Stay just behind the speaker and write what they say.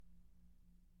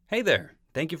Hey there!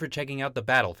 Thank you for checking out the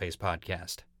Battleface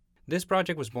podcast. This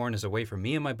project was born as a way for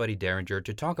me and my buddy Derringer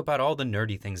to talk about all the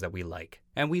nerdy things that we like,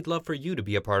 and we'd love for you to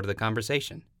be a part of the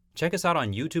conversation. Check us out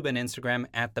on YouTube and Instagram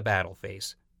at the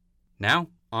Battleface. Now,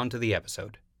 on to the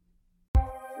episode.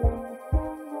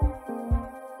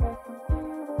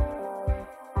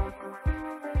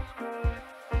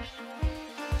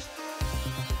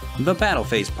 The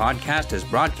Battleface podcast is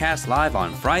broadcast live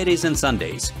on Fridays and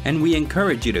Sundays, and we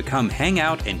encourage you to come hang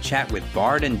out and chat with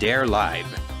Bard and Dare live.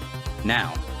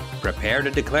 Now, prepare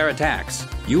to declare attacks.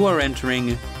 You are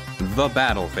entering the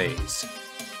Battle Phase.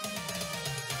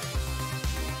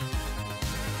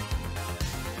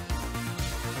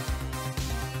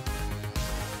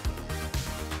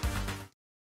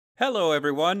 Hello,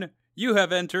 everyone. You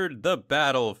have entered the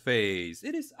Battle Phase.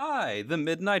 It is I, the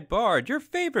Midnight Bard, your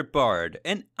favorite bard,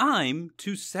 and I'm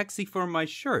too sexy for my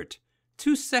shirt.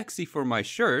 Too sexy for my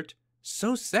shirt,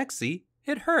 so sexy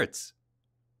it hurts.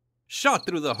 Shot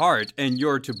through the heart, and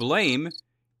you're to blame.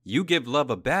 You give love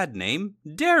a bad name,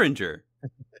 Derringer.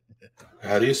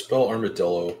 How do you spell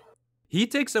armadillo? He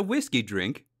takes a whiskey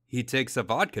drink. He takes a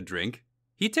vodka drink.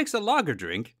 He takes a lager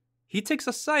drink. He takes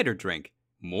a cider drink.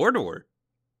 Moredoor.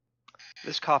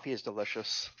 This coffee is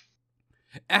delicious.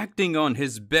 Acting on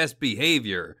his best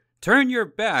behavior. Turn your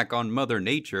back on Mother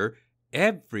Nature.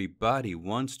 Everybody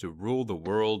wants to rule the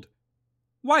world.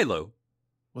 Wailo.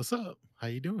 What's up? How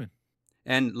you doing?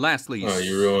 And lastly... Oh,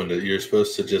 you ruined it. You're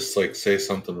supposed to just, say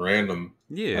something random.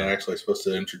 Yeah. Not actually supposed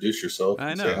to introduce yourself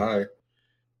and say hi.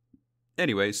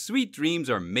 Anyway, sweet dreams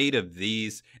are made of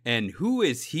these, and who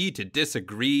is he to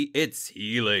disagree? It's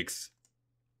Helix.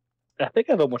 I think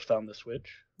I've almost found the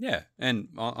switch. Yeah, and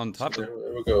on top of...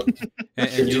 There we go.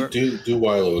 and do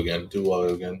Wailo again. Do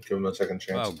Wailo again. Give him a second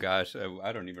chance. Oh, gosh.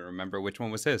 I don't even remember which one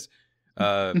was his.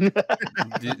 It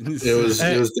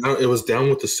was down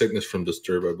with the sickness from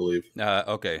Disturb, I believe.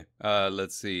 Okay.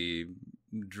 Let's see.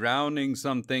 Drowning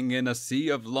something in a sea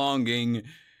of longing.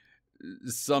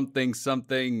 Something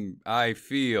I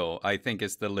feel. I think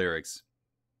it's the lyrics.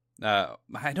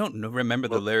 I don't remember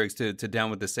the lyrics to Down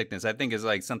with the Sickness. I think it's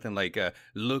like something like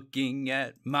looking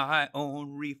at my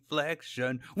own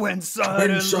reflection when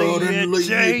suddenly it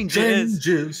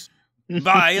changes.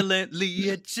 Violently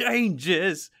it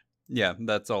changes. Yeah,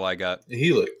 that's all I got.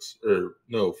 Helix. Or,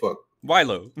 no, fuck.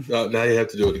 Wailo. Now you have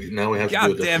to do it again. Now we have to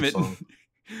do a different song.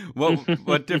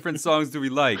 What different songs do we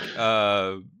like?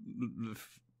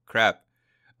 Crap.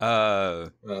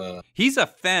 He's a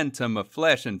phantom of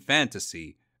flesh and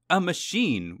fantasy. A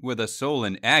machine with a soul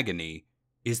in agony.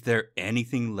 Is there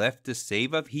anything left to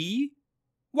save of he?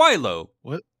 Wailo.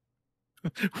 What?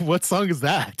 What song is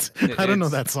that? I don't know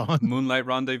that song. Moonlight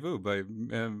Rendezvous by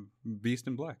Beast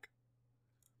in Black.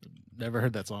 Never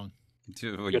heard that song.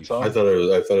 Good song. I thought it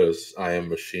was I Am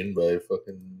Machine by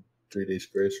fucking 3 Days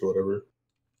Grace or whatever.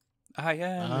 I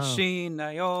am a machine,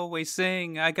 I always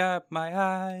sing, I got my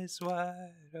eyes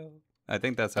wide open. I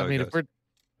think that's how it goes. If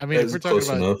we're talking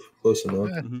about close enough.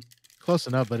 Yeah, close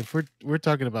enough. But if we're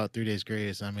talking about 3 Days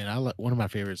Grace, one of my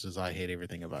favorites is I Hate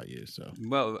Everything About You. So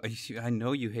well, I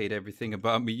know you hate everything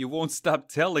about me. You won't stop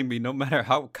telling me, no matter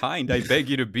how kind I beg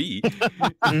you to be.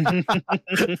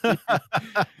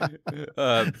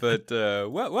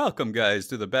 Welcome, guys,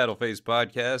 to the Battle Phase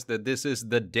podcast. This is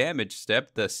the Damage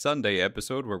Step, the Sunday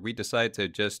episode where we decide to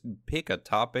just pick a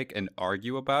topic and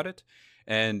argue about it.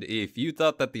 And if you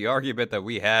thought that the argument that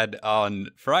we had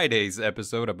on Friday's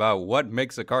episode about what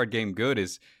makes a card game good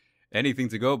is anything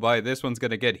to go by, this one's going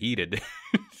to get heated.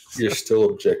 You're still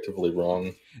objectively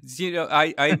wrong. You know,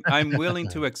 I'm willing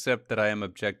to accept that I am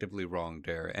objectively wrong,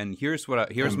 Dare. And here's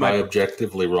my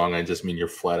objectively wrong. I just mean you're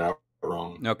flat out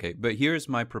wrong. Okay, but here's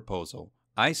my proposal.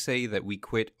 I say that we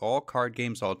quit all card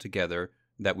games altogether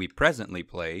that we presently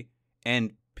play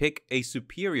and pick a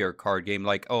superior card game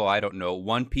like, I don't know,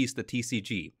 One Piece the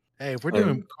TCG. Hey, if we're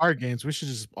doing card games, we should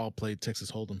just all play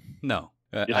Texas Hold'em. No.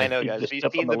 I know, guys. Have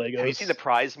you seen the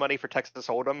prize money for Texas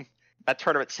Hold'em? That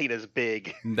tournament scene is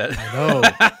big. I know.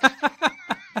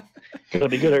 It'll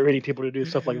be good at reading people to do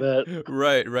stuff like that.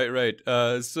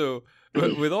 Right. So,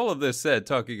 with all of this said,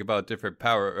 talking about different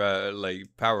power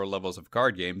levels of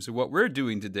card games, what we're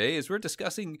doing today is we're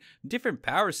discussing different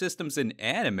power systems in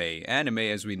anime. Anime,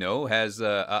 as we know, has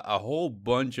a whole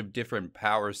bunch of different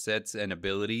power sets and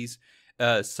abilities.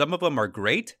 Some of them are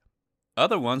great.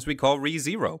 Other ones we call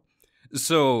ReZero.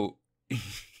 So,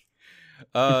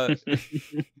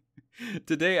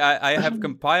 today I have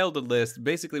compiled a list.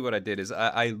 Basically what I did is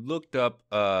I looked up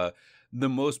the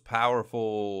most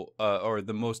powerful or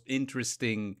the most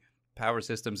interesting power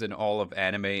systems in all of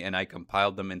anime, and I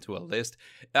compiled them into a list.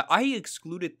 I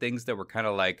excluded things that were kind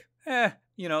of like,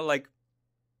 like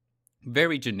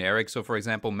very generic. So, for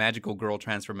example, magical girl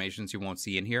transformations you won't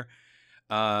see in here.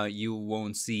 You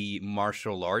won't see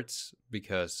martial arts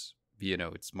because, you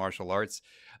know, it's martial arts.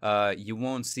 You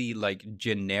won't see like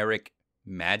generic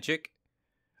magic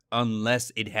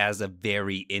unless it has a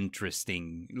very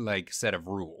interesting like set of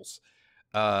rules.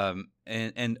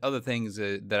 And other things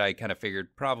that I kind of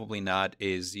figured probably not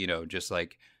is, you know, just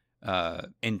like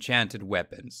enchanted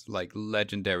weapons like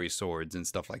legendary swords and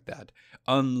stuff like that,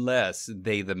 unless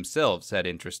they themselves had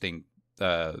interesting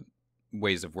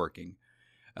ways of working.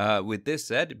 With this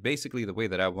said, basically the way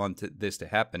that I want this to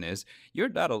happen is you're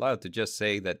not allowed to just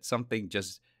say that something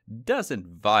just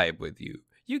doesn't vibe with you.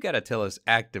 You gotta tell us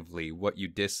actively what you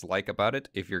dislike about it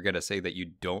if you're gonna say that you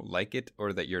don't like it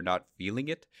or that you're not feeling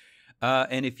it.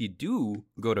 And if you do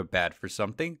go to bat for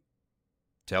something,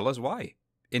 tell us why.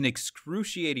 In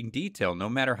excruciating detail, no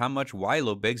matter how much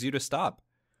Wailo begs you to stop.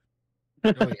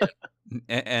 Oh, yeah.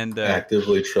 And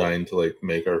actively trying to like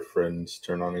make our friends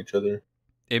turn on each other.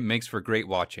 it makes for great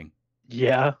watching.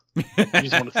 Yeah. You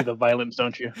just want to see the violence,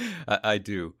 don't you? I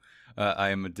do. I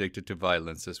am addicted to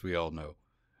violence, as we all know.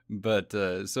 But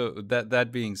so that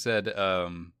being said,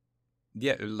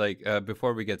 yeah, like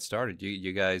before we get started,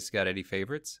 you guys got any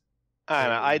favorites? I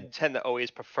don't know. I tend to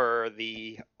always prefer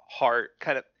the hard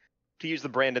kind of, to use the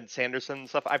Brandon Sanderson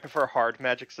stuff. I prefer hard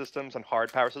magic systems and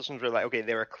hard power systems where like, okay,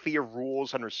 there are clear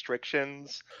rules and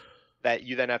restrictions that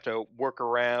you then have to work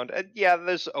around. And yeah,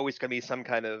 there's always going to be some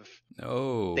kind of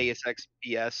Deus Ex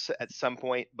BS at some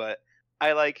point, but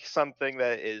I like something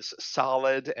that is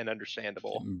solid and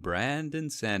understandable. Brandon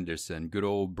Sanderson, good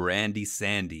old Brandy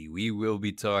Sandy. We will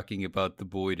be talking about the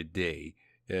boy today.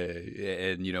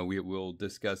 And, you know, we will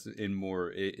discuss in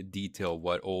more detail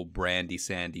what old Brandy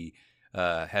Sandy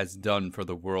has done for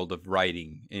the world of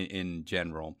writing in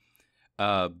general.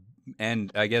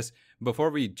 And I guess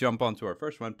before we jump onto our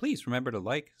first one, please remember to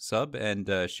like, sub, and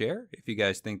share if you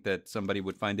guys think that somebody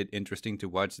would find it interesting to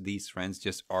watch these friends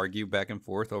just argue back and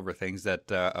forth over things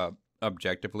that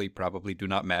objectively probably do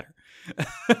not matter.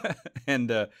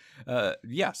 And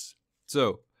yes,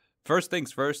 so first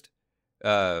things first,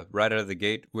 right out of the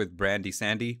gate with Brandy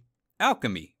Sandy,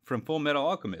 Alchemy from Full Metal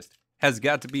Alchemist has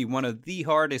got to be one of the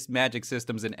hardest magic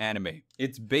systems in anime.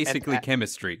 It's basically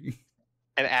chemistry.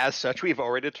 And as such, we've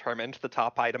already determined the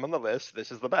top item on the list.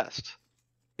 This is the best.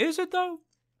 Is it though?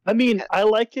 I mean, I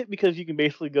like it because you can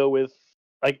basically go with,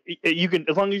 like, you can,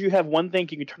 as long as you have one thing,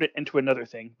 you can turn it into another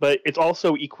thing. But it's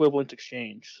also equivalent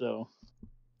exchange. So,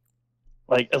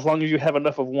 like, as long as you have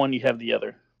enough of one, you have the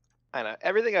other. I know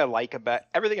everything I like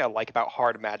about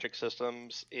hard magic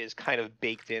systems is kind of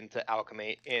baked into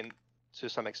Alchemy in to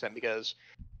some extent because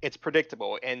it's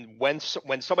predictable. And when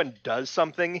someone does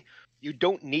something, you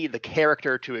don't need the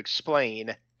character to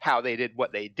explain how they did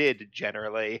what they did.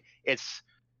 Generally, it's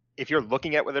if you're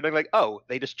looking at what they're doing, like, oh,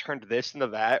 they just turned this into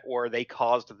that, or they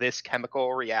caused this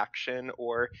chemical reaction,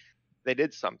 or they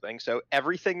did something. So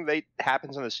everything that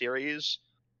happens in the series,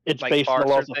 it's like based on the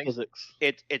laws of physics.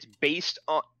 It's based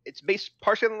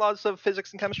partially on the laws of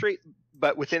physics and chemistry,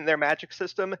 but within their magic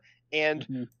system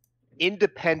and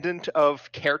independent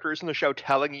of characters in the show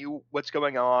telling you what's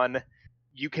going on,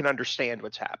 you can understand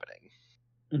what's happening.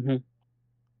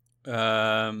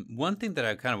 One thing that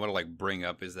I kind of want to like bring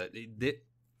up is that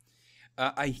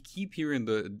I keep hearing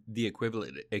the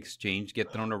equivalent exchange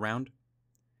get thrown around,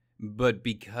 but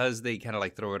because they kind of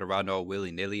like throw it around all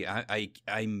willy nilly,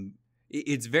 I'm.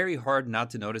 It's very hard not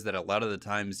to notice that a lot of the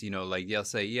times, you know, like they'll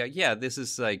say, yeah, this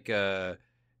is like, I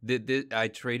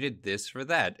traded this for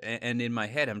that. And in my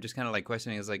head, I'm just kind of like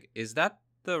questioning, is like, is that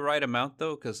the right amount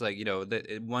though? Because like, you know,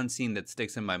 one scene that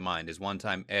sticks in my mind is one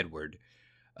time Edward,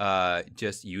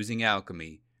 just using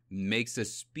alchemy, makes a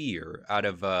spear out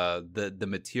of the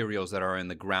materials that are in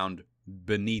the ground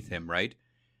beneath him, right?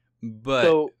 But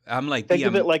so, I'm like, think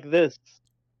of it like this.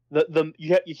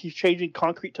 He's changing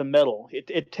concrete to metal.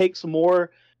 It takes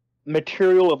more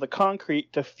material of the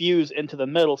concrete to fuse into the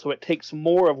metal, so it takes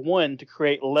more of one to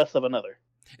create less of another.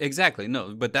 Exactly.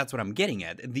 No, but that's what I'm getting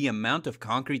at. The amount of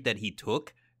concrete that he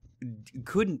took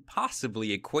couldn't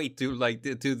possibly equate to like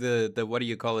to the what do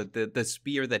you call it, the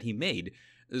spear that he made.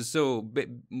 So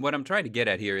what I'm trying to get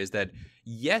at here is that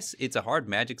yes, it's a hard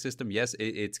magic system. Yes,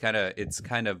 it's kind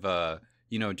of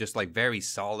you know, just like very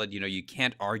solid. You know, you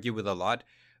can't argue with a lot.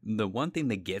 The one thing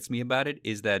that gets me about it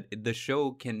is that the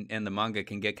show and the manga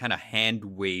can get kind of hand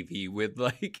wavy with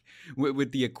like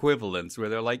with the equivalents where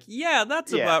they're like, yeah,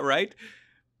 that's about right.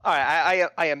 All right,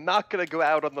 I am not gonna go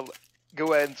ahead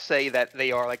and say that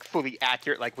they are like fully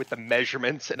accurate, like with the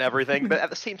measurements and everything. But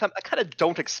at the same time, I kind of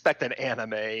don't expect an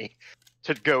anime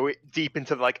to go deep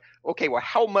into like, okay, well,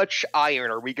 how much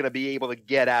iron are we going to be able to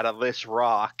get out of this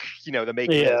rock? To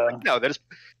make it. Like, no, they're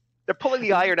pulling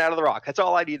the iron out of the rock. That's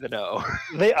all I need to know.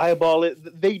 They eyeball it.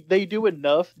 They do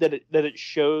enough that it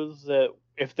shows that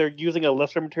if they're using a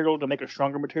lesser material to make a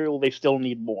stronger material, they still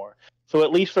need more. So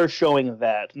at least they're showing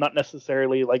that, not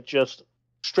necessarily like just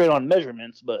straight on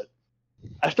measurements, but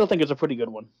I still think it's a pretty good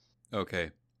one.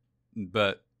 Okay,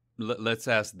 but let's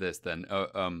ask this then.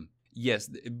 Yes,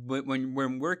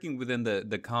 when working within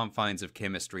the confines of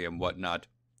chemistry and whatnot,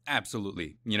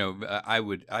 absolutely. I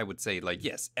would say like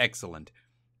yes, excellent.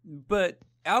 But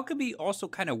alchemy also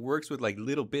kind of works with like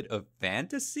little bit of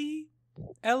fantasy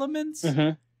elements.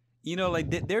 Mm-hmm.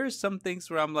 Like there are some things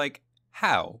where I'm like,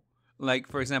 how? Like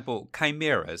for example,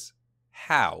 chimeras,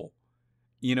 how?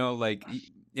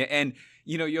 And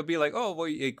you'll be like, oh, well,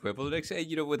 equivalent.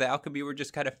 With alchemy, we're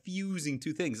just kind of fusing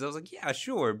two things. I was like, yeah,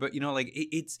 sure, but like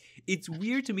it's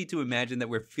weird to me to imagine that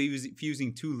we're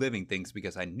fusing two living things,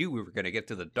 because I knew we were gonna get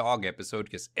to the dog episode,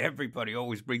 because everybody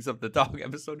always brings up the dog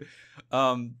episode.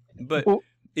 But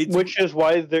which is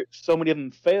why so many of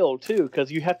them fail too,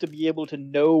 because you have to be able to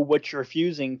know what you're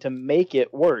fusing to make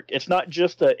it work. It's not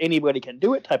just a anybody can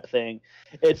do it type of thing.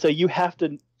 It's you have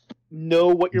to know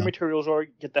what your materials are.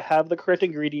 You have to have the correct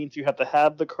ingredients. You have to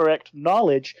have the correct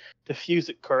knowledge to fuse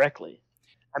it correctly.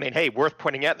 I mean, hey, worth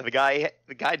pointing out that the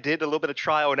guy did a little bit of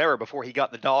trial and error before he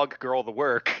got the dog girl to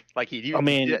work. Like he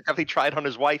definitely tried on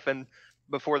his wife and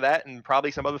before that, and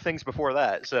probably some other things before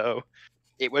that. So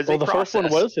it was the first one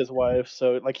was his wife,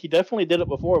 so like he definitely did it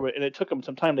before, but it took him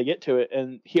some time to get to it.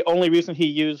 And only reason he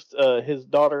used his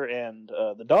daughter and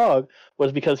the dog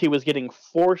was because he was getting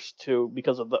forced to,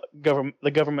 because of the government.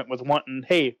 The government was wanting,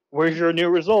 hey, where's your new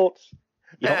results?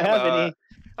 You don't have any.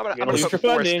 I'm gonna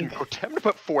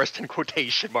put forced in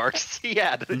quotation marks.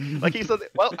 Yeah, like he said.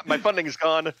 Well, my funding's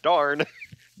gone. Darn.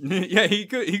 Yeah, he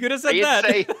could have said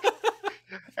that.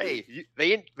 Hey,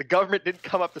 the government didn't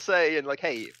come up to say and like,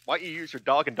 hey, why don't you use your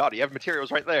dog and daughter? You have materials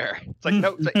right there. It's like,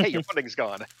 no, it's like, hey, your funding's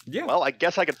gone. Yeah. Well, I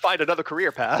guess I can find another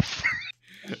career path.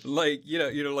 Like,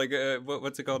 like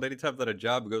what's it called? Anytime that a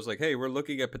job goes like, hey, we're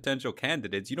looking at potential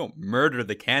candidates, you don't murder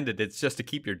the candidates just to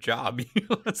keep your job. You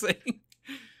know what I'm saying?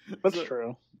 That's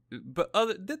true. But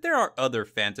there are other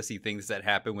fantasy things that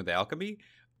happen with alchemy.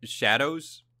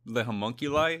 Shadows, the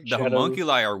homunculi. The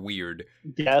homunculi are weird.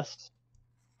 Yes.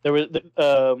 There was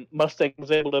Mustang was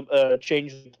able to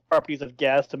change the properties of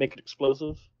gas to make it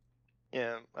explosive.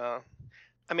 Yeah.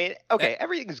 I mean, okay,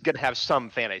 everything's gonna have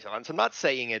some fantasy elements. I'm not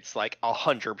saying it's like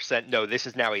 100%. No, this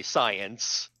is now a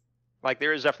science. Like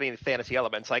there is definitely fantasy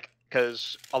elements, like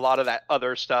because a lot of that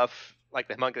other stuff, like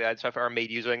the homunculi stuff, are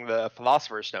made using the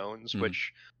Philosopher's Stones,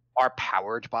 which are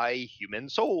powered by human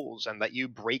souls, and that you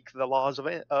break the laws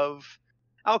of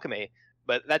alchemy.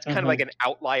 But that's kind of like an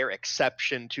outlier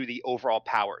exception to the overall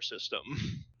power system.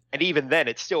 And even then,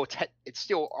 it still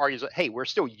argues that, hey, we're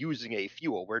still using a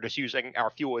fuel. We're just using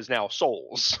our fuel is now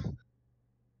souls.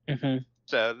 Mm-hmm.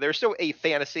 So there's still a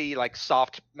fantasy, like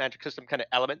soft magic system kind of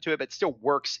element to it, but it still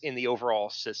works in the overall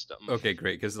system. Okay,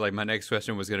 great. Because like my next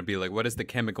question was going to be like, what is the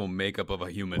chemical makeup of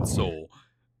a human soul?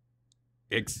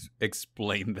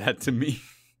 Explain that to me.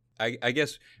 I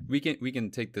guess we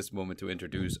can take this moment to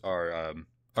introduce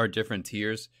our different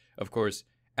tiers. Of course,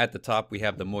 at the top we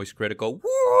have the moist critical.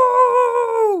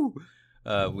 Woo!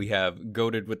 We have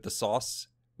goated with the sauce.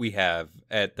 We have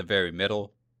at the very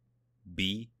middle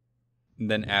B. And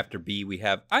then after B we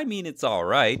have I mean it's all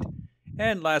right.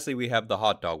 And lastly we have the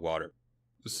hot dog water.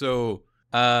 So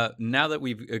now that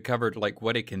we've covered like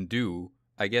what it can do,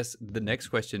 I guess the next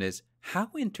question is how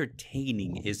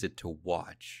entertaining is it to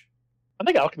watch? I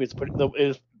think Alchemy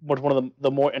is one of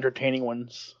the more entertaining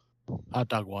ones. Hot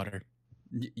dog water.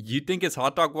 You think it's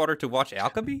hot dog water to watch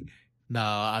Alchemy? No,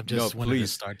 I'm just wanted to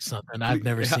start something. I've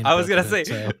never seen. I was gonna say,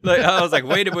 I was like,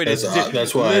 wait a minute.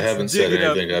 That's why I haven't said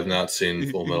anything. I've not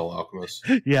seen Full Metal Alchemist.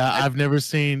 Yeah, I've never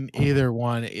seen either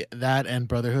one. That and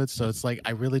Brotherhood. So it's like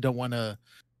I really don't want to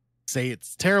say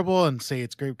it's terrible and say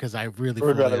it's great because I really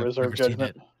would rather reserve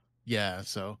judgment. Yeah,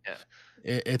 so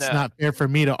it's not fair for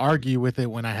me to argue with it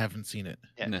when I haven't seen it.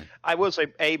 Yeah. No. I will say,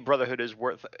 Brotherhood is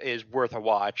worth a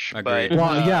watch. Agreed. But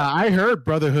well, yeah, I heard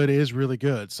Brotherhood is really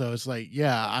good, so it's like,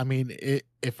 yeah, I mean,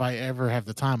 if I ever have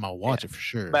the time, I'll watch it for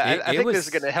sure. But I think this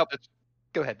is going to help.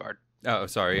 Go ahead, Bard. Oh,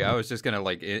 sorry. I was just gonna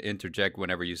like interject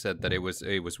whenever you said that it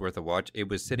was worth a watch. It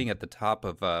was sitting at the top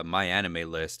of my anime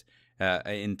list.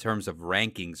 In terms of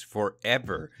rankings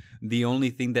forever. The only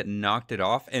thing that knocked it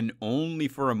off, and only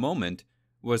for a moment,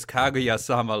 was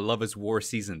Kaguya-sama Love is War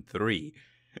Season 3.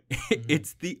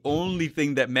 It's the only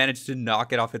thing that managed to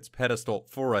knock it off its pedestal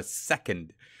for a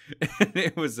second.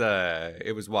 It was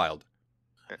wild.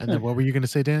 And then what were you gonna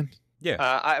say, Dan? Yeah.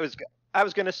 I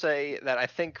was gonna say that I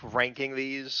think ranking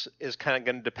these is kind of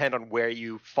gonna depend on where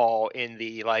you fall in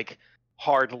the like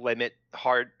hard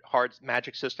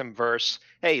magic system versus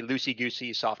hey loosey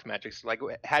goosey soft magic. Like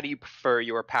how do you prefer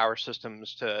your power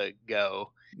systems to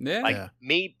go? Yeah. Like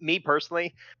me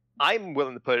personally, I'm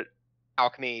willing to put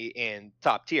Alchemy in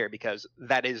top tier because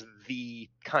that is the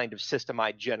kind of system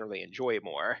I generally enjoy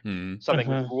more. Something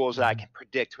with rules that I can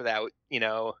predict without,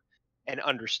 and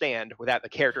understand without the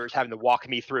characters having to walk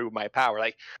me through my power.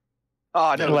 Like,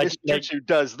 oh no, this jutsu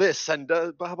does this and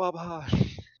does blah blah blah.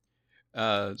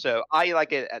 So I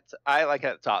like it at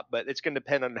the top, but it's going to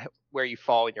depend on where you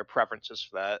fall in your preferences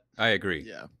for that. I agree.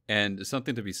 Yeah. And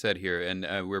something to be said here, and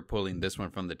we're pulling this one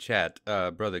from the chat.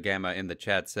 Brother Gamma in the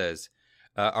chat says,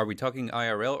 are we talking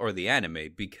IRL or the anime?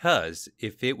 Because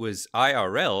if it was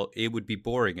IRL, it would be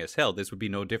boring as hell. This would be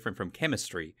no different from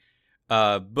chemistry.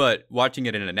 But watching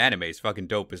it in an anime is fucking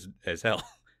dope as hell.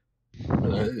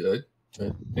 I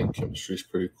think chemistry's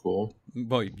pretty cool.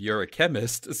 Well, you're a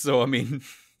chemist, so I mean...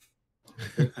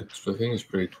 I think it's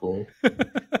pretty cool.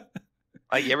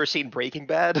 You ever seen Breaking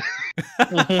Bad?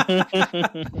 I'm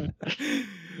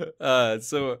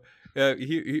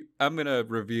gonna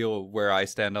reveal where I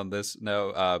stand on this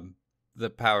now. The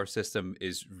power system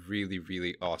is really,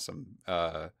 really awesome.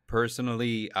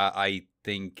 Personally, I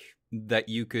think that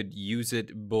you could use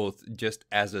it both just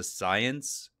as a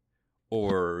science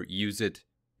or use it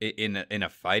in a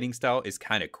fighting style is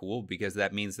kind of cool because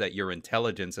that means that your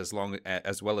intelligence as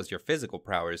well as your physical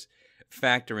powers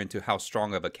factor into how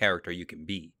strong of a character you can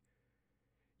be.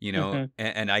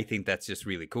 And I think that's just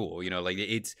really cool. Like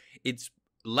it's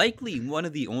likely one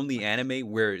of the only anime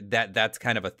where that's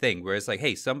kind of a thing where it's like,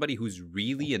 hey, somebody who's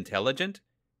really intelligent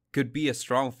could be a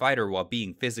strong fighter while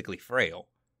being physically frail.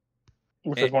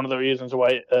 Which is one of the reasons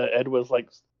why Ed was like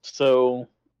so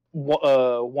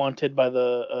wanted by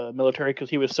the military because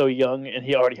he was so young and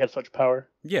he already had such power.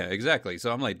 Yeah, exactly.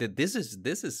 So I'm like, this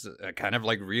is kind of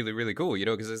like really, really cool,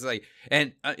 because it's like,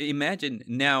 and imagine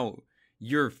now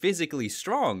you're physically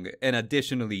strong and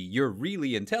additionally you're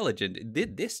really intelligent.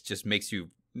 This just makes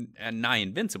you nigh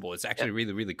invincible. It's actually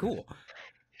really, really cool.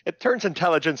 It turns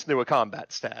intelligence into a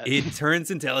combat stat. It's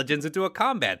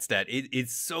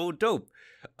so dope.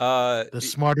 The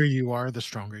smarter you are, the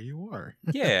stronger you are.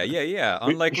 Yeah.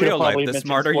 Unlike real life, the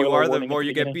smarter you are, the more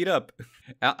you get beat up.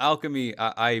 Alchemy,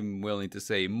 I'm willing to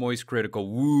say, moist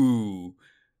critical. Woo.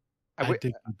 I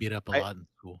think we beat up a lot in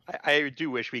school. I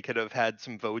do wish we could have had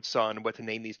some votes on what to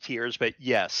name these tiers, but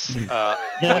yes,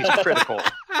 moist critical.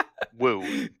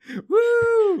 Woo.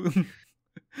 Woo.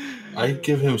 I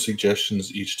give him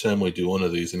suggestions each time we do one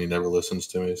of these, and he never listens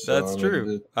to me. So that's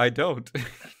true. I don't.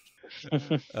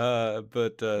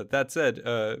 But that said,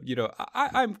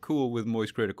 I'm cool with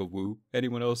moist critical. Woo.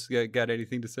 Anyone else got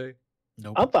anything to say?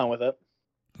 Nope. I'm fine with it.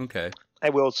 Okay.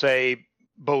 I will say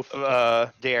both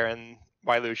Dare and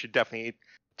Wailo should definitely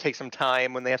take some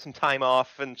time when they have some time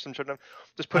off and some sort of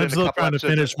just put I'm in a still couple trying to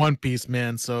episodes. finish One Piece,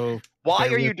 man. So why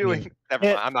are you doing? Never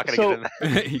mind. I'm not going to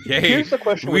get into that. Here's the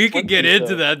question. We with can One get Piece,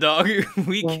 into though. that, dog.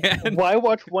 We can. Why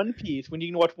watch One Piece when you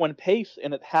can watch One Piece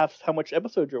and it halves how much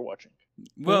episodes you're watching?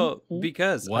 Well,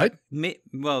 because What?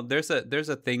 there's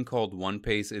a thing called One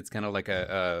Piece. It's kind of like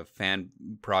a fan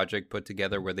project put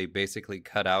together where they basically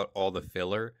cut out all the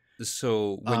filler.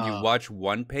 So when you watch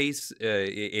One Piece,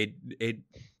 it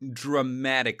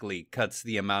dramatically cuts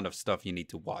the amount of stuff you need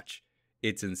to watch.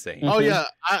 It's insane. Oh yeah,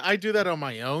 I do that on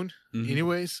my own. Mhm.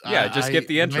 Anyways, Yeah, just skip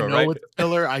the intro, when I know right? It's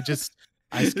filler. I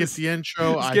skip the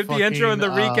intro. Skip the intro and the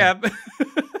recap.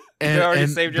 And, you already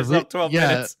and saved the yourself 12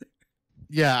 minutes.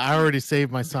 Yeah, I already saved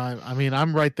my time. I mean,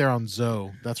 I'm right there on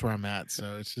Zoe. That's where I'm at.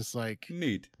 So it's just like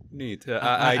Neat.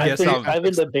 I I guess I've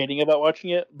been debating about watching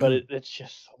it, but it's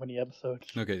just so many episodes.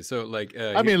 Okay, so like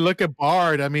I mean, look at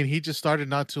Bard. I mean, he just started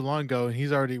not too long ago, and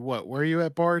he's already what? Where are you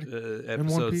at, Bard?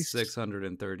 episode Piece?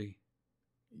 630.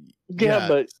 Yeah,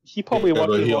 but he probably but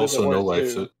watches he all of also it no once,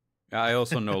 likes too. it. I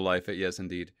also know life it, yes,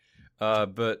 indeed.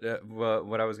 But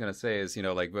what I was gonna say is,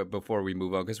 before we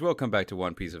move on, because we'll come back to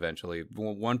One Piece eventually.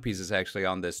 One Piece is actually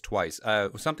on this twice.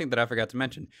 Something that I forgot to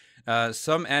mention.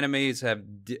 Some animes have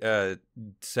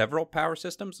several power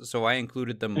systems, so I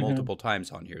included them multiple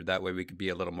times on here. That way we could be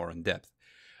a little more in depth.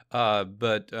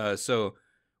 So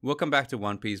we'll come back to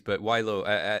One Piece. But Wailo,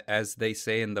 as they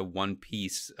say in the One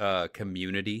Piece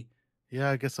community. Yeah,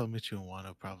 I guess I'll meet you in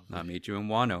Wano probably. I'll meet you in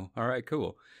Wano. All right,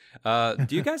 cool. Do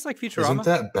you guys like Futurama? Isn't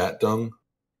that bat dung?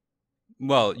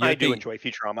 Well, I do enjoy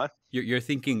Futurama. You're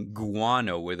thinking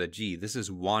guano with a G. This is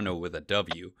wano with a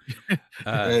W.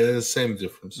 Same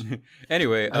difference.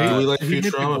 Anyway, do we like He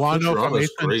mentioned Futurama? Guano from Futurama's Ace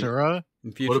great. Ventura.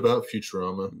 What about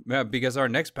Futurama? Because our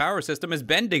next power system is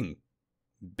bending.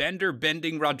 Bender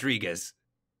bending Rodriguez.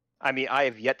 I mean, I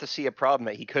have yet to see a problem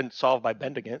that he couldn't solve by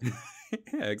bending it.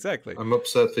 Yeah, exactly. I'm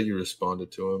upset that you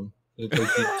responded to him.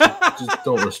 Just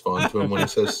don't respond to him when he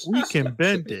says We can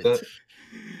bend it. that.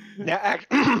 Now,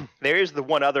 there is the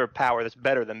one other power that's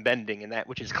better than bending in that,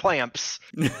 which is clamps.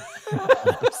 Bada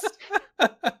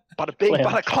bing,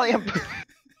 bada clamp.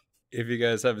 If you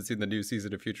guys haven't seen the new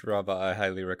season of Futurama, I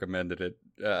highly recommend it.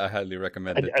 I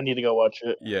need to go watch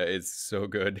it. Yeah, it's so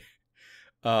good.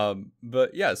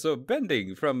 But yeah, so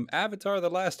bending from Avatar: The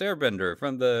Last Airbender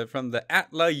from the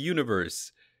Atla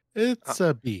universe. It's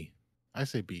a B. I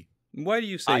say B. Why do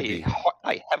you say B?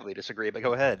 I heavily disagree, but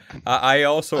go ahead. I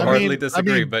also hardly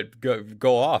disagree, mean, but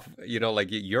go off. You know, like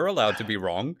you're allowed to be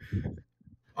wrong.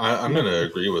 I'm gonna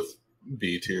agree with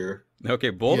B tier. Okay,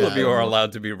 both of you are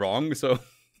allowed to be wrong. So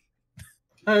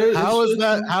How is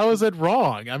that? How is it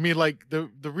wrong? I mean, like the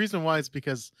reason why is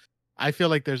because I feel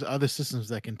like there's other systems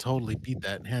that can totally beat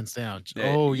that hands down.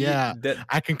 Oh yeah,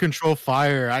 I can control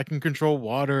fire. I can control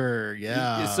water.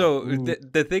 Yeah. So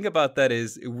the thing about that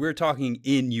is we're talking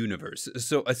in universe.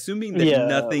 So assuming that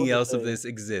nothing else of this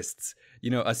exists,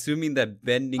 you know, assuming that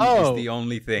bending is the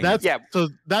only thing. So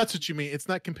that's what you mean. It's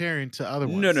not comparing to other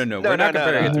ones. No. We're not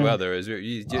comparing it to others.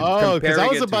 Because I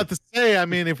was about to say, I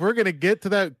mean, if we're gonna get to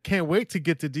that, can't wait to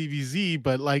get to DBZ.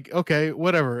 But like, okay,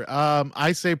 whatever.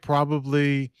 I say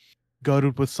probably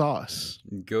goated with sauce.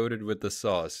 Goated with the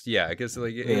sauce. Yeah, I guess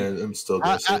like I'm still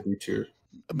gonna say B tier.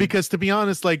 Because to be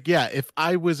honest, like, yeah, if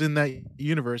I was in that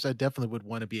universe, I definitely would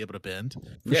want to be able to bend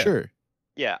for sure.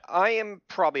 Yeah, I am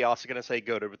probably also going to say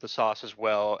goated with the sauce as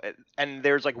well. And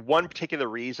there's like one particular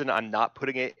reason I'm not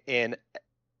putting it in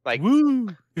like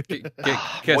voice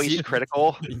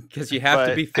critical. Because you have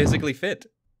to be physically fit.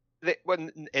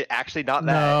 Actually, not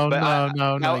that.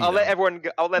 No. I'll let everyone.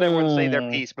 I'll let everyone say their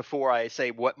piece before I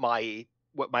say what my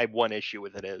one issue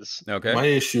with it is. Okay. My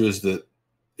issue is that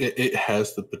it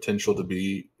has the potential to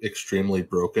be extremely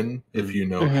broken if you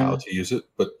know how to use it,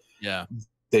 but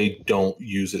they don't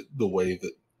use it the way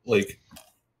that like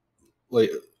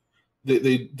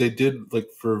they did, like,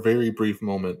 for a very brief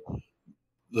moment,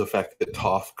 the fact that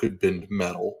Toph could bend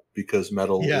metal because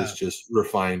metal is just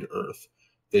refined earth.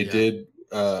 They did.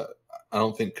 I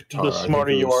don't think Katara. The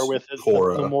smarter you are with it,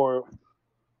 Korra, the more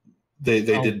they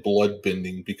did blood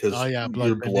bending because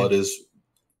your blood is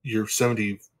you're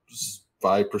 75%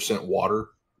 water.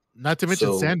 Not to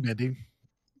mention sand bending.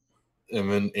 And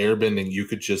then air bending, you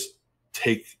could just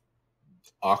take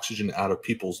oxygen out of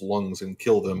people's lungs and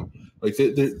kill them. Like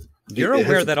you're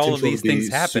aware that all of these things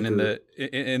happen in the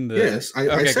Yes,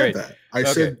 I said that. I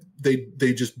said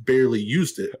they just barely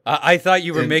used it. I thought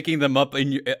you were making them up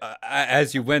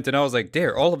as you went, and I was like,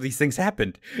 "There, all of these things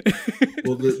happened."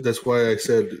 Well, that's why I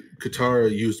said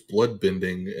Katara used blood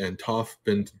bending and Toph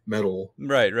bent metal.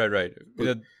 Right.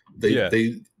 But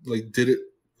they like did it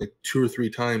like 2 or 3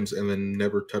 times and then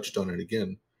never touched on it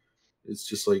again. It's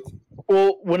just like,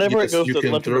 well, whenever it goes you to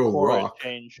can Legend throw of Korra, rock. it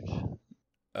changed.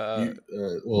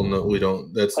 Well, no, we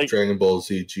don't. That's like, Dragon Ball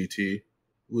Z GT.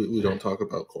 We don't talk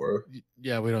about Korra.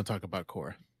 Yeah, we don't talk about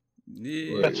Korra.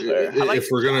 Like, if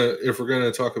we're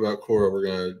gonna talk about Korra, we're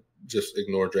gonna just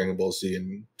ignore Dragon Ball Z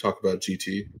and talk about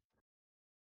GT.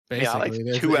 Basically, I like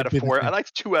 2 out of 4. I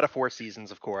like 2 out of 4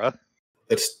 seasons of Korra.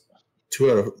 That's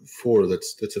 2 out of 4.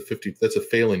 That's a 50. That's a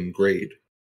failing grade.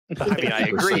 I mean, I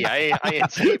agree. I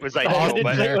didn't say it was ideal,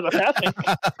 but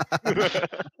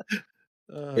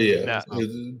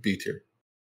B tier.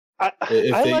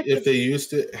 If they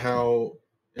used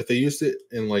it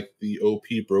in like the OP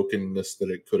brokenness that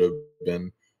it could have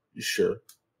been, sure,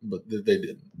 but they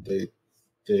didn't. They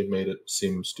made it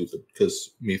seem stupid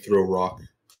because me throw rock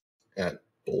at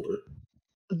Boulder.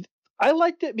 I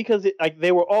liked it because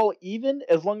they were all even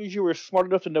as long as you were smart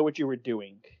enough to know what you were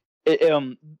doing.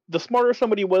 The smarter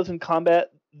somebody was in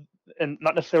combat, and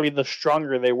not necessarily the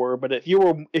stronger they were, but if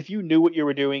you knew what you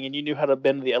were doing and you knew how to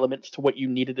bend the elements to what you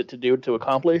needed it to do to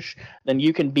accomplish, then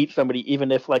you can beat somebody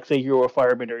even if, like, say, you were a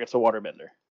firebender against a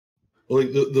waterbender. Well,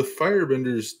 like the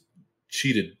firebenders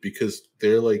cheated because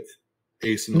they're like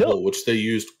ace in the hole, which they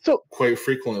used quite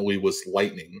frequently was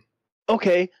lightning.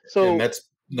 Okay, so and that's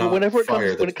not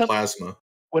fire. That's plasma.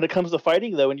 When it comes to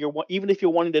fighting, though, and even if you're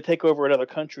wanting to take over another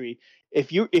country,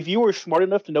 if you were smart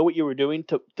enough to know what you were doing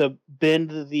to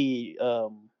bend the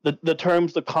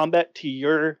terms of combat to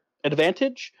your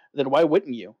advantage, then why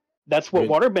wouldn't you? That's what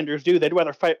waterbenders do. They'd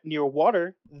rather fight near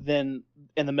water than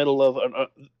in the middle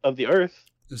of the earth.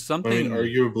 Something. I mean,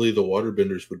 arguably, the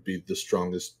waterbenders would be the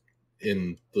strongest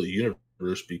in the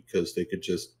universe because they could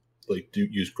just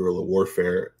use guerrilla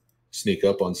warfare, sneak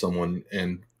up on someone,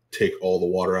 and take all the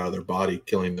water out of their body,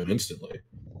 killing them instantly.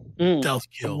 Stealth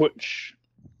kill, which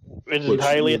is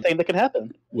entirely a thing that can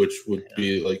happen. Which would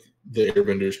be like the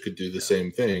airbenders could do the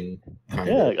same thing.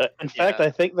 In fact, I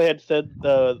think they had said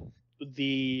the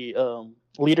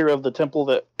leader of the temple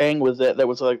that Aang was at, that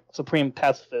was a supreme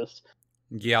pacifist,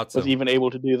 Gyatso, was even able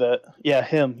to do that. Yeah,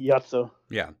 him, Gyatso.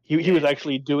 Yeah, he was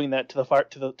actually doing that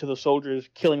to the soldiers,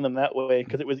 killing them that way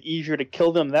because it was easier to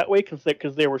kill them that way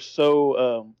because they were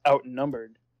so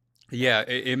outnumbered. Yeah,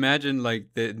 imagine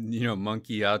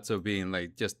Monkey Gyatso being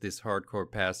just this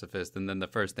hardcore pacifist, and then the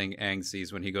first thing Aang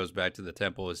sees when he goes back to the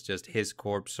temple is just his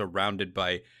corpse surrounded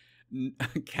by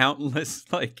countless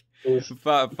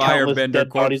firebender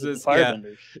corpses.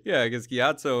 Yeah, because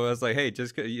Gyatso was like, hey,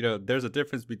 just there's a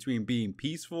difference between being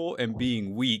peaceful and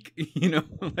being weak.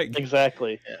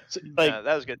 Exactly. Yeah. So, that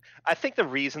was good. I think the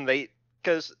reason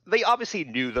because they obviously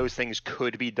knew those things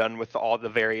could be done with all the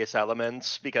various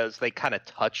elements because they kind of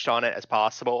touched on it as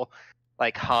possible.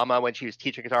 Like Hama, when she was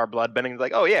teaching guitar bloodbending,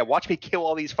 like, oh yeah, watch me kill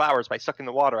all these flowers by sucking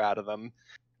the water out of them.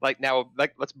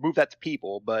 Let's move that to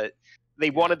people, but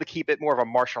they wanted to keep it more of a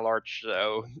martial arts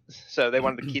show. So they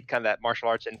wanted to keep kind of that martial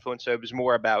arts influence. So it was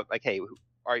more about hey, all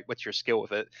right, what's your skill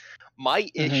with it? My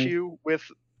issue with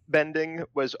bending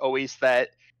was always that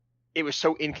it was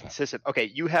so inconsistent. Okay,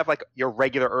 you have your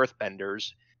regular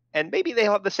earthbenders, and maybe they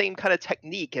have the same kind of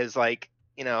technique as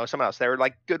someone else. They're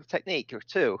good technique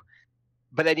too.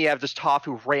 But then you have this Toph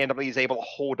who randomly is able to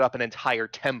hold up an entire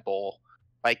temple.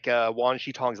 Wan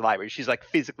Shitong's library. She's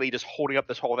physically just holding up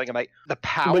this whole thing. I'm the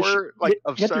power you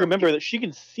have to remember that she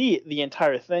can see the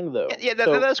entire thing though. Yeah,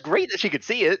 that's great that she could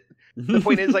see it. The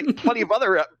point is plenty of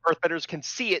other earthbenders can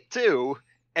see it too.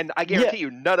 And I guarantee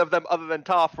you none of them other than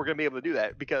Toph were gonna be able to do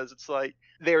that because it's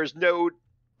there's no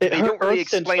they don't really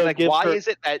explain why is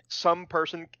it that some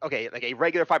person a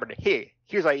regular firebender,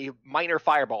 here's a minor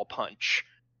fireball punch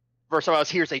versus someone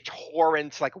else, here's a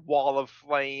torrent wall of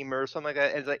flame or something like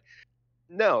that. And it's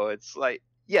no, it's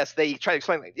yes, they try to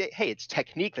explain hey, it's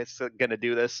technique that's going to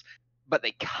do this, but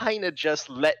they kind of just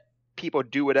let people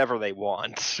do whatever they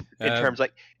want in terms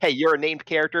hey, you're a named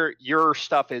character, your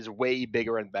stuff is way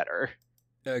bigger and better.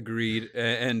 Agreed.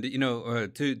 And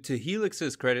to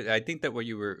Helix's credit, I think that what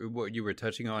you were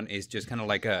touching on is just kind of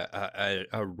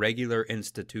a regular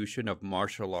institution of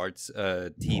martial arts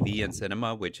TV and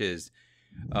cinema, which is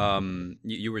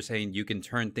you were saying you can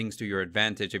turn things to your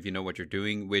advantage if you know what you're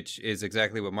doing, which is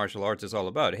exactly what martial arts is all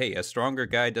about. Hey, a stronger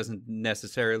guy doesn't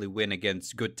necessarily win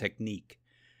against good technique,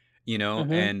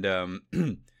 and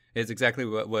it's exactly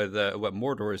what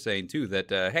Moredoor is saying too, that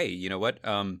hey, you know what,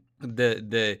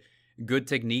 the good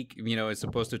technique is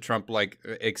supposed to trump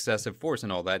excessive force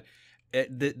and all that.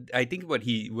 I think what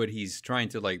he's trying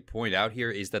to point out here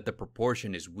is that the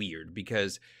proportion is weird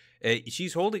because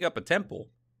she's holding up a temple.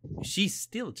 She's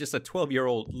still just a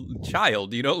 12-year-old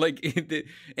child,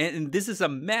 and this is a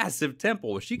massive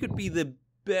temple. She could be the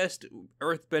best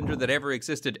earthbender that ever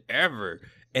existed ever,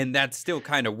 and that's still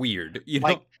kind of weird,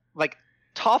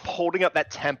 Toph holding up that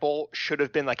temple should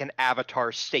have been an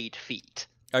Avatar state feat.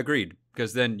 Agreed,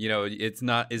 because then it's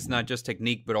not just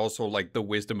technique, but also the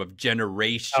wisdom of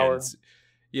generations. Power.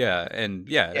 Yeah, and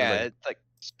it's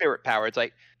spirit power. It's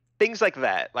things like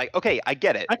that. Okay, I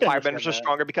get it. Firebenders are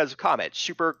stronger because of comet.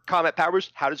 Super comet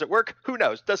powers. How does it work? Who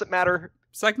knows? Doesn't matter.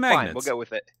 It's like magnets. Fine, we'll go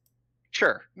with it.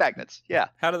 Sure, magnets. Yeah.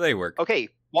 How do they work? Okay,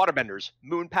 waterbenders.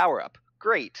 Moon power up.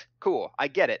 Great. Cool. I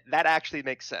get it. That actually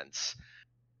makes sense.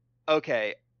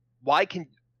 Okay, why can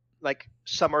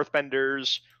some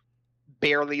earthbenders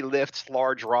barely lift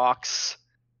large rocks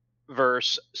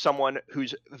versus someone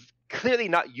who's clearly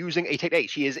not using a technique?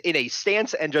 She is in a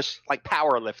stance and just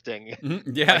powerlifting.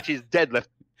 Yeah, she's deadlifting.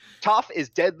 Toph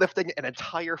is deadlifting an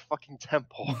entire fucking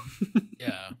temple.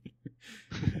 Yeah,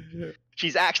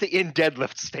 she's actually in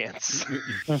deadlift stance.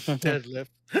 Deadlift.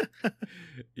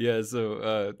 Yeah,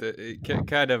 so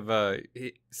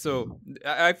so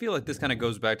I feel this kind of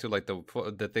goes back to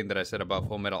the thing that I said about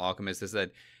Full Metal Alchemist, is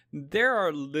that there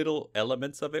are little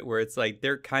elements of it where it's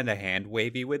they're kind of hand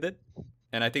wavy with it,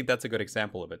 and I think that's a good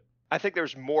example of it. I think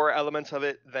there's more elements of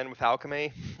it than with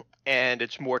Alchemy, and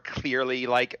it's more clearly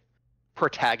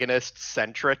protagonist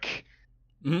centric,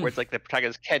 where it's the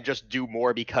protagonists can just do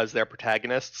more because they're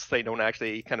protagonists. They don't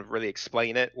actually kind of really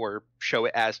explain it or show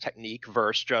it as technique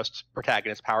versus just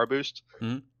protagonist power boost.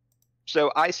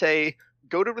 So I say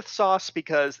goated with sauce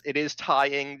because it is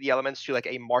tying the elements to like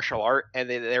a martial art, and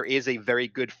there is a very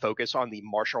good focus on the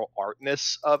martial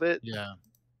artness of it. Yeah.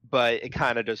 But it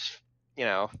kind of just,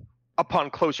 upon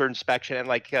closer inspection, and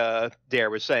like Dare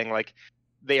was saying, like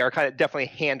they are kind of definitely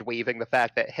hand waving the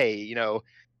fact that, hey,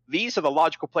 these are the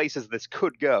logical places this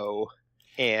could go,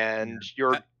 and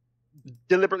you're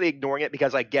deliberately ignoring it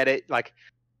because I get it. Like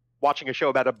watching a show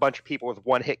about a bunch of people with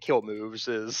one-hit kill moves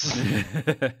is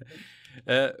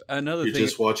another You're thing.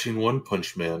 Just watching One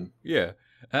Punch Man. Yeah.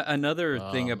 Another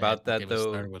thing about that,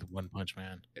 though. Started with One Punch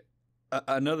Man.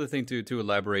 Another thing to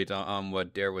elaborate on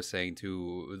what Dare was saying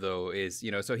too, though, is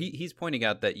so he's pointing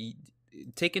out that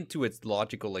taken to its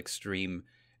logical extreme,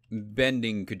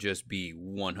 bending could just be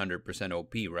 100%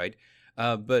 OP, right?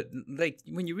 But like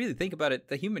when you really think about it,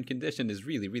 the human condition is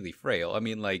really, really frail. I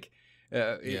mean, like.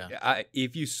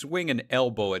 If you swing an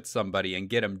elbow at somebody and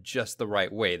get them just the right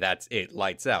way, that's it,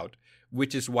 lights out,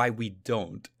 which is why we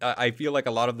don't. I feel like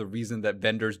a lot of the reason that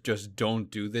vendors just don't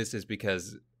do this is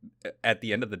because at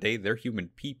the end of the day, they're human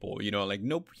people, like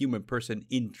no human person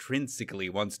intrinsically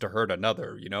wants to hurt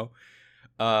another,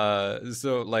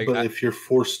 so like. But if you're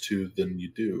forced to, then you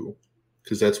do.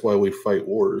 Because that's why we fight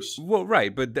wars. Well,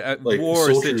 right, but like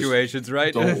war situations,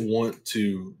 right? Don't want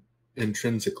to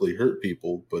intrinsically hurt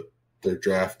people, but they're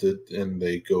drafted and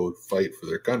they go fight for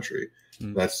their country.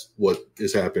 That's what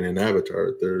is happening in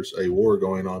Avatar. There's a war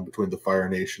going on between the Fire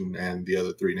Nation and the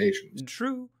other 3 nations.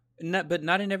 True. But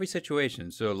not in every situation.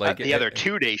 So, like the other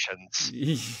 2 nations.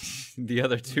 The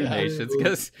other 2 nations,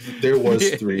 because there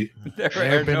was 3. The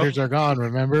airbenders are gone.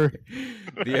 Remember,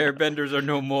 the airbenders are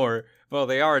no more. Well,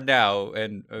 they are now,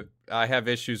 and I have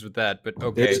issues with that. But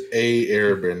okay, there's a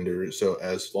airbender. So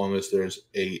as long as there's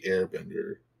a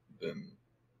airbender, then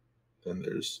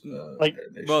there's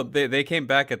well, they came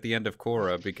back at the end of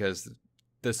Korra because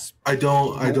this. We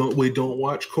don't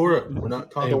watch Korra. We're not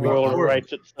talking about world Korra.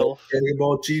 writes itself. Talking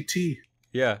about GT.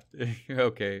 Yeah.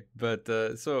 Okay. But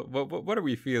so what are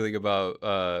we feeling about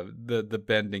the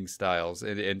bending styles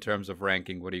in terms of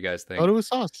ranking? What do you guys think? Go to with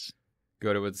sauce.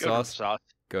 Go to with sauce.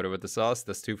 Go to with the sauce.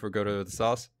 That's 2 for go to with the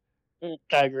sauce. I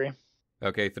agree.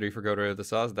 Okay, 3 for go to with the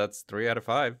sauce. That's 3 out of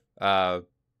 5.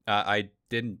 I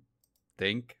didn't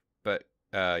think, but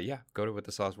yeah, go to with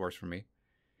the sauce works for me.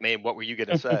 Man, what were you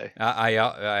gonna say?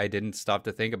 I didn't stop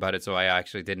to think about it, so I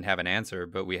actually didn't have an answer.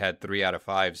 But we had 3 out of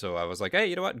 5, so I was like, hey,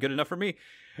 you know what? Good enough for me.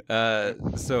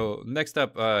 So next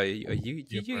up, do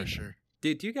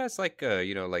you guys like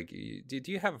do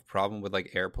you have a problem with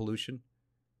like air pollution?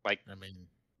 Like, I mean.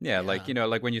 Yeah, like,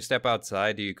 like when you step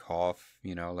outside, do you cough?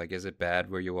 Like, is it bad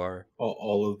where you are?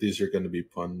 All of these are going to be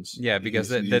puns. Yeah, because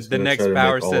the next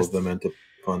power system. All of them into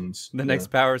puns. The next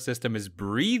power system is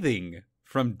breathing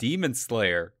from Demon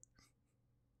Slayer.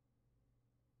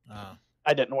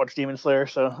 I didn't watch Demon Slayer,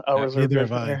 so I was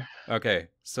here. Okay,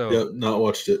 so. Yeah, not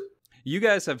watched it. You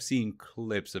guys have seen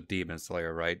clips of Demon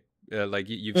Slayer, right? Like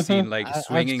you've seen like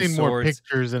swinging I've seen swords. More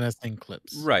pictures than I've seen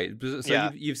clips. Right.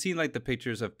 So you've seen like the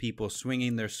pictures of people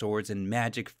swinging their swords and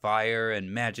magic fire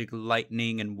and magic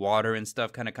lightning and water and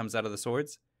stuff kind of comes out of the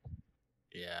swords.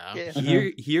 Yeah.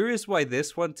 Here is why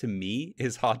this one to me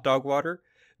is hot dog water,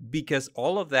 because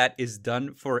all of that is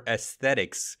done for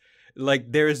aesthetics.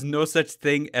 Like there is no such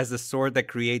thing as a sword that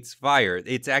creates fire.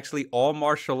 It's actually all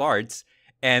martial arts.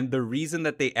 And the reason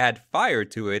that they add fire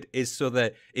to it is so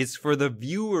that it's for the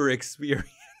viewer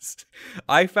experience.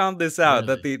 I found this out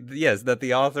that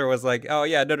the author was like, oh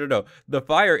yeah, no. The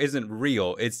fire isn't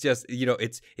real. It's just,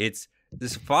 it's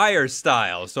this fire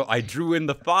style. So I drew in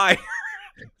the fire.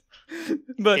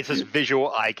 But it's just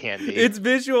visual eye candy. It's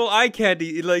visual eye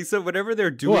candy. Like, so whenever they're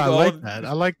doing I like that.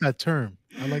 I like that term.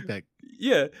 I like that.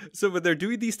 Yeah, so when they're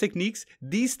doing these techniques,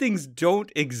 these things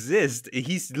don't exist.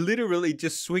 He's literally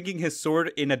just swinging his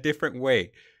sword in a different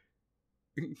way.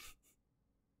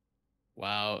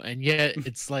 Wow, and yet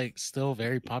it's like still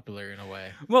very popular in a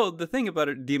way. Well, the thing about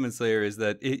it, Demon Slayer is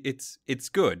that it's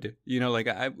good. Like,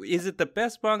 is it the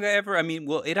best manga ever? I mean,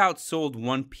 well, it outsold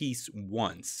One Piece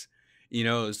once.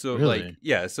 So really? Like,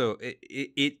 yeah, so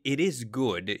it is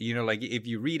good. Like if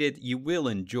you read it, you will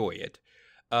enjoy it.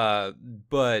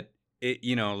 But it,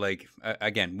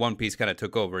 again, One Piece kind of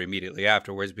took over immediately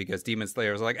afterwards because Demon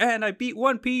Slayer was like, and I beat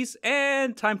One Piece,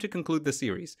 and time to conclude the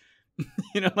series.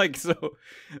 So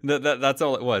that's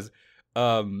all it was.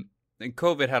 And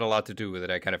COVID had a lot to do with it,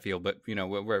 I kind of feel, but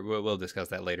we'll discuss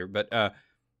that later. But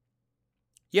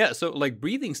yeah, so like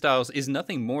breathing styles is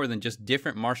nothing more than just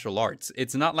different martial arts.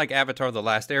 It's not like Avatar: The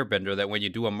Last Airbender that when you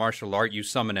do a martial art, you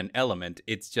summon an element.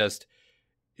 It's just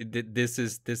this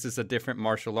is a different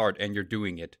martial art, and you're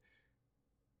doing it.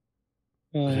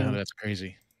 Yeah, that's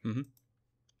crazy. Mm-hmm.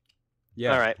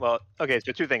 Yeah. All right. Well, okay.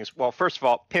 So 2 things. Well, first of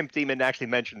all, Pimp Demon actually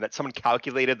mentioned that someone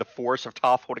calculated the force of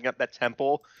Toph holding up that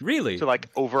temple Really? to like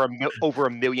over a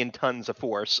million tons of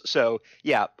force. So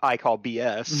yeah, I call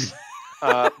BS.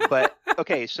 But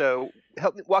okay, so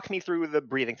walk me through the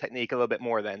breathing technique a little bit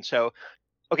more then. So,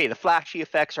 okay, the flashy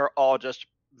effects are all just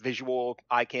visual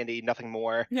eye candy, nothing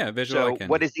more. Yeah, visual eye candy.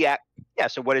 What is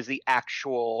so what is the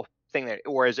actual thing there,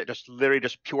 or is it just literally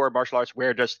just pure martial arts?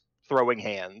 We're just throwing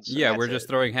hands. Yeah, we're just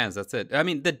throwing hands. That's it. I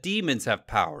mean, the demons have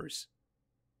powers.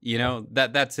 You know,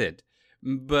 that's it.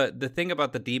 But the thing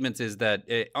about the demons is that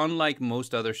unlike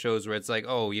most other shows where it's like,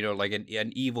 oh, you know, like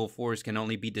an evil force can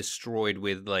only be destroyed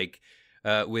with like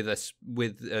with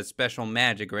a special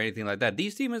magic or anything like that.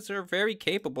 These demons are very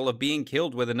capable of being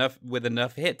killed with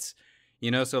enough hits.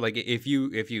 You know, so like if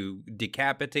you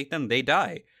decapitate them, they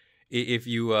die. If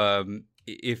you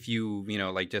you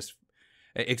know, like just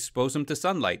expose them to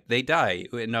sunlight, they die.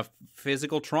 Enough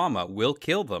physical trauma will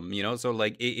kill them, you know. So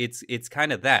like it's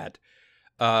kind of that.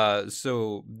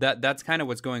 So that's kind of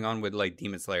what's going on with like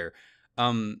Demon Slayer.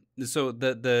 So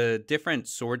the different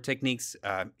sword techniques,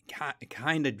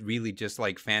 kind of really just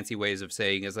like fancy ways of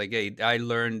saying is like, hey, I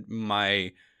learned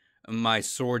my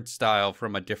sword style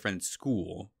from a different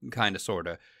school, kind of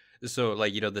sorta. So,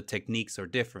 like, you know, the techniques are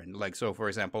different. Like, so, for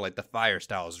example, like, the fire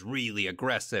style is really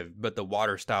aggressive, but the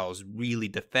water style is really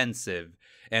defensive,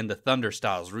 and the thunder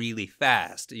style is really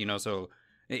fast, you know, so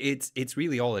it's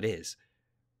really all it is.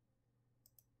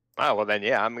 Oh, well then,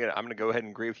 yeah, I'm gonna go ahead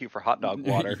and agree with you for hot dog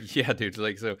water. Yeah, dude,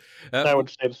 like, so... I would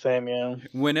say the same, yeah.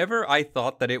 Whenever I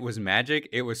thought that it was magic,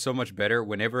 it was so much better.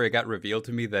 Whenever it got revealed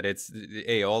to me that it's,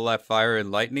 hey, all that fire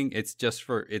and lightning, it's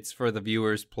for the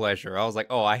viewer's pleasure. I was like,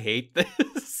 oh, I hate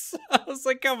this. I was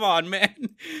like, come on, man.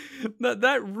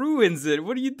 That ruins it.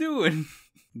 What are you doing?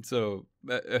 So,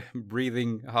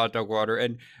 breathing hot dog water.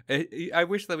 And I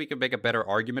wish that we could make a better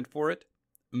argument for it.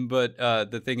 But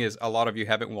the thing is, a lot of you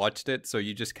haven't watched it, so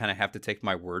you just kind of have to take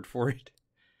my word for it.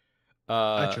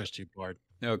 I trust you, Bard.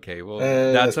 Okay, well,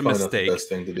 that's a mistake. The best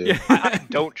thing to do. Yeah. I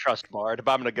don't trust Bard,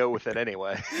 but I'm gonna go with it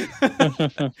anyway.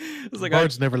 It's like,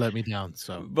 Bard's never let me down,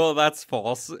 so. Well, that's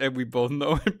false, and we both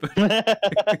know it.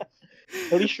 But...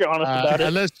 At least you're honest about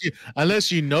it.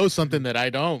 Unless you know something that I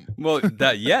don't. Well,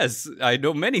 yes, I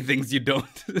know many things you don't.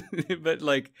 But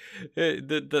like,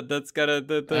 that's kind of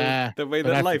the way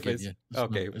that life is.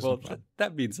 Okay, well,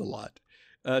 that means a lot.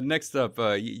 Next up,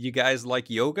 you guys like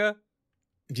yoga?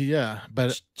 Yeah,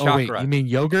 but wait, you mean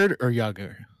yogurt or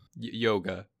yoga?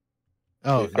 Yoga.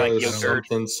 Oh, I like yogurt.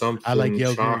 Something I like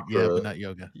yogurt, chakra. yeah, but not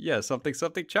yoga. Yeah, something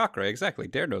chakra. Exactly.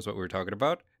 Dare knows what we're talking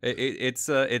about. It's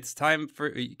time for,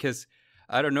 because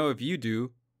I don't know if you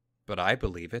do, but I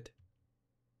believe it.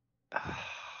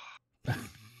 You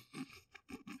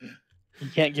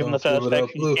can't give him the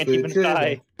satisfaction. You can't even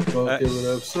die. Don't give it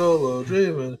up, solo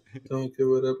dreaming. Don't give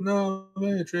it up, no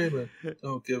man dreaming.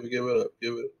 Don't give it up,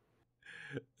 give it.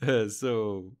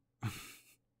 So,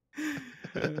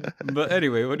 but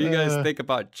anyway, what do you guys think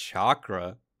about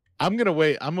chakra? I'm gonna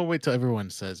wait till everyone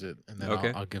says it, and then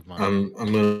I'll give mine.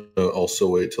 I'm gonna also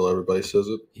wait till everybody says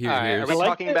it. Are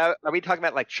we talking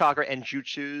about like chakra and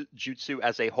jutsu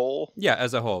as a whole? Yeah,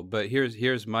 as a whole. But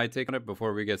here's my take on it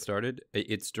before we get started.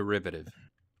 It's derivative.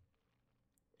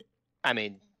 I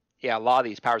mean, yeah, a lot of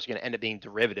these powers are going to end up being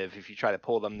derivative if you try to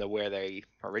pull them to where they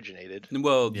originated.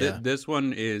 Well, this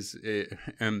one is,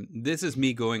 this is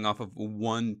me going off of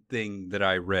one thing that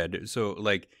I read. So,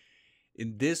 like,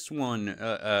 this one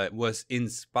was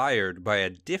inspired by a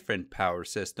different power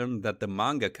system that the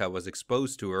mangaka was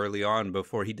exposed to early on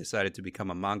before he decided to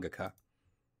become a mangaka.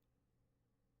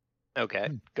 Okay,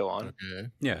 go on. Okay.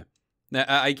 Yeah. Now,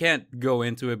 I can't go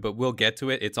into it, but we'll get to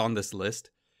it. It's on this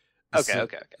list. Okay.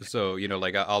 So, you know,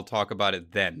 like, I'll talk about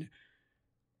it then.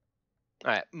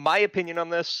 All right. My opinion on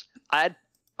this, I'm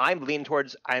leaning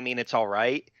towards, I mean, it's all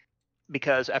right.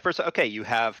 Because at first, okay, you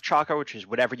have chakra, which is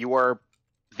whatever your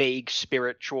vague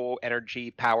spiritual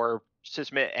energy power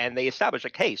system, and they establish,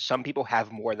 like, hey, some people have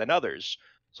more than others.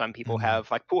 Some people have,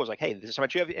 like, pools, like, hey, this is how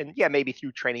much you have. And yeah, maybe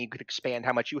through training, you could expand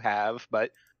how much you have,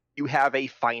 but you have a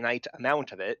finite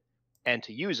amount of it. And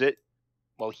to use it,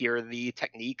 well, here are the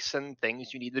techniques and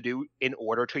things you need to do in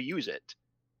order to use it.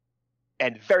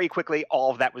 And very quickly,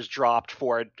 all of that was dropped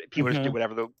for people to do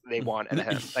whatever they want. And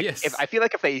like, yes. I feel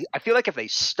like if they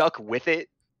stuck with it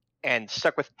and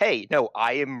stuck with, hey, no,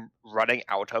 I am running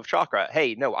out of chakra.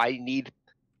 Hey, no, I need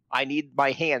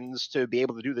my hands to be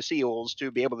able to do the seals,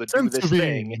 to be able to do this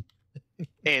thing.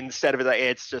 Instead of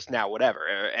it's just now whatever.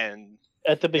 And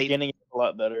at the beginning, it's a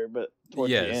lot better, but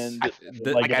towards the end, I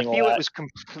feel it was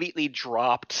completely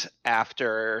dropped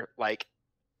after, like,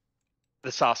 the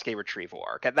Sasuke retrieval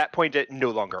arc. At that point, it no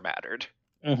longer mattered.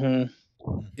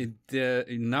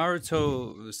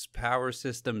 Naruto's power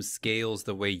system scales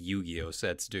the way Yu-Gi-Oh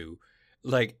sets do.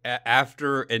 Like,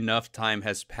 after enough time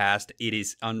has passed, it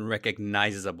is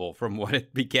unrecognizable from what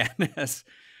it began as.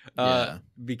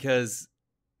 Because,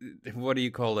 what do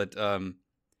you call it?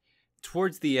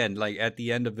 Towards the end, like at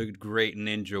the end of the Great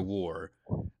Ninja War,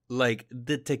 like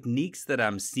the techniques that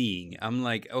I'm seeing, I'm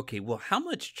like, okay, well, how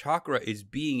much chakra is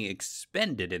being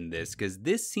expended in this? Because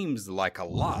this seems like a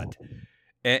lot.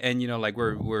 And you know, like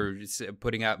we're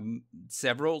putting out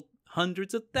several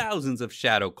hundreds of thousands of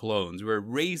shadow clones. We're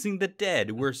raising the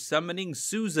dead. We're summoning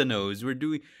Susanos.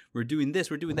 We're doing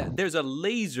this. We're doing that. There's a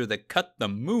laser that cut the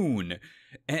moon,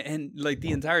 and like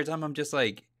the entire time, I'm just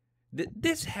like,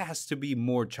 this has to be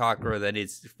more chakra than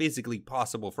it's physically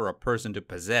possible for a person to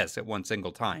possess at one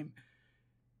single time.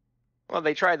 Well,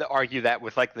 they tried to argue that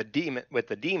with like the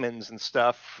demons and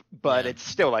stuff, but it's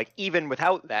still like even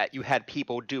without that, you had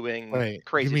people doing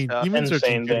crazy stuff,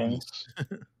 insane things.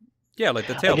 Yeah, like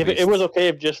the tail. Like it was okay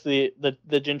if just the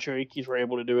Jinchurikis were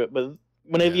able to do it, but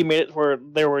whenever you made it where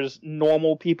there was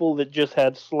normal people that just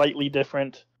had slightly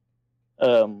different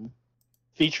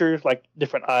features, like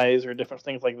different eyes or different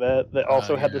things like that, that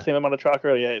also had the same amount of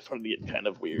chakra, it started to get kind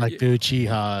of weird. Like the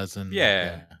Uchihas and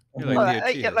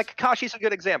like Kakashi's a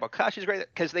good example. Kakashi's great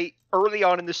because they early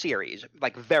on in the series,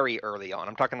 like very early on,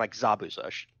 I'm talking like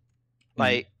Zabuza,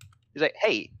 like he's like,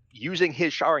 hey, using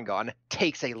his Sharingan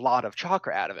takes a lot of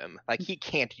chakra out of him. Like he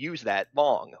can't use that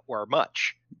long or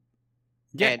much.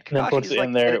 Yeah, and Kakashi's like,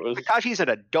 Kakashi's an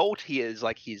adult. He is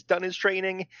like, he's done his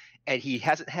training, and he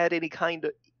hasn't had any kind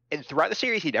of. And throughout the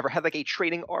series, he never had like a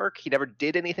training arc. He never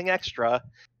did anything extra.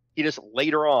 He just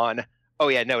later on, oh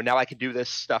yeah, no, now I can do this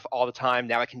stuff all the time.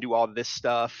 Now I can do all this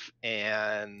stuff,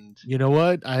 and you know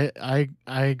what? I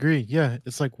agree. Yeah,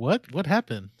 it's like what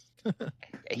happened?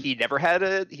 He never had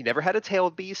a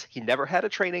tailed beast. He never had a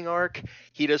training arc.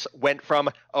 He just went from,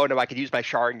 oh no, I could use my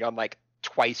Sharingan like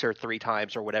twice or three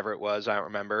times or whatever it was, I don't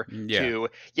remember, to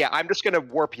I'm just gonna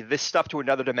warp this stuff to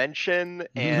another dimension,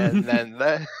 and then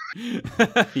and,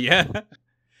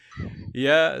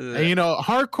 you know,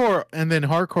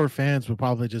 hardcore fans would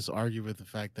probably just argue with the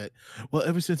fact that, well,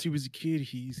 ever since he was a kid,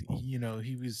 he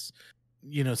was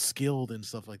skilled and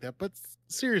stuff like that. But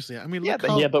seriously, I mean, but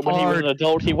when he was an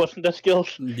adult, he wasn't that skilled.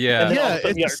 And then all of a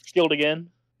sudden he got skilled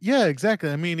again. Yeah,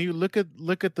 exactly. I mean, you look at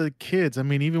the kids. I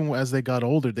mean, even as they got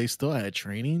older, they still had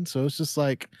training. So it's just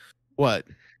like, what?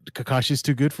 Kakashi's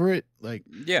too good for it? Like,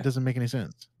 it doesn't make any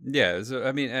sense. Yeah. So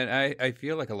I mean, and I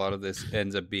feel like a lot of this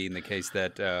ends up being the case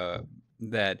that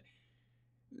that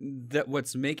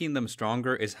what's making them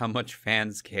stronger is how much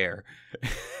fans care.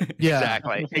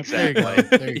 Exactly.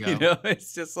 There you go. You know,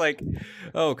 it's just like,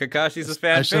 oh, Kakashi's a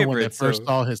fan favorite. When they first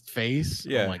saw his face.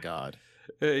 Oh my god.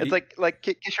 It's like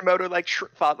Kishimoto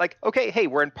thought like, okay, hey,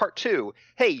 we're in part 2.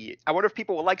 Hey, I wonder if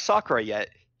people will like Sakura yet.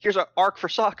 Here's an arc for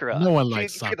Sakura. No one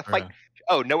likes Sakura.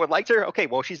 Oh, no one liked her? Okay,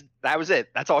 well, that was it.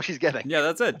 That's all she's getting. Yeah,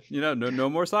 that's it. You know, no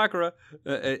more Sakura.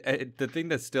 The thing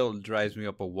that still drives me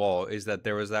up a wall is that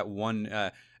there was that one,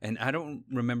 and I don't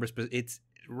remember, it's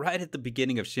right at the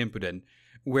beginning of Shippuden,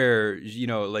 where, you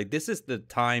know, like, this is the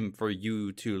time for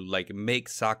you to, like, make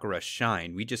Sakura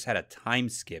shine. We just had a time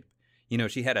skip. You know,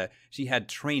 she had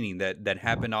training that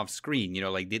happened off screen. You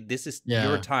know, like, this is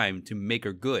your time to make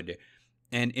her good.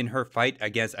 And in her fight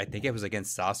against, I think it was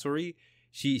against Sasori,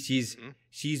 she's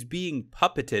being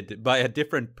puppeted by a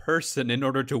different person in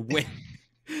order to win.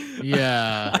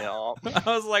 Yeah. I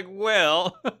was like,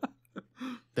 well,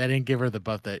 that didn't give her the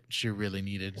buff that she really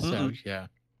needed. So yeah.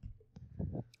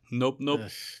 Nope.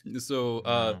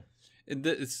 So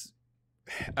it's.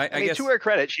 I mean, guess, to her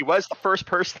credit, she was the first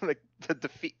person to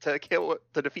defeat an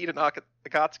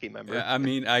Akatsuki member. I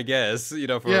mean, I guess, you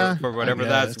know, for whatever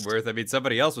that's worth. I mean,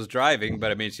 somebody else was driving,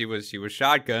 but I mean, she was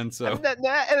shotgun. So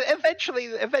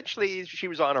eventually, she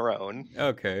was on her own.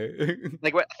 Okay.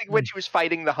 Like I think when she was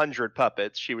fighting the 100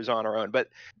 puppets, she was on her own. But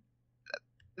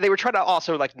they were trying to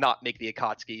also like not make the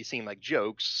Akatsuki seem like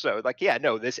jokes. So like,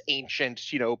 this ancient,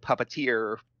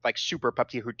 puppeteer, like super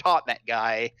puppeteer who taught that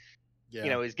guy.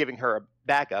 Is giving her a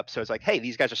backup. So it's like, hey,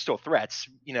 these guys are still threats.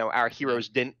 Our heroes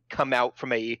didn't come out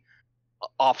from a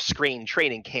off-screen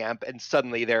training camp and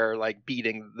suddenly they're like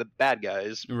beating the bad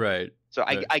guys. Right. So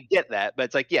I get that, but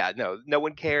it's like, no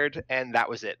one cared, and that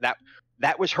was it.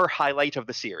 That was her highlight of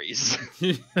the series.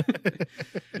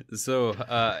 So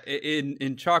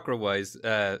in chakra wise,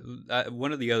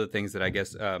 one of the other things that I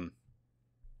guess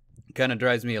kind of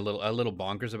drives me a little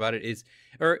bonkers about it is,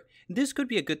 or this could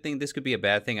be a good thing, this could be a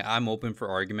bad thing, I'm open for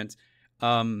arguments,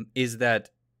 is that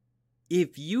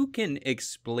if you can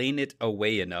explain it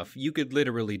away enough, you could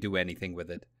literally do anything with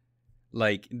it.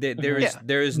 Like there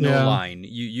is no line.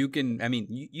 You can, I mean,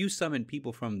 you summon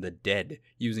people from the dead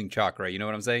using chakra. You know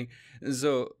what I'm saying?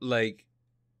 So like,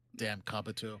 damn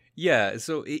Kabuto. Yeah.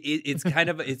 So it's kind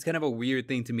of a weird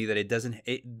thing to me that it doesn't.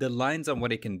 The lines on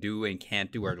what it can do and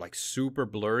can't do are like super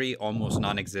blurry, almost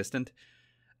non-existent.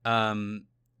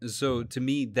 So to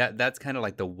me, that's kind of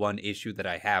like the one issue that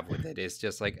I have with it. It's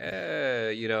just like,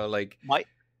 you know, like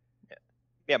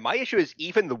my issue is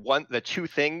even the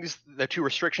two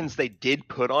restrictions they did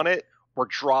put on it were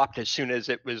dropped as soon as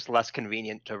it was less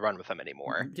convenient to run with them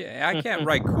anymore. Yeah, I can't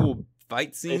write cool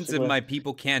fight scenes if my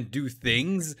people can't do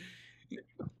things.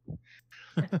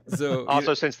 So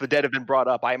also, since the dead have been brought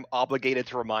up, I'm obligated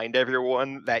to remind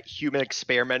everyone that human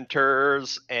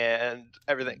experimenters and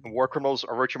everything, war criminals,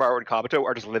 Orochimaru and Kabuto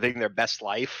are just living their best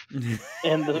life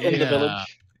in the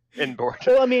village. In board.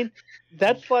 Well, I mean,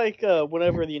 that's like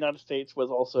whenever the United States was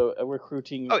also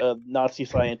recruiting Nazi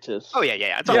scientists. Oh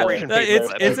yeah. It's Operation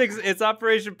Paperclip. It's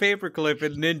Operation Paperclip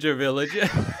in Ninja Village.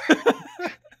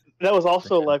 That was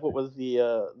also like what was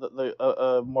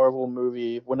the Marvel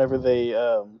movie whenever they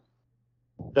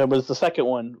that was the second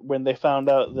one when they found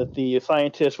out that the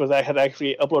scientist had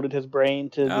actually uploaded his brain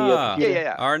to the computer.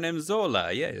 Yeah. Arnim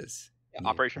Zola, yes. Yeah,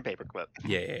 Operation Paperclip.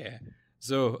 Yeah.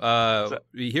 So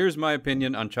here's my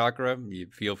opinion on chakra. You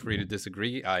feel free to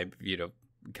disagree.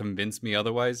 Convince me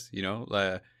otherwise.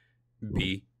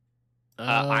 B.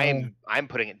 I'm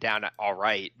putting it down at all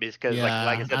right because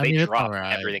like I said, they dropped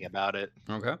everything about it.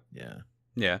 Okay.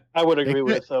 Yeah. I would agree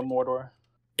with Moredoor.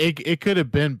 It could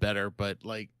have been better, but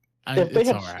like if they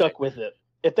had stuck with it,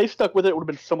 it would have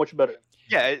been so much better.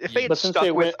 Yeah, if they had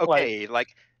stuck with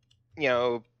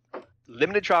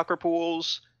limited chakra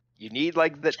pools. You need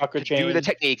like the to do the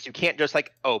techniques. You can't just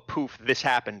like, oh, poof, this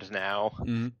happened now.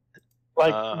 Mm-hmm.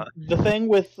 Like the thing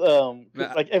with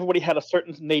like everybody had a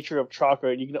certain nature of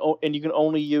chakra, and you can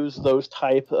only use those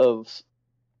type of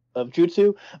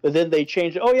jutsu. But then they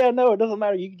changed it. Oh yeah, no, it doesn't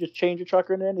matter. You can just change your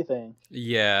chakra into anything.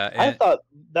 Yeah, I thought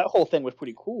that whole thing was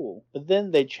pretty cool. But then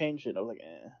they changed it. I was like,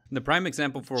 eh. The prime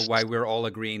example for why we're all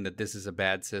agreeing that this is a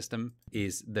bad system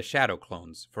is the shadow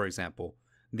clones, for example.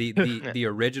 The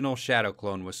original shadow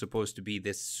clone was supposed to be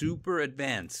this super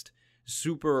advanced,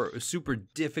 super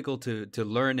difficult to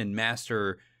learn and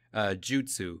master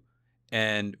jutsu,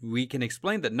 and we can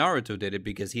explain that Naruto did it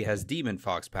because he has demon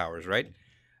fox powers, right?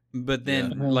 But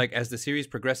then, like as the series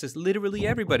progresses, literally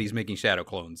everybody's making shadow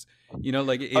clones. You know,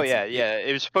 like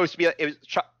it was supposed to be.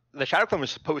 The shadow clone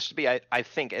was supposed to be, I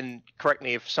think, and correct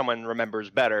me if someone remembers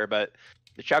better, but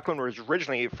the shadow clone was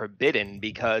originally forbidden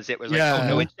because it was like, oh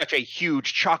no, it's such a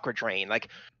huge chakra drain. Like,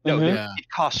 no, it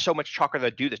costs so much chakra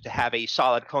to do this, to have a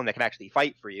solid clone that can actually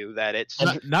fight for you, that it's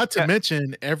not to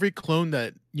mention every clone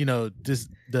that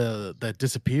that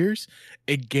disappears,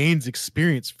 it gains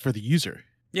experience for the user.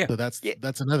 Yeah, so that's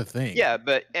another thing. Yeah,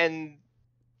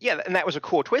 and that was a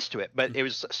cool twist to it, but it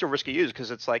was still risky use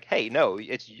because it's like, hey, no,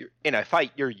 in a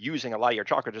fight you're using a lot of your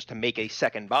chakra just to make a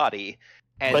second body.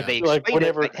 And they explained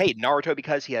it like, hey, Naruto,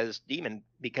 because he has demon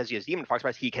fox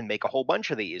powers, he can make a whole bunch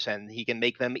of these, and he can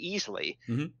make them easily.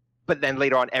 Mm-hmm. But then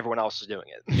later on, everyone else is doing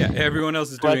it. Yeah, everyone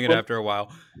else is doing it after a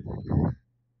while.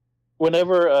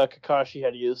 Whenever Kakashi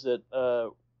had used it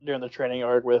during the training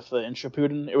arc with in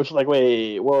Shippuden, it was like,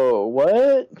 wait, whoa,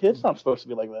 what? It's not supposed to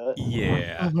be like that.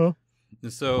 Yeah.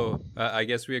 So I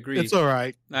guess we agree. It's all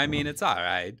right. I mean, it's all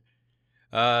right.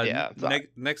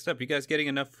 Next up, you guys getting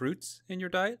enough fruits in your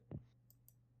diet?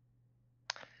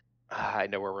 I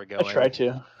know where we're going. I try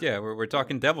to. Yeah, we're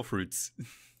talking devil fruits.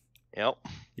 Yep.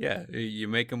 Yeah, you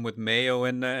make them with mayo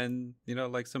and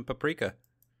like some paprika.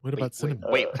 What about cinnamon?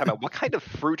 Wait, time out. What kind of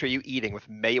fruit are you eating with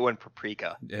mayo and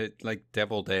paprika? Like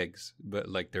deviled eggs, but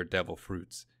like they're devil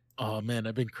fruits. Oh man,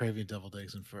 I've been craving deviled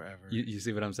eggs in forever. You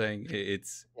see what I'm saying?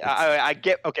 It's I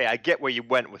get where you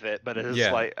went with it, but it's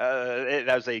like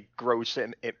that was a gross.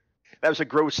 That was a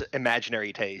gross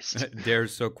imaginary taste.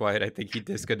 Dare's so quiet. I think he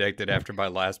disconnected after my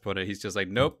last one. He's just like,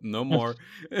 nope, no more.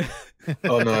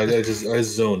 Oh no, I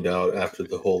zoned out after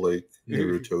the whole like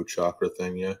Naruto chakra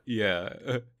thing. Yeah.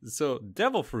 Yeah. So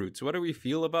devil fruits. What do we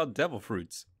feel about devil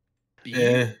fruits?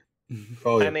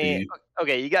 Probably. I mean,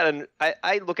 okay, you gotta.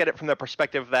 I look at it from the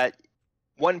perspective that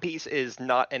One Piece is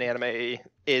not an anime,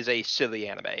 is a silly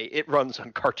anime. It runs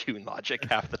on cartoon logic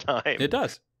half the time. It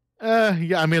does.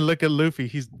 Yeah, I mean, look at Luffy.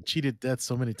 He's cheated death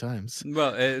so many times.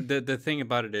 Well, the thing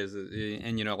about it is,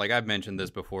 and like I've mentioned this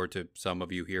before to some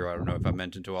of you here. I don't know if I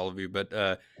mentioned to all of you, but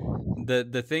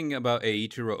the thing about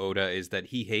Eiichiro Oda is that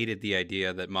he hated the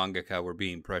idea that mangaka were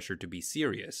being pressured to be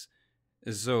serious.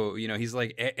 So, he's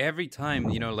like, every time,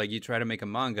 like you try to make a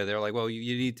manga, they're like, well,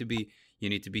 you need to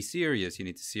be serious. You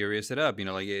need to serious it up.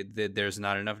 There's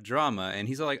not enough drama. And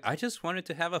he's like, I just wanted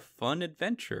to have a fun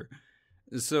adventure.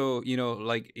 So,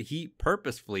 like he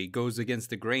purposefully goes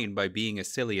against the grain by being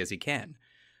as silly as he can.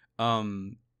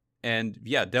 And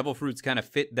yeah, Devil Fruits kind of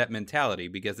fit that mentality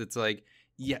because it's like,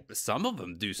 yeah, some of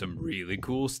them do some really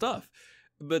cool stuff.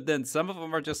 But then some of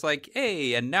them are just like,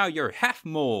 hey, and now you're half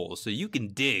mole, so you can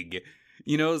dig.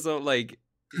 So like,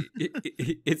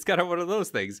 it's kind of one of those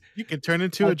things. You can turn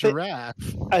into a giraffe.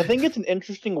 I think it's an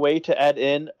interesting way to add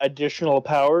in additional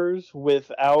powers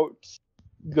without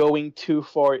going too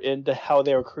far into how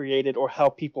they were created or how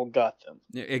people got them.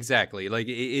 Exactly. Like,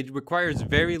 it requires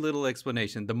very little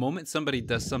explanation. The moment somebody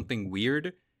does something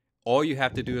weird, all you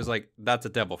have to do is like, that's a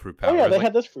devil fruit power. Oh yeah, they like,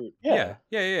 had this fruit. Yeah.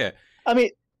 I mean,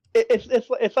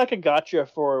 it's like a gotcha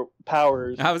for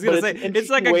powers. I was gonna say it's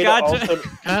like a gotcha,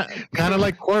 kind of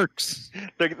like quirks.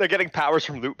 They're getting powers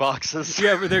from loot boxes.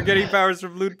 Yeah, but they're getting powers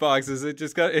from loot boxes. You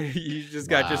just got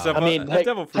yourself a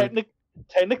devil fruit.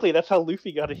 Technically, that's how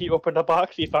Luffy got it. He opened a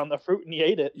box, he found the fruit, and he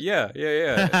ate it. Yeah.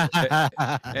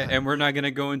 And we're not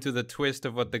gonna go into the twist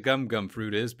of what the gum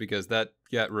fruit is because that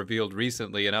got revealed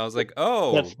recently, and I was like,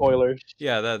 oh, that's spoilers.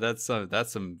 Yeah, that's some.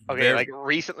 Okay, like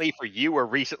recently for you or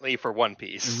recently for One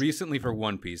Piece? Recently for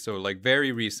One Piece, so like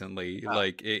very recently,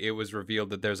 like it was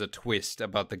revealed that there's a twist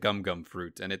about the gum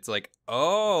fruit, and it's like,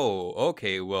 oh,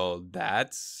 okay, well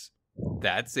that's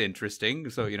interesting.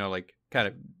 So like kind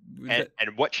of. And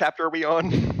what chapter are we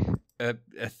on?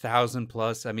 1,000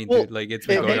 plus. I mean, well, dude, like it's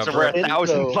been going up. So we're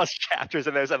 1,000 plus chapters,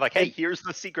 and there's like, hey, here's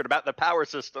the secret about the power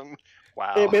system.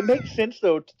 Wow. It makes sense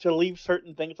though to leave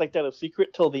certain things like that a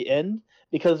secret till the end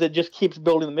because it just keeps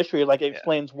building the mystery. Like it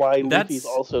explains why Luffy's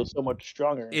also so much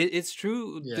stronger. It's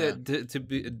true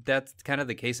that's kind of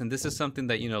the case, and this is something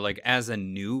that like as a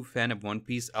new fan of One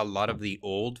Piece, a lot of the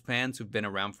old fans who've been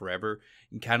around forever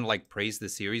kind of like praise the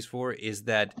series for is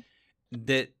that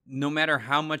no matter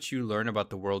how much you learn about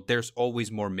the world, there's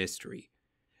always more mystery.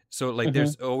 So like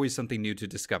there's always something new to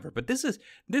discover. But this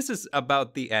is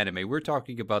about the anime. We're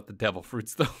talking about the devil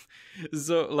fruits though.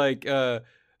 So like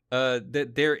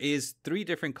there is 3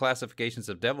 different classifications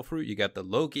of devil fruit. You got the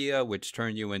Logia, which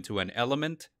turn you into an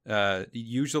element,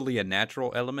 usually a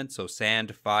natural element, so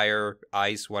sand, fire,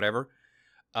 ice, whatever.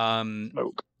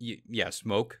 Smoke.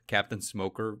 Smoke, Captain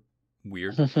Smoker.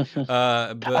 Weird.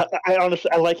 But I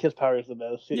honestly like his powers the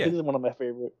best. He's one of my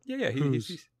favorite.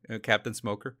 He's Captain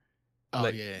Smoker. Oh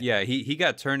he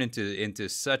got turned into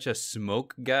such a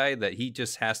smoke guy that he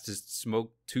just has to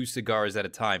smoke 2 cigars at a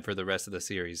time for the rest of the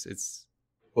series. It's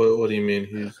what do you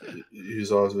mean?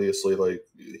 He's obviously like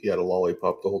he had a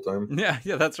lollipop the whole time. Yeah,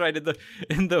 that's right.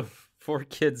 In the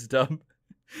 4Kids dub.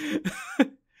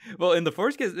 Well, in the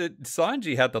 4Kids,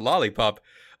 Sanji had the lollipop.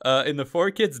 In the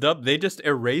 4Kids dub, they just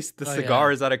erased the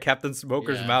cigars out of Captain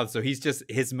Smoker's mouth, so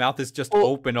his mouth is just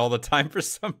open all the time for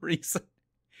some reason.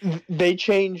 They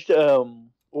changed who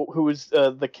was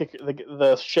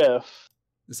the chef?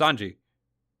 Sanji.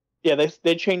 Yeah,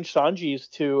 they changed Sanji's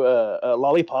to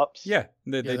lollipops. Yeah,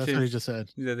 that's what he just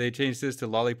said. Yeah, they changed his to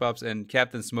lollipops, and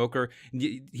Captain Smoker.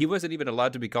 He wasn't even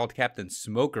allowed to be called Captain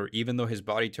Smoker, even though his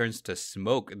body turns to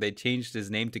smoke. They changed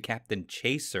his name to Captain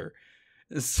Chaser.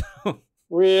 So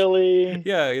really,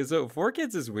 yeah. So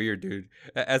 4Kids is weird, dude.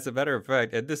 As a matter of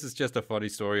fact, and this is just a funny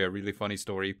story, a really funny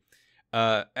story.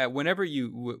 Whenever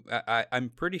I'm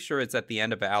pretty sure it's at the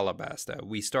end of Alabasta,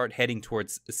 we start heading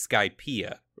towards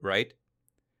Skypiea, right?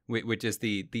 Which is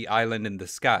the island in the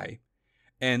sky.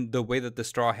 And the way that the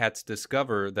Straw Hats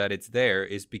discover that it's there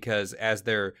is because as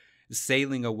they're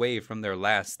sailing away from their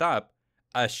last stop,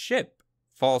 a ship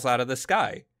falls out of the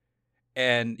sky.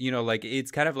 And, like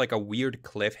it's kind of like a weird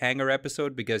cliffhanger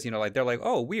episode because, like they're like,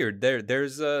 oh, weird,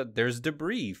 there's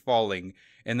debris falling.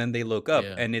 And then they look up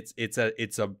and it's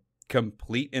a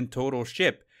complete and total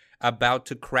ship about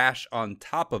to crash on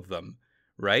top of them,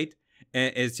 right?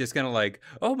 And it's just kind of like,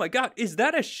 oh my god, is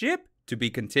that a ship? To be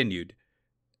continued.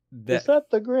 Is that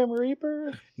the Grim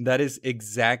Reaper? That is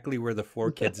exactly where the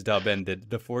 4Kids dub ended.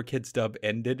 The 4Kids dub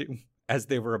ended as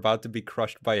they were about to be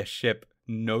crushed by a ship.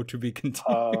 No to be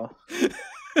continued.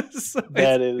 So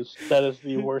that is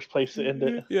the worst place to end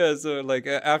it. Yeah, so like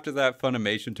after that,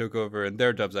 Funimation took over, and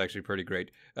their dub's actually pretty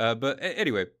great. But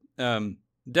anyway,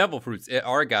 devil fruits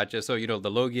are gacha. So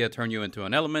the Logia turn you into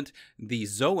an element. The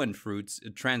Zoan fruits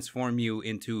transform you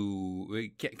into,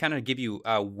 kind of give you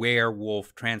a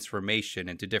werewolf transformation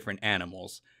into different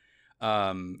animals.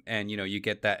 And you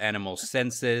get that animal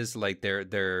senses, like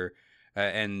their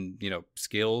and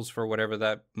skills for whatever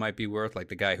that might be worth, like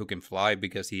the guy who can fly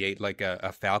because he ate like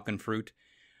a falcon fruit.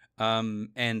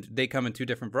 And they come in two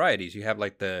different varieties. You have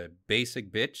like the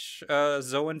basic bitch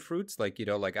Zoan fruits, like, you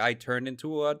know, like I turn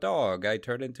into a dog, I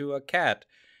turn into a cat.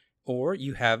 Or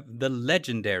you have the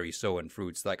legendary Zoan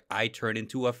fruits, like I turn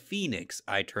into a phoenix,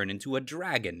 I turn into a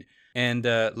dragon. And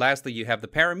lastly, you have the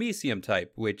paramecium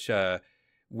type, which,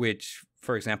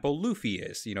 for example, Luffy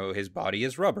is. You know, his body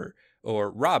is rubber.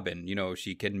 Or Robin, you know,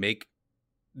 she can make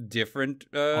different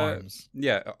arms.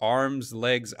 Yeah, arms,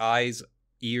 legs, eyes,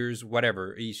 ears,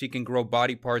 whatever. She can grow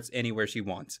body parts anywhere she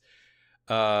wants.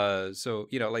 So,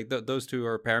 you know, like those two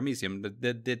are paramecium.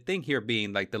 The thing here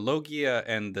being like the Logia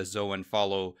and the Zoan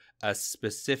follow a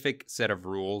specific set of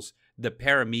rules. The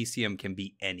paramecium can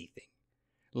be anything,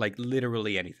 like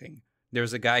literally anything.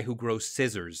 There's a guy who grows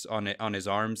scissors on his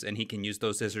arms, and he can use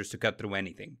those scissors to cut through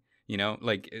anything. You know,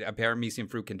 like a paramecium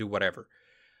fruit can do whatever.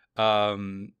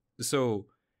 So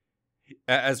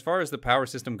as far as the power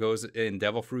system goes in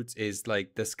devil fruits, is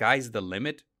like the sky's the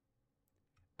limit.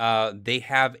 They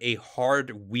have a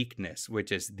hard weakness,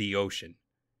 which is the ocean.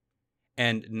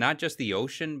 And not just the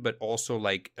ocean, but also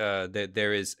like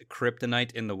there is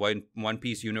kryptonite in the One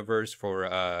Piece universe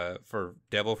for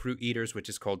devil fruit eaters, which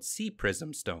is called sea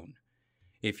prism stone.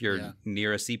 If you're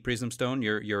near a sea prism stone,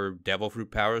 your devil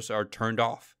fruit powers are turned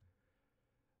off.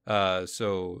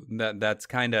 So that's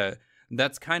kind of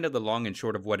the long and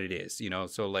short of what it is, you know.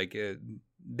 So like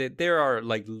there are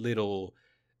like little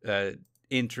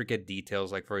intricate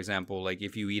details, like for example, like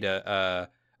if you eat a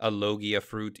Logia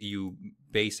fruit, you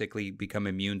basically become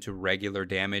immune to regular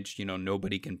damage. You know,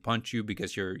 nobody can punch you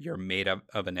because you're made of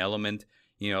an element.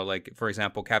 You know, like for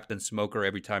example, Captain Smoker,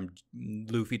 every time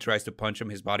Luffy tries to punch him,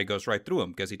 his body goes right through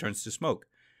him because he turns to smoke.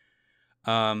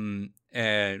 And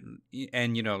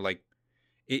you know, like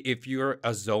if you're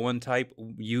a Zoan type,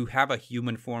 you have a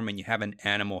human form and you have an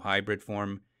animal hybrid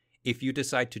form. If you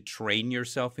decide to train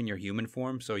yourself in your human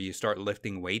form, so you start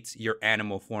lifting weights, your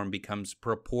animal form becomes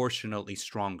proportionally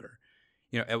stronger.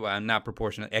 You know, not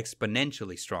proportional,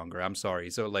 exponentially stronger. I'm sorry.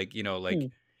 So like, you know,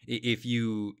 like if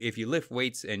you lift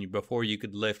weights and before you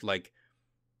could lift like,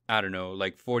 I don't know,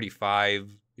 like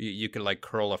 45, you could like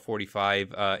curl a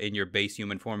 45 in your base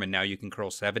human form, and now you can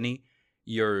curl 70.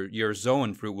 Your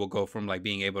Zoan fruit will go from like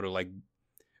being able to like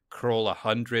curl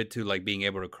 100 to like being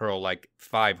able to curl like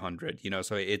 500, you know.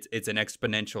 So it's an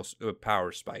exponential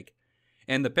power spike.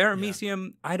 And the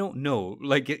paramecium, I don't know,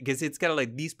 like, because it's kind of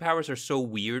like these powers are so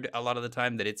weird a lot of the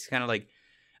time that it's kind of like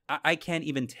I can't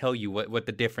even tell you what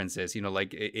the difference is, you know,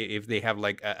 like if they have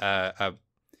like a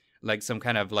like some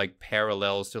kind of like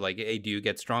parallels to like, hey, do you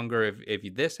get stronger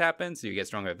if this happens? Do you get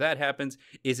stronger if that happens?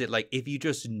 Is it like if you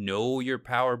just know your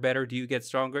power better, do you get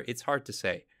stronger? It's hard to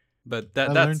say. But I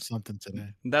learned something today.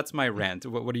 That's my rant.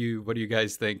 What do you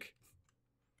guys think?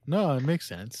 No, it makes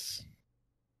sense.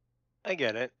 I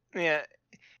get it. Yeah,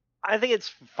 I think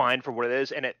it's fine for what it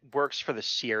is, and it works for the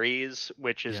series,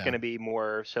 which is going to be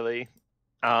more silly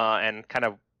and kind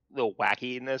of a little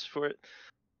wackiness for it.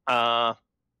 I'm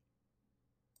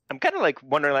kind of like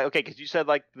wondering, like, okay, because you said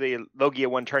like the Logia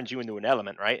one turns you into an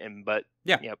element, right? And but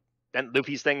then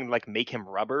Luffy's thing like make him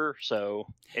rubber, so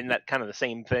isn't that kind of the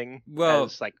same thing? Well,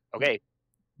 as, like, okay,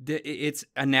 it's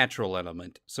a natural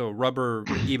element. So rubber,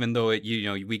 even though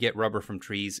we get rubber from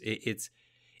trees,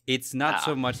 it's not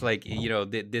so much like, you know,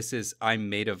 this is I'm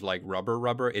made of like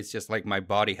rubber. It's just like my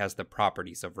body has the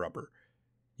properties of rubber,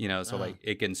 you know. So like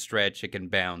it can stretch, it can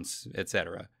bounce,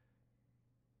 etc.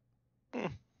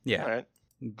 Yeah, right.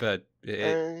 But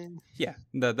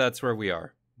that's where we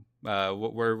are.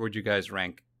 Where would you guys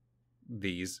rank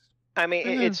these? I mean,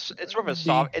 it's sort of a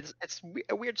soft. It's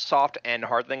a weird soft and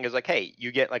hard thing. Is like, hey,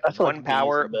 you get like one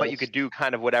power, but you could do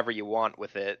kind of whatever you want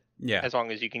with it. Yeah. As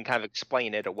long as you can kind of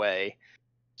explain it away.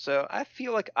 So I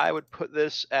feel like I would put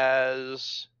this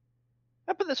as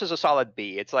a solid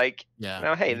B. It's like,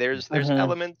 hey, there's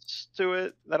elements to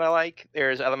it that I like.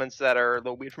 There's elements that are a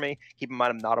little weird for me. Keep in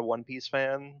mind, I'm not a One Piece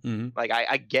fan. Mm-hmm. Like,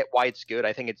 I get why it's good.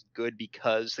 I think it's good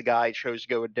because the guy chose to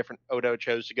go a different. Oda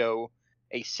chose to go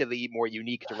a silly, more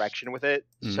unique direction with it.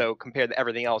 Mm-hmm. So compared to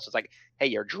everything else, it's like, hey,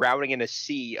 you're drowning in a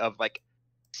sea of like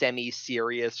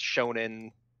semi-serious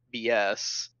shonen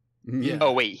BS. Yeah.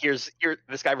 Oh wait, here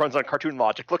this guy runs on cartoon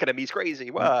logic. Look at him, he's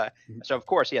crazy. What? So of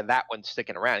course, that one's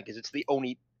sticking around because it's the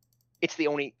only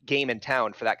game in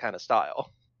town for that kind of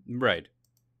style. Right.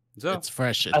 So it's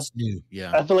fresh, it's new.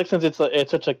 Yeah. I feel like since it's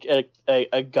such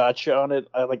a gotcha on it,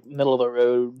 I like middle of the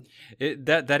road.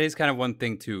 That is kind of one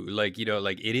thing too. Like, you know,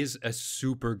 like it is a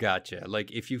super gotcha.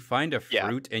 Like if you find a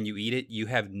fruit and you eat it, you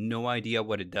have no idea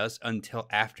what it does until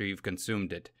after you've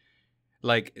consumed it.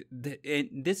 Like,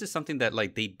 this is something that,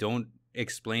 like, they don't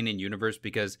explain in universe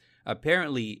because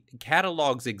apparently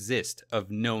catalogs exist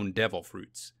of known devil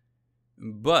fruits.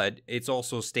 but it's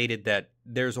also stated that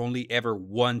there's only ever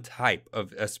one type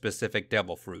of a specific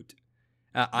devil fruit.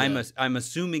 I'm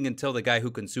assuming until the guy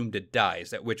who consumed it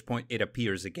dies, at which point it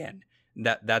appears again.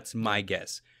 That's my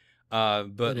guess.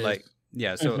 But like,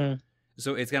 yeah, so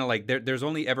so it's kind of like there's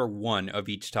only ever one of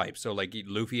each type. So like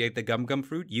Luffy ate the gum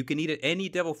fruit, you can eat any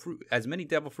devil fruit, as many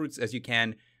devil fruits as you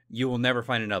can. You will never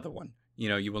find another one. You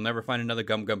know, you will never find another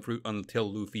gum fruit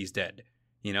until Luffy's dead.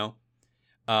 You know,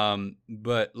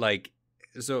 but like,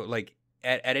 so like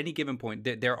at any given point,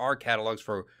 there are catalogs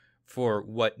for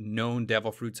what known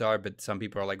devil fruits are, but some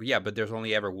people are like, yeah, but there's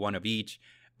only ever one of each.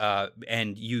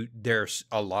 And there's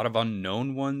a lot of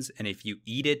unknown ones, and if you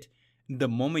eat it, the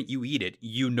moment you eat it,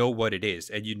 you know what it is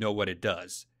and you know what it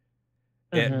does.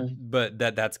 But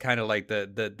that's kind of like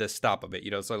the stop of it,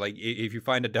 you know. So like if you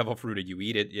find a devil fruit and you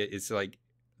eat it, it's like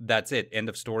that's it, end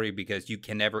of story, because you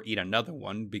can never eat another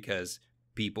one, because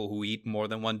people who eat more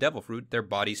than one devil fruit, their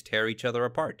bodies tear each other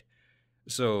apart.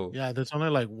 So yeah, there's only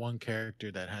like one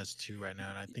character that has two right now,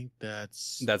 and I think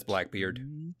that's Blackbeard.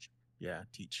 Yeah,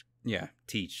 Teach. Yeah,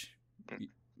 Teach.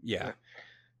 Yeah.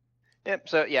 Yep.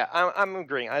 So yeah, I'm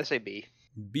agreeing. I say B.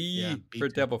 B for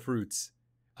too. Devil fruits.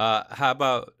 How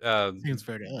about seems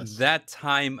fair to us. That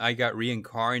time I got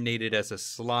reincarnated as a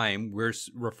slime? We're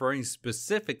referring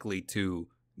specifically to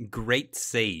Great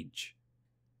Sage.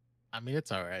 I mean,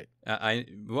 it's all right.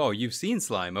 Well, you've seen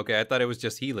slime. Okay, I thought it was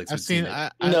just Helix. I've seen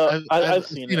it. I've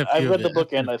seen it. I've read the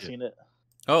book and I've seen it.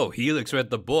 Oh, Helix read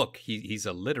the book. He's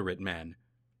a literate man.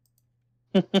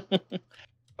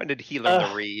 When did he learn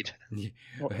to read?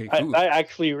 I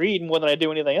actually read more than I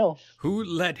do anything else. Who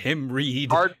let him read?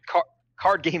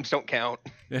 Card games don't count.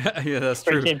 Yeah, that's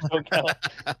true. Card games don't count.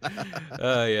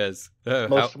 Yes.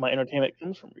 Most of my entertainment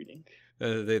comes from reading.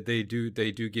 They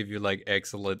do give you like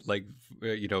excellent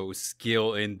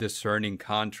skill in discerning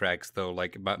contracts though.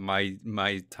 Like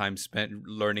my time spent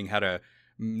learning how to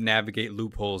navigate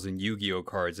loopholes in Yu-Gi-Oh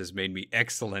cards has made me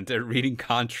excellent at reading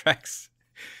contracts.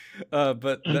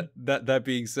 But that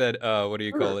being said, what do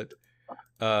you call it?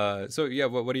 So yeah,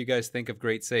 what do you guys think of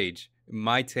Great Sage?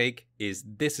 My take is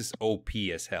this is OP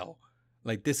as hell.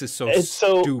 Like this is so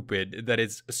stupid that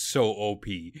it's so OP.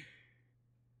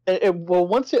 Well,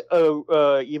 once it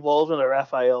evolves into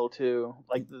Raphael too,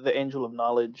 like the Angel of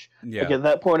Knowledge, like at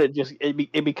that point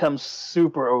it becomes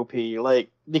super OP.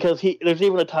 Like because there's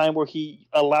even a time where he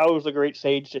allows the Great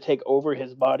Sage to take over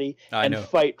his body and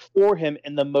fight for him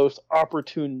in the most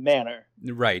opportune manner.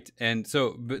 Right, and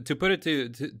so to put it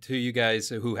to you guys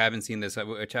who haven't seen this,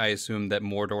 which I assume that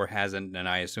Moredoor hasn't, and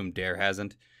I assume Dare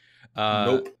hasn't.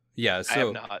 Nope. Yeah, so I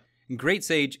have not. Great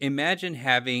Sage, imagine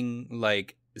having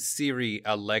like Siri,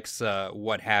 Alexa,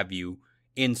 what have you,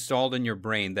 installed in your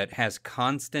brain that has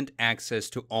constant access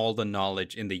to all the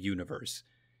knowledge in the universe.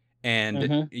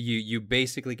 And you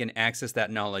basically can access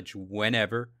that knowledge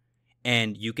whenever,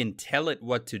 and you can tell it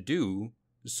what to do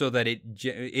so that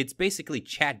it's basically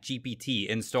Chat GPT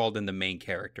installed in the main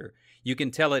character. You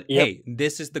can tell it, hey,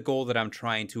 this is the goal that I'm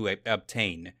trying to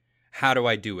obtain. How do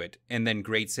I do it? And then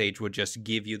Great Sage would just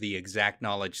give you the exact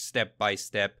knowledge step by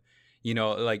step. You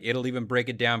know, like it'll even break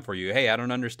it down for you. Hey, I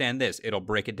don't understand this. It'll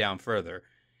break it down further.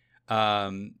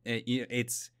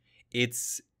 It's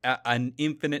an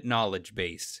infinite knowledge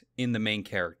base in the main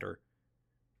character.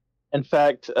 In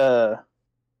fact,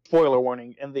 spoiler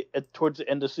warning: towards the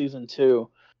end of season 2,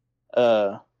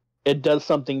 it does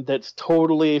something that's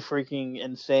totally freaking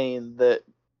insane. That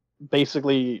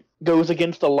basically goes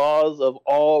against the laws of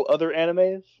all other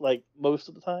animes, like most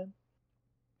of the time.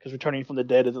 Because returning from the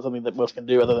dead isn't something that most can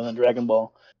do other than in Dragon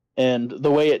Ball. And the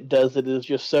way it does it is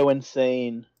just so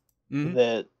insane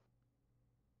that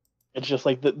it's just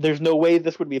like there's no way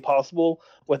this would be possible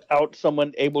without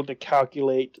someone able to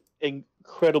calculate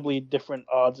incredibly different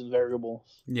odds and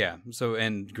variables. Yeah,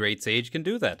 and Great Sage can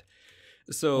do that.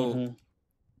 So,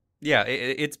 yeah,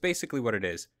 it's basically what it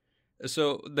is.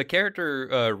 So the character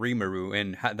Rimuru,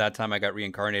 and that time I got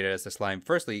reincarnated as a slime,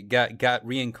 firstly got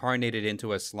reincarnated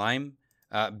into a slime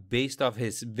based off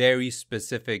his very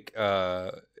specific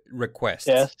requests.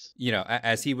 Yes. You know,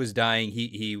 as he was dying,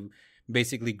 he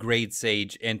basically Great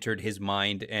Sage entered his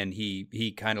mind, and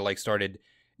he kind of like started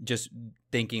just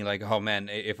thinking like, oh man,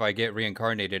 if I get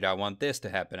reincarnated, I want this to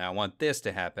happen. I want this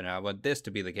to happen. I want this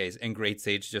to be the case. And Great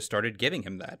Sage just started giving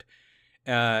him that.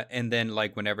 And then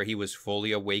like whenever he was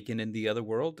fully awakened in the other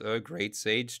world, Great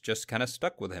Sage just kind of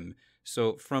stuck with him.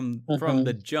 So from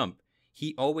the jump,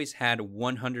 he always had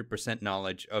 100%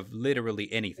 knowledge of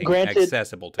literally anything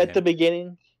accessible to him. At the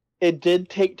beginning, it did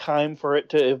take time for it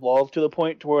to evolve to the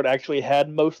point to where it actually had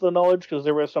most of the knowledge, because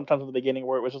there were sometimes at the beginning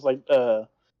where it was just like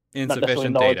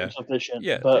insufficient data. Insufficient,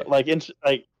 yeah, but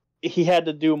he had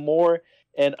to do more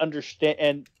and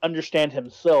understand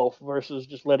himself versus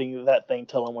just letting that thing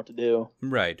tell him what to do.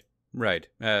 Right.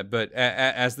 But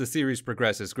as the series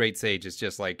progresses, Great Sage is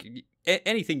just like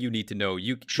anything you need to know.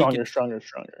 Stronger.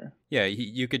 Yeah,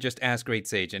 you could just ask Great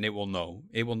Sage, and it will know.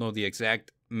 It will know the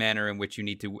exact manner in which you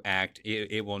need to act.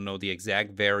 It will know the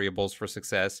exact variables for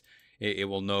success. It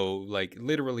will know like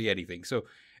literally anything. So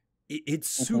it's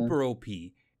super OP.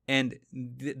 And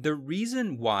the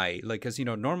reason why, like, because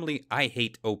normally I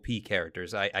hate OP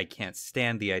characters. I can't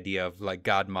stand the idea of like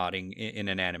god modding in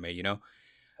an anime.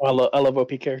 I love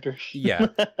OP characters. Yeah.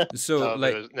 So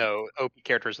no, OP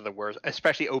characters are the worst,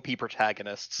 especially OP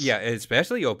protagonists. Yeah,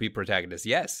 especially OP protagonists.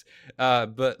 Yes.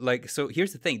 But like, so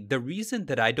here's the thing: the reason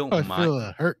that I don't mind, I feel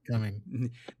a hurt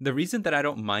coming. The reason that I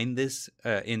don't mind this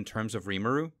in terms of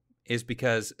Rimuru is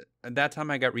because that time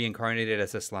I got reincarnated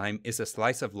as a slime is a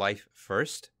slice of life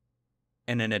first,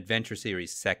 and an adventure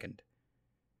series second.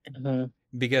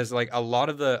 Because like a lot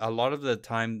of the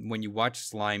time when you watch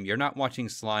Slime, you're not watching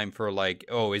Slime for like,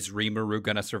 oh, is Rimuru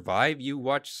gonna survive? You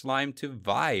watch Slime to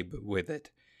vibe with it.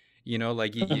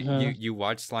 Like you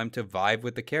watch Slime to vibe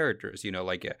with the characters.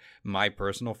 Like my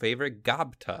personal favorite,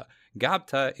 Gabta.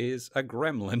 Gabta is a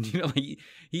gremlin. Like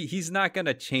he's not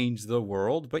gonna change the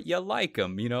world, but you like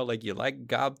him. Like you like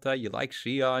Gabta, you like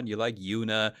Shion, you like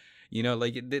Yuna.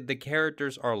 Like the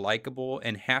characters are likable,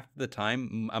 and half the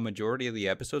time, a majority of the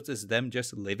episodes is them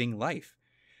just living life.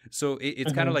 So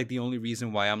it's kind of like the only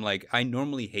reason why I'm like, I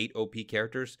normally hate OP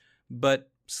characters, but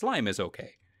Slime is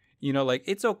okay. Like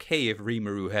it's okay if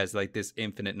Rimuru has like this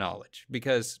infinite knowledge,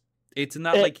 because it's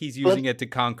not like he's using it to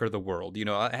conquer the world.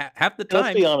 Half the time.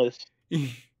 Let's be honest.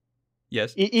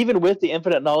 Yes. Even with the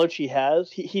infinite knowledge he has,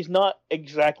 he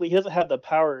doesn't have the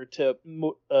power to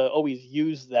always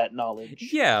use that knowledge.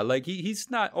 Yeah, like he's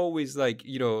not always like,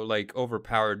 like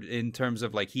overpowered in terms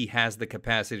of like he has the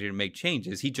capacity to make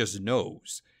changes. He just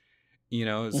knows,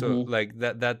 so like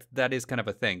that is kind of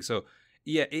a thing. So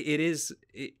yeah, it is.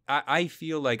 I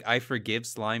feel like I forgive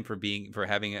Slime for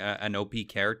having an OP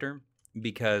character,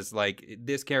 because like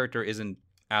this character isn't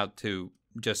out to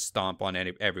just stomp on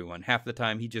everyone. Half the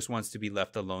time he just wants to be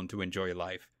left alone to enjoy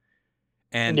life,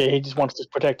 and he just wants to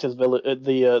protect his village,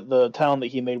 the town that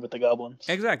he made with the goblins.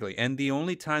 Exactly. And the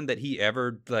only time that he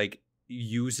ever like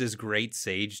uses Great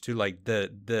Sage to like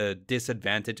the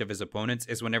disadvantage of his opponents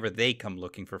is whenever they come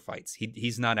looking for fights.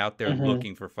 He's not out there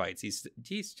looking for fights.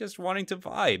 He's just wanting to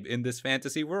vibe in this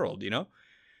fantasy world.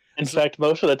 In fact,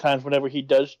 most of the times whenever he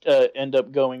does end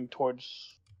up going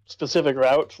towards specific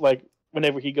routes, like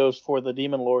whenever he goes for the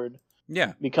Demon Lord,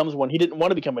 becomes one. He didn't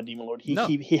want to become a Demon Lord.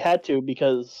 He had to,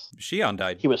 because Shion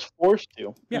died. He was forced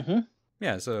to. Yeah.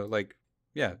 Yeah, so like,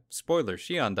 yeah, spoiler,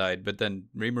 Shion died, but then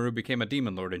Rimuru became a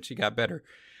Demon Lord and she got better.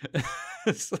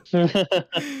 so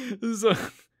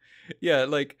yeah,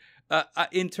 like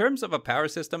in terms of a power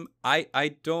system,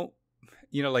 I don't,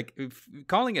 like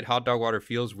calling it hot dog water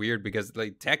feels weird, because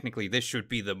like technically this should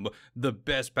be the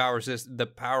best power system, the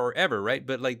power ever, right?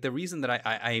 But like the reason that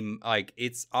I'm like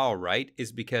it's all right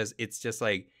is because it's just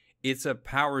like it's a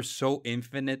power so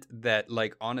infinite that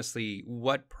like honestly,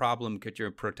 what problem could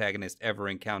your protagonist ever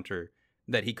encounter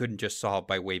that he couldn't just solve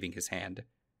by waving his hand?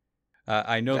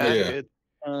 I know that.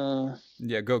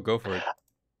 Yeah, go for it.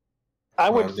 I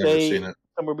would say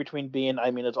somewhere between B and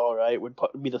I mean it's all right would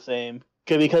be the same.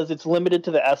 Because it's limited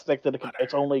to the aspect that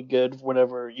it's only good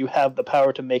whenever you have the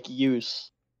power to make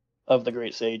use of the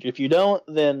Great Sage. If you don't,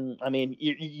 then, I mean,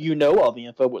 you know all the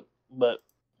info, but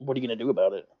what are you going to do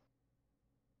about it?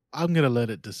 I'm going to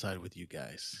let it decide with you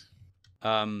guys.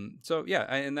 So,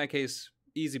 yeah, in that case,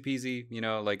 easy peasy,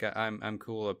 like I'm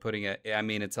cool at putting it. I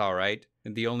mean, it's all right.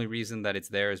 And the only reason that it's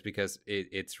there is because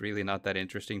it's really not that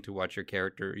interesting to watch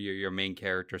your main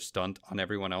character stunt on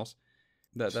everyone else.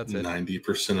 That's it.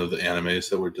 90% of the animes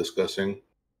that we're discussing.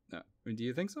 Do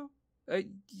you think so?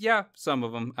 Yeah, some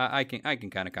of them I can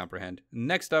kind of comprehend.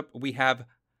 Next up, we have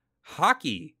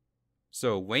hockey.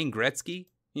 So Wayne Gretzky,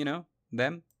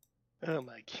 them. Oh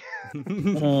my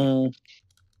god.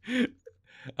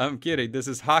 I'm kidding. This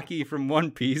is hockey from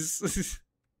One Piece.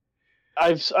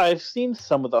 I've seen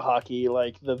some of the hockey,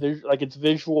 like it's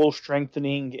visual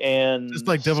strengthening and just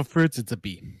like Devil Fruits, it's a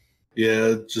B.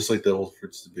 Yeah, just like Devil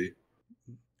Fruits, it's a B.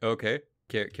 Okay.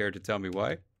 Care to tell me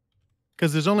why?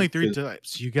 Because there's only 3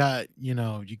 types. You got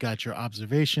your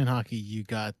observation hockey, you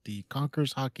got the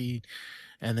Conquerors hockey,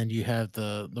 and then you have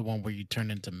the one where you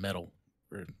turn into metal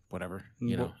or whatever.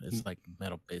 It's like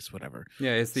metal based, whatever.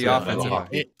 Yeah, it's the offensive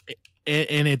hockey.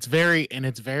 And it's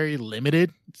very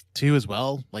limited too as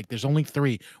well. Like there's only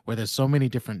 3 where there's so many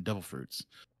different Devil Fruits.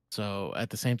 So at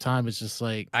the same time, it's just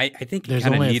like I think it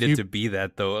kind of needed to be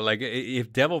that though. Like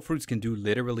if devil fruits can do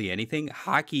literally anything,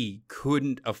 hockey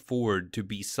couldn't afford to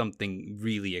be something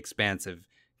really expansive,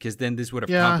 because then this would have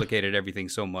complicated everything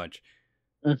so much.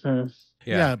 Mm-hmm.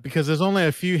 Yeah, because there's only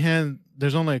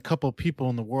a couple people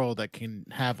in the world that can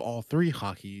have all three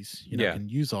hockeys. Can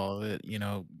use all of it.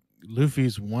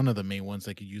 Luffy's one of the main ones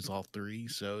that could use all three.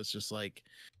 So it's just like.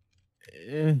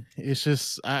 It's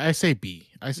just I say B.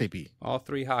 All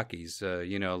three hockeys,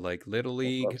 like Little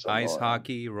League, ice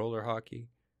hockey, roller hockey.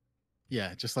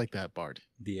 Yeah, just like that, Bard.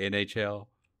 The NHL.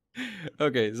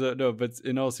 Okay, so no, but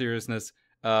in all seriousness,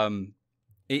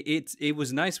 it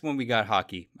was nice when we got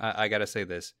hockey. I gotta say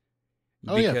this.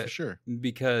 Yeah, for sure.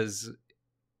 Because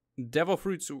devil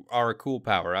fruits are a cool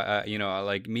power.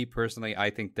 Like me personally,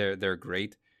 I think they're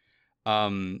great.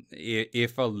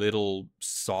 If a little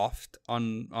soft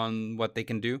on what they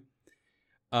can do,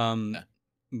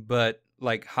 but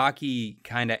like hockey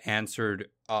kind of answered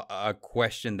a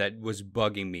question that was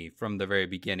bugging me from the very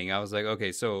beginning. I was like,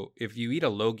 okay, so if you eat a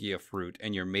Logia fruit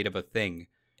and you're made of a thing,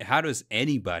 how does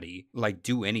anybody like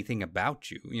do anything about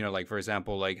you? Like for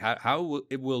example, like how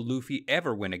will Luffy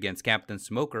ever win against Captain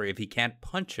Smoker if he can't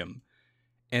punch him?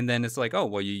 And then it's like, oh,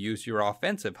 well, you use your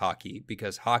offensive hockey,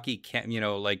 because hockey can,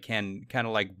 can kind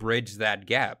of like bridge that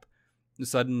gap.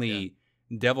 Suddenly,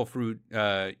 devil fruit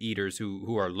eaters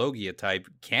who are Logia type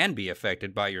can be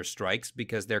affected by your strikes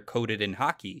because they're coated in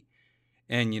hockey.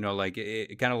 And,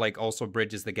 it kind of like also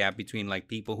bridges the gap between like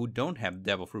people who don't have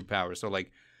devil fruit power. So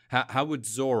like, how would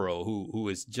Zoro, who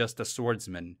is just a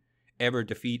swordsman, ever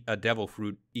defeat a devil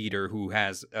fruit eater who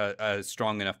has a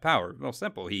strong enough power? Well,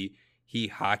 simple. He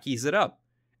hockeys it up.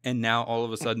 And now all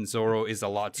of a sudden Zoro is a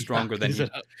lot stronger than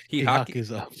he hockeys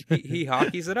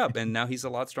it up, and now he's a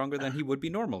lot stronger than he would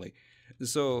be normally.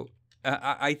 So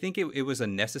I think it was a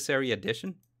necessary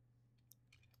addition.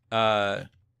 And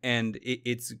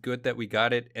it's good that we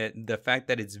got it. The fact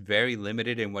that it's very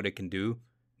limited in what it can do,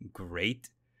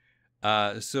 great.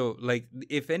 So like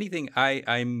if anything,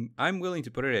 I'm willing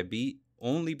to put it at B,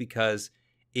 only because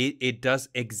it does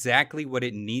exactly what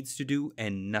it needs to do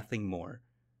and nothing more.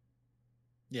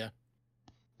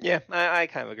 Yeah, I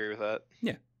kind of agree with that.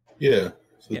 Yeah.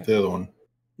 So the other one.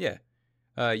 Yeah.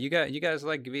 You guys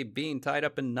like being tied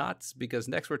up in knots, because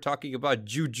next we're talking about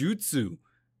Jujutsu.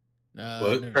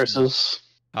 What? Versus?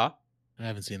 Huh? I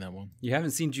haven't seen that one. You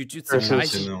haven't seen Jujutsu? I haven't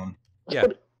seen that one. Yeah.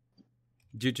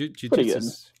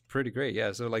 Jujutsu's pretty great.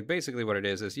 Yeah. So like basically what it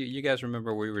is you guys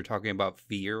remember we were talking about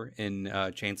fear in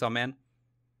Chainsaw Man?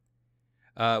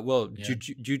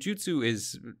 Jujutsu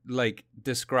is like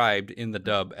described in the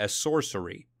dub as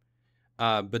sorcery,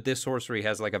 but this sorcery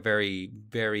has like a very,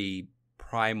 very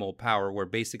primal power where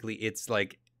basically it's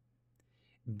like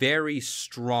very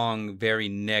strong, very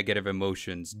negative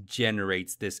emotions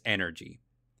generates this energy.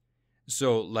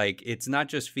 So like it's not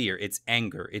just fear, it's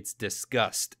anger, it's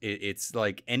disgust, it's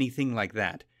like anything like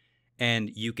that,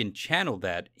 and you can channel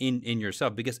that in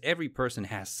yourself, because every person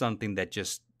has something that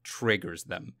just triggers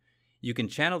them. You can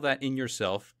channel that in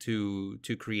yourself to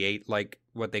create like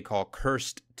what they call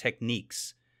cursed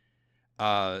techniques.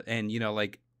 And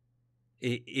like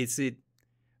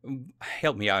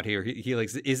help me out here,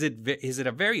 Helix. Is it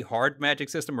a very hard magic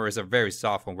system, or is it a very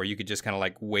soft one where you could just kind of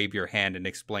like wave your hand and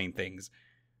explain things?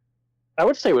 I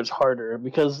would say it was harder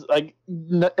because like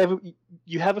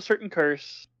you have a certain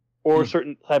curse or a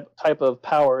certain type of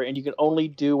power, and you can only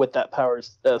do what that power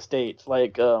states.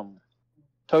 Like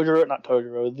not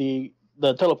Tojiro, the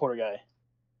teleporter guy.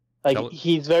 Like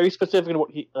he's very specific in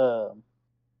what he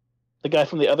the guy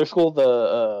from the other school,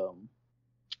 I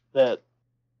can't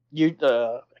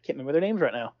remember their names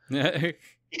right now.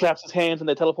 He claps his hands and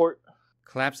they teleport.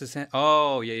 Claps his hand.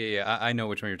 Oh yeah. I know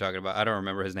which one you're talking about. I don't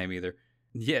remember his name either.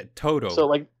 Yeah, Toto. So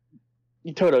like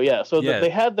Toto, yeah. So they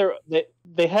had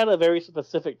they had a very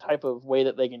specific type of way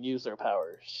that they can use their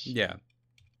powers. Yeah.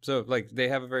 So, like, they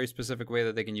have a very specific way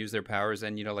that they can use their powers.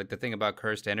 And, like, the thing about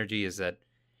cursed energy is that,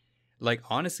 like,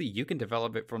 honestly, you can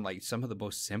develop it from, like, some of the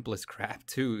most simplest crap,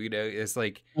 too. It's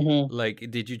like, like,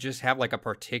 did you just have, like, a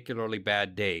particularly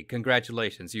bad day?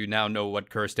 Congratulations. You now know what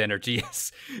cursed energy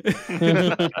is.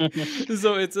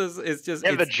 So, it's just...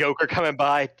 And the Joker coming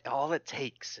by, all it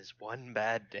takes is one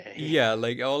bad day. Yeah,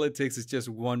 like, all it takes is just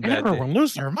one bad day. Everyone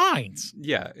lose their minds.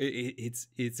 Yeah, it's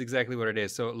exactly what it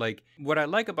is. So, like, what I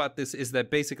like about this is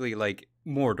that basically, like,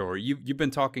 Moredoor, you've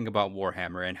been talking about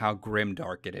Warhammer and how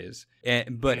grimdark it is,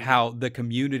 but how the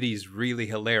community is really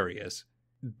hilarious.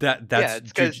 That's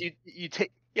because you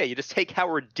just take how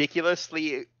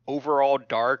ridiculously overall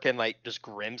dark and like just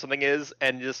grim something is,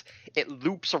 and just it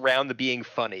loops around to being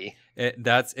funny.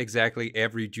 That's exactly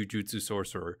every Jujutsu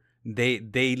sorcerer.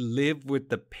 They live with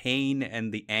the pain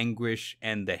and the anguish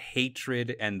and the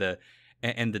hatred and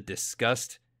the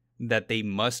disgust that they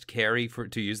must carry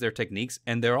to use their techniques,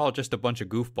 and they're all just a bunch of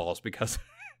goofballs because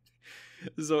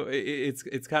so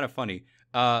it's kind of funny.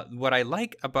 What I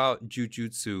like about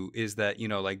jujutsu is that, you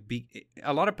know, like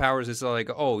a lot of powers is like,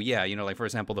 oh yeah, you know, like for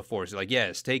example the force, like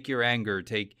yes, take your anger,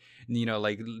 you know,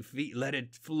 like let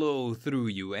it flow through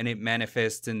you, and it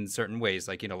manifests in certain ways,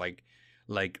 like, you know,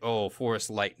 like oh, force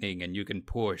lightning, and you can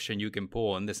push and you can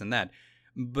pull and this and that.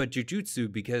 But jujutsu,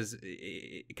 because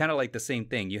kind of like the same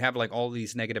thing, you have like all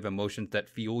these negative emotions that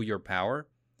fuel your power,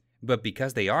 but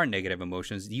because they are negative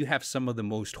emotions, you have some of the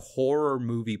most horror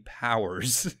movie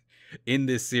powers in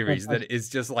this series that is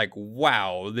just like,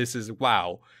 wow, this is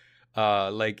wow.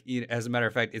 Like, as a matter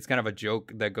of fact, it's kind of a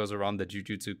joke that goes around the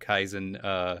Jujutsu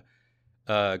Kaisen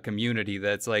community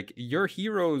that's like, your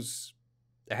heroes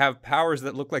have powers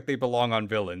that look like they belong on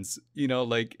villains, you know,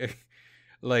 like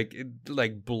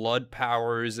like blood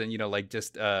powers, and, you know, like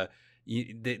just the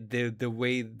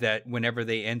way that whenever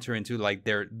they enter into like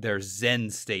their zen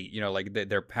state, you know, like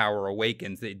their power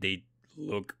awakens, they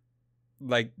look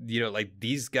like, you know, like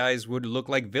these guys would look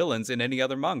like villains in any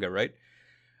other manga, right?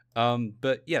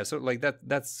 But yeah, so like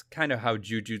that's kind of how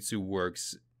jujutsu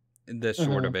works, the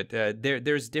short of it.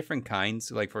 There's different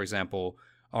kinds, like for example,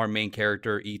 our main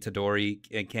character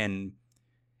Itadori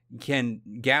can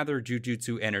gather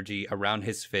jujutsu energy around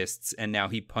his fists, and now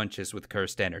he punches with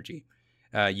cursed energy.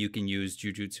 You can use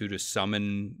jujutsu to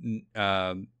summon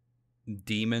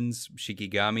demons,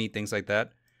 shikigami, things like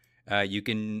that. You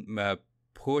can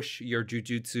push your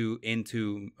jujutsu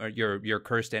into your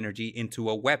cursed energy into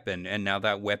a weapon, and now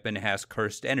that weapon has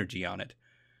cursed energy on it.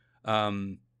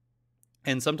 And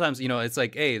sometimes, you know, it's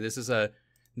like, hey, this is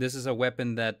a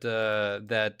weapon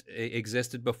that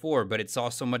existed before, but it saw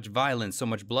so much violence, so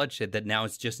much bloodshed, that now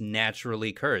it's just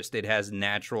naturally cursed. It has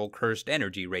natural cursed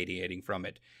energy radiating from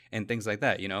it, and things like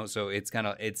that, you know? So it's kind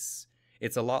of, it's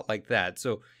a lot like that.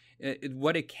 So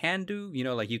what it can do, you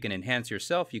know, like you can enhance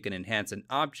yourself, you can enhance an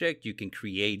object, you can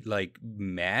create like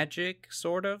magic,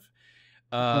 sort of.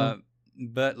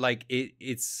 But like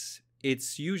it's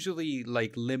usually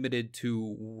like limited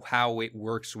to how it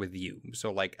works with you.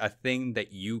 So like a thing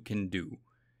that you can do,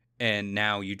 and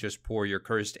now you just pour your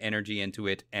cursed energy into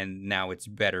it, and now it's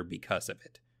better because of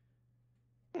it.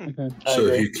 So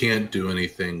if you can't do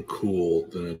anything cool,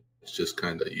 then it's just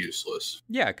kind of useless.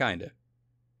 Yeah, kind of.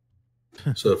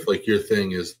 So if like your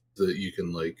thing is that you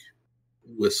can like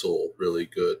whistle really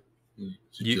good,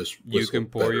 you can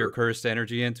pour better. Your cursed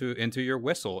energy into your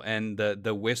whistle, and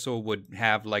the whistle would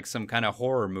have like some kind of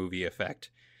horror movie effect.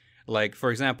 Like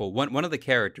for example, one of the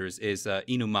characters is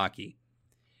Inumaki,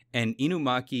 and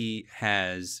Inumaki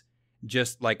has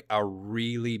just like a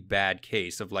really bad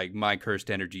case of like, my cursed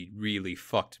energy really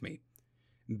fucked me,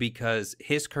 because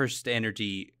his cursed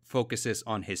energy focuses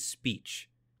on his speech.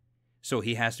 So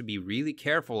he has to be really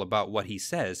careful about what he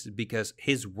says, because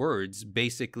his words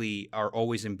basically are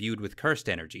always imbued with cursed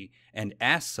energy. And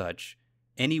as such,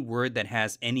 any word that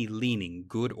has any leaning,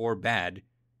 good or bad,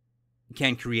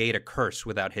 can create a curse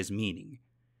without his meaning.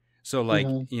 So like,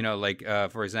 you know, like,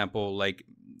 for example, like,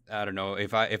 I don't know,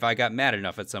 if I got mad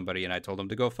enough at somebody and I told them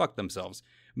to go fuck themselves,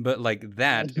 but like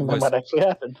that was what actually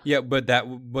happened. Yeah, but that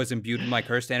was imbued with my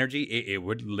cursed energy. It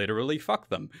would literally fuck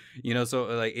them, you know. So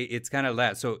like it's kind of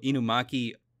that. So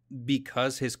Inumaki,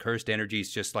 because his cursed energy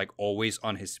is just like always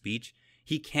on his speech,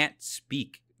 he can't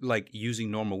speak like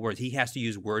using normal words. He has to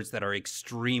use words that are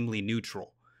extremely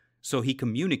neutral. So he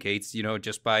communicates, you know,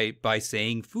 just by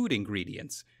saying food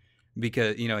ingredients.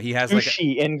 Because, you know, he has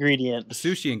sushi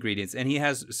ingredients, and he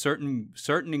has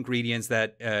certain ingredients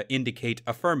that indicate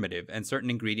affirmative, and certain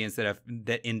ingredients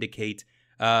that indicate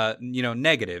you know,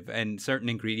 negative, and certain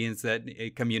ingredients that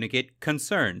communicate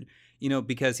concern, you know,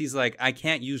 because he's like, I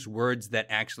can't use words that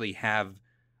actually have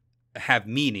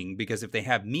meaning, because if they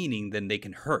have meaning, then they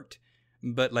can hurt.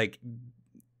 But like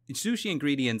sushi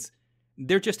ingredients,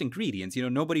 they're just ingredients, you know.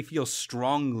 Nobody feels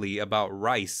strongly about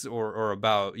rice or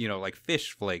about, you know, like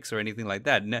fish flakes or anything like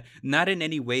that. Not in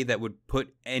any way that would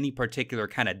put any particular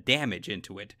kind of damage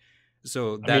into it.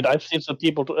 So that, I mean, I've seen some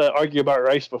people argue about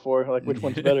rice before, like which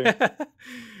one's better.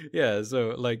 Yeah,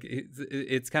 so like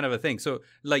it's kind of a thing. So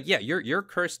like, yeah, your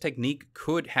curse technique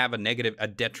could have a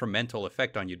detrimental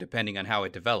effect on you depending on how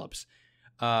it develops.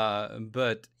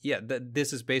 But yeah,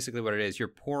 this is basically what it is. You're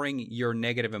pouring your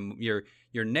negative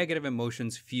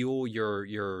emotions fuel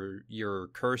your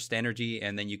cursed energy,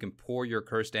 and then you can pour your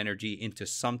cursed energy into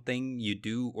something you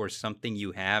do or something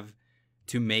you have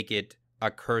to make it a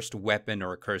cursed weapon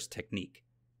or a cursed technique.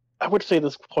 I would say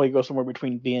this probably goes somewhere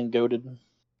between B and goated.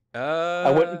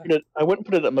 I wouldn't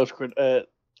put it at most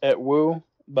at Woo,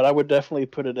 but I would definitely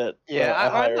put it at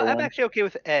I'm actually okay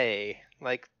with A.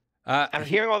 Like, I'm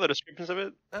hearing all the descriptions of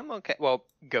it. I'm okay. Well,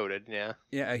 goated, yeah.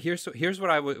 Yeah. Here's what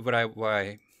I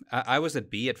was at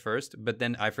B at first, but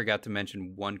then I forgot to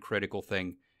mention one critical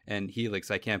thing. And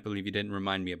Helix, I can't believe you didn't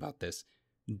remind me about this.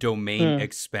 Domain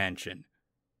expansion.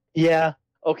 Yeah.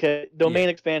 Okay. Domain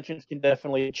expansions can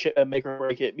definitely make or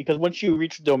break it, because once you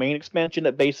reach domain expansion,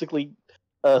 it basically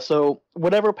so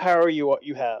whatever power you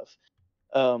have.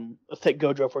 Let's take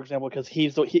Gojo for example, because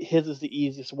his is the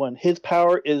easiest one. His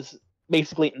power is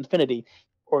basically infinity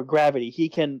or gravity. He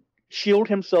can shield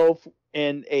himself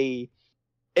in a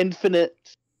infinite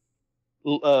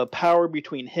power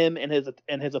between him and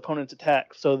his opponent's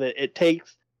attack, so that it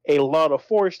takes a lot of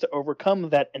force to overcome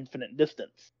that infinite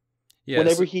distance. Yes.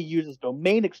 Whenever he uses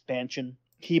domain expansion,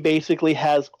 he basically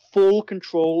has full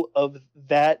control of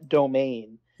that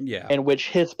domain. Yeah. In which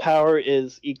his power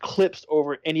is eclipsed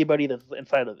over anybody that's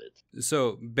inside of it.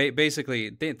 So basically,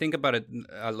 think about it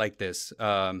like this,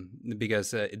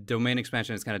 because domain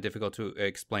expansion is kind of difficult to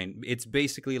explain. It's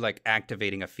basically like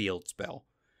activating a field spell,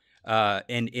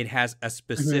 and it has a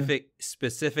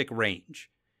specific range.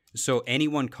 So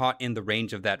anyone caught in the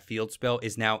range of that field spell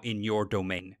is now in your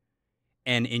domain,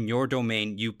 and in your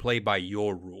domain you play by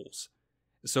your rules.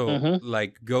 So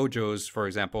like Gojo's, for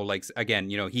example, like again,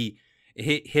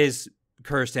 his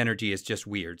cursed energy is just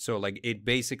weird. So like it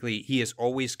basically, he is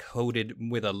always coated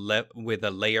with a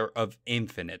layer of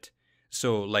infinite.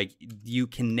 So like you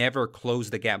can never close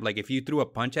the gap. Like if you threw a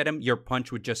punch at him, your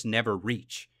punch would just never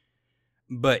reach.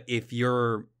 But if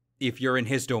you're in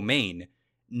his domain,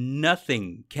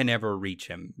 nothing can ever reach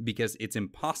him because it's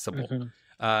impossible.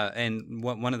 And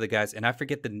one of the guys, and I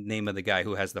forget the name of the guy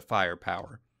who has the fire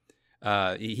power.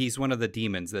 He's one of the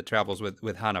demons that travels with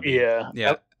Hanabi.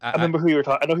 Yeah. I remember who you were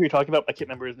talking. I know who you're talking about. But I can't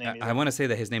remember his name. I want to say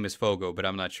that his name is Fogo, but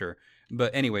I'm not sure.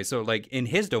 But anyway, so like in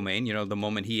his domain, the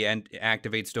moment he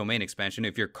activates domain expansion,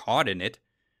 if you're caught in it,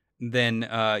 then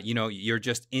you're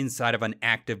just inside of an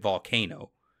active volcano.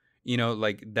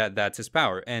 Like that's his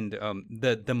power. And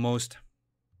the most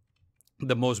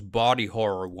body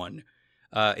horror one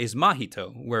is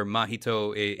Mahito, where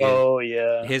Mahito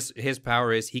is, his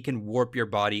power is he can warp your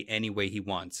body any way he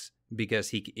wants,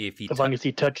 because as long as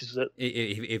he touches it,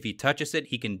 if he touches it,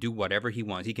 he can do whatever he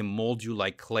wants. He can mold you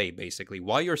like clay, basically,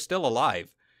 while you're still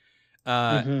alive.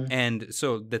 And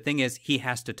so the thing is, he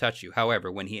has to touch you. However,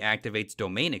 when he activates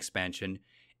domain expansion,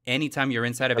 anytime you're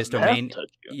inside of his domain,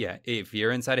 if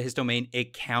you're inside of his domain,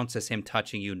 it counts as him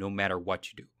touching you no matter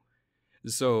what you do.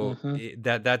 So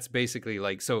that's basically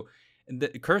like, so the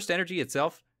cursed energy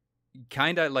itself,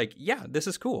 kind of like, this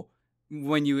is cool.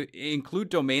 When you include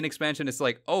domain expansion, it's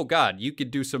like, oh god, you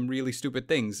could do some really stupid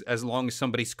things as long as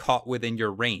somebody's caught within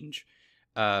your range.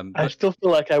 I still feel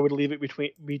like I would leave it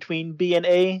between B and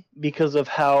A because of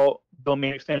how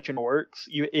domain expansion works.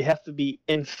 It has to be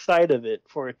inside of it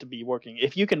for it to be working.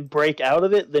 If you can break out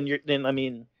of it, then you're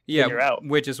out.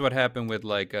 Which is what happened with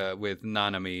with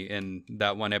Nanami in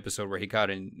that one episode where he got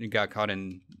caught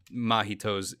in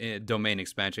Mahito's domain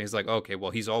expansion. He's like, okay,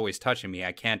 well, he's always touching me.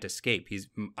 I can't escape.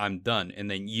 I'm done. And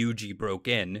then Yuji broke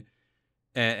in.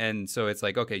 And so it's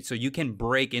like, okay, so you can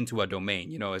break into a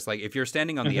domain. It's like if you're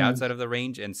standing on the outside of the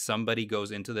range and somebody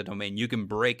goes into the domain, you can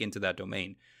break into that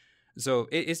domain. So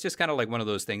it's just kind of like one of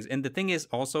those things. And the thing is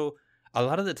also, a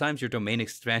lot of the times your domain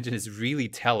expansion is really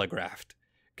telegraphed,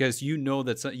 because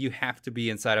that you have to be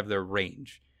inside of their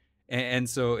range. And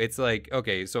so it's like,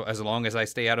 okay, so as long as I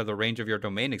stay out of the range of your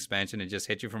domain expansion and just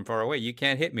hit you from far away, you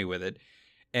can't hit me with it.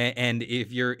 And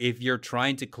if you're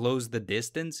trying to close the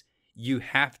distance, you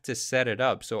have to set it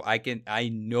up so I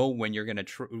know when you're gonna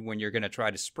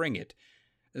try to spring it.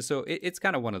 So it's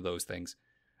kind of one of those things.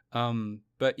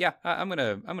 But yeah, I'm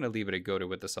gonna leave it a go to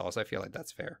with the sauce. I feel like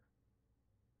that's fair.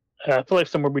 I feel like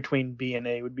somewhere between B and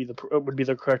A would be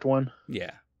the correct one.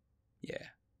 Yeah.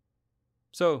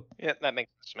 So that makes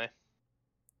sense to me.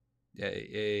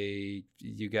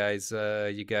 You guys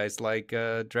like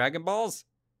Dragon Balls?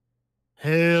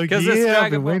 Hell yeah!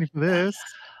 I've been waiting for this.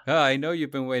 I know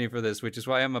you've been waiting for this, which is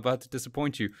why I'm about to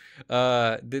disappoint you.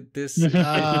 I guess we're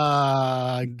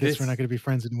not going to be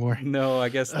friends anymore. No, I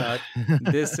guess not.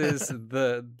 This is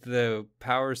the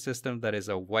power system that is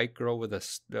a white girl with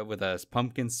a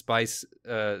pumpkin spice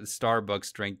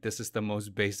Starbucks drink. This is the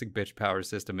most basic bitch power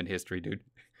system in history, dude.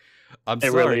 I'm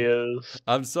sorry. It really is.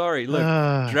 I'm sorry.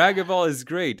 Look, Dragon Ball is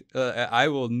great. I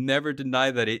will never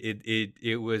deny that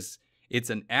it It's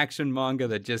an action manga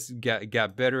that just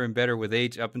got better and better with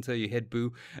age up until you hit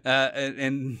Boo,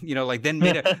 and you know, like then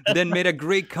made a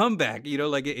great comeback. You know,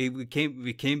 like it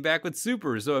came back with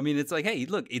Super. So I mean, it's like, hey,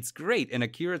 look, it's great. And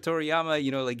Akira Toriyama,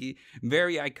 you know, like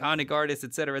very iconic artist,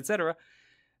 etc., etc.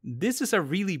 This is a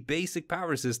really basic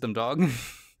power system, dog.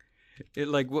 It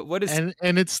like what is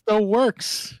and it still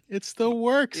works. It still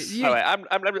works. Yeah. Right,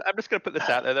 I'm just gonna put this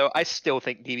out there though. I still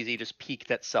think DBZ just peaked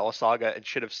at Cell Saga and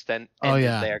should have ended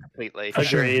there completely.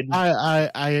 Agreed.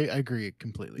 I agree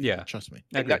completely. Yeah, trust me.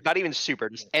 Not even Super.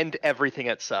 Just end everything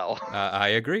at Cell. I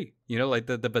agree. You know, like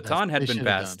the baton had been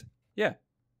passed. Yeah.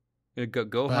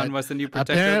 Gohan was the new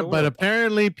protector of the world. But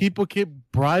apparently people keep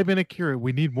bribing Akira.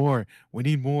 We need more. We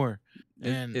need more.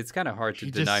 And it's kind of hard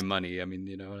to deny money. I mean,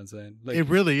 you know what I'm saying? Like, it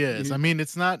really is. I mean,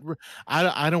 it's not.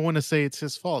 I don't want to say it's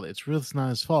his fault. It's really not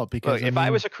his fault because if I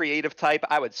was a creative type,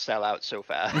 I would sell out so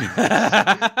fast.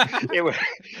 You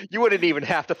wouldn't even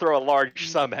have to throw a large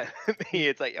sum at me.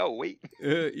 It's like, oh wait.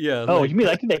 Yeah. Oh, you mean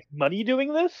I can make money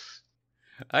doing this?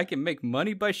 I can make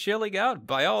money by shelling out,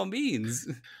 by all means.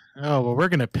 Oh, well, we're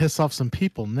going to piss off some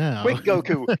people now. Quick,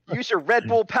 Goku, use your Red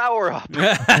Bull power-up.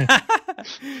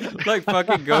 Like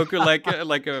fucking Goku,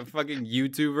 like a fucking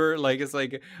YouTuber. Like, it's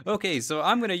like, okay, so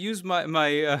I'm going to use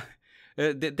my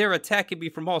they're attacking me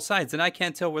from all sides, and I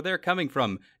can't tell where they're coming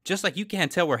from. Just like you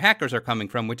can't tell where hackers are coming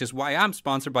from, which is why I'm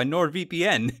sponsored by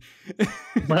NordVPN.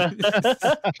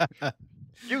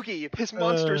 Yugi, his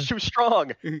monster is too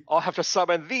strong. I'll have to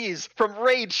summon these from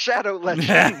Raid Shadow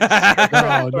Legends.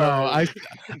 No.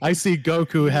 I see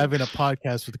Goku having a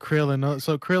podcast with Krillin.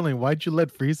 So Krillin, why'd you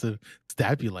let Frieza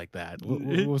stab you like that?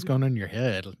 What was going on in your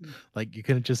head? Like you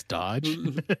couldn't just dodge?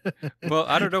 Well,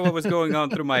 I don't know what was going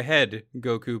on through my head,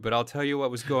 Goku, but I'll tell you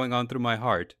what was going on through my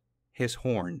heart. His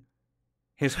horn.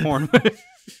 His horn.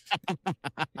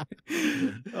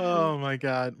 Oh my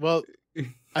God. Well,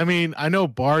 I mean, I know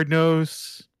Bard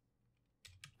knows.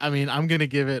 I mean, I'm gonna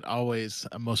give it always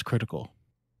a most critical.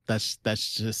 That's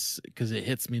just because it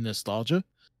hits me nostalgia.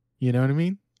 You know what I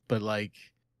mean? But like,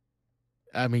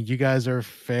 I mean, you guys are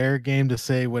fair game to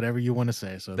say whatever you want to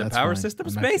say. So the that's power fine.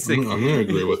 system's basic. I'm gonna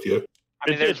agree with you.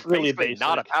 I mean, it's really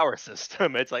not a power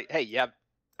system. It's like, hey, you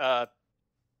have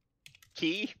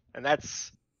key, and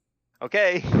that's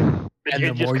okay. And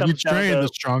the more you train, the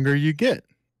stronger you get.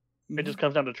 It just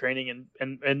comes down to training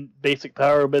and basic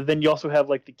power, but then you also have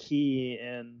like the key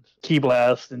and key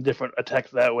blast and different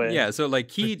attacks that way. Yeah, so like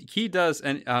key does,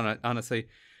 and honestly,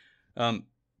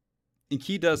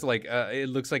 key does like it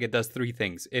looks like it does three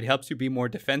things. It helps you be more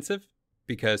defensive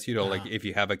because you know like if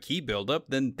you have a key buildup,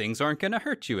 then things aren't gonna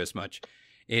hurt you as much.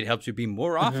 It helps you be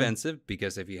more offensive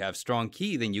because if you have strong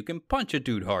key, then you can punch a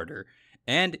dude harder,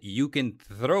 and you can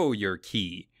throw your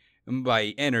key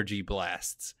by energy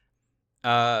blasts.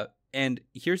 And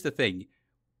here's the thing.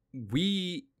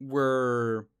 We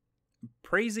were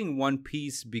praising One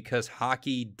Piece because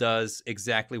hockey does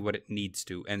exactly what it needs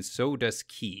to, and so does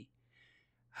Ki.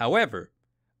 However,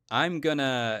 I'm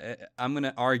gonna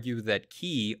argue that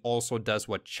Ki also does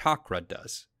what Chakra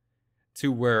does, to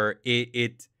where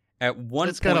it at one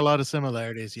it's got a lot of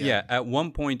similarities. Yeah, at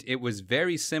one point it was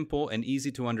very simple and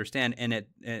easy to understand,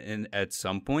 and at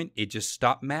some point it just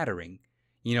stopped mattering.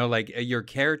 You know, like your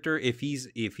character, if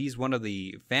he's one of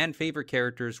the fan favorite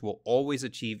characters, will always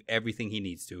achieve everything he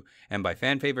needs to. And by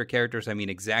fan favorite characters, I mean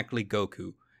exactly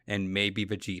Goku and maybe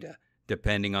Vegeta,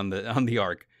 depending on the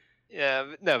arc.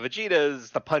 Yeah, no, Vegeta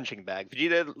is the punching bag.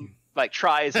 Vegeta like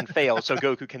tries and fails so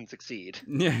Goku can succeed.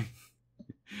 Yeah.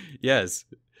 Yes.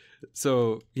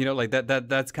 So, you know, like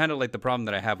that's kind of like the problem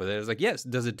that I have with it. It's like, yes,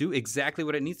 does it do exactly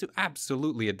what it needs to?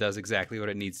 Absolutely, it does exactly what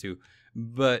it needs to.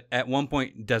 But at one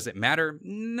point, does it matter?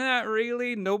 Not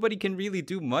really. Nobody can really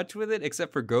do much with it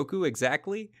except for Goku.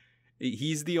 Exactly,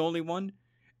 he's the only one,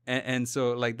 and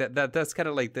so like that's kind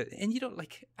of like the. And you know,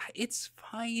 like it's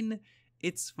fine.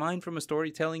 It's fine from a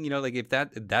storytelling. You know, like if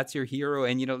that's your hero,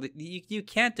 and you know, you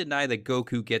can't deny that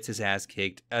Goku gets his ass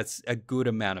kicked a good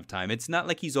amount of time. It's not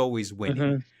like he's always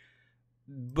winning,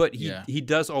 but he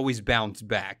does always bounce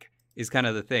back. Is kind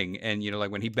of the thing. And you know,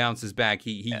 like when he bounces back,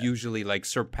 he usually like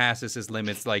surpasses his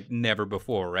limits like never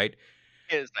before, right?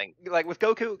 Here's the thing. Like with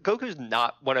Goku's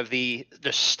not one of the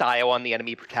style on the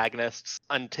enemy protagonists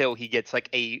until he just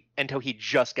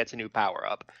gets a new power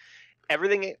up.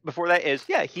 Everything before that is,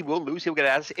 he will lose, he'll get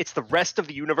ass. It's the rest of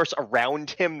the universe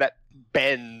around him that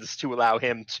bends to allow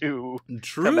him to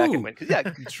come back and win.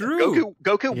 True.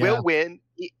 Goku will win.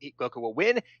 Goku will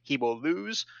win. He will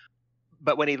lose.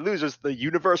 But when he loses, the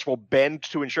universe will bend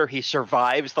to ensure he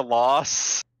survives the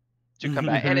loss to come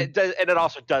back. And it does, and it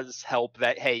also does help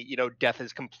that, hey, you know, death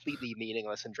is completely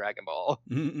meaningless in Dragon Ball.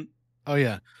 Oh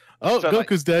yeah. Oh, so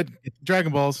Goku's dead.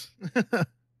 Dragon Balls.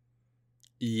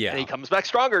 Yeah. And he comes back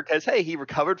stronger because hey, he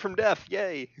recovered from death.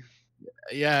 Yay.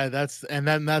 Yeah, that's the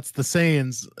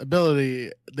Saiyan's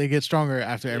ability. They get stronger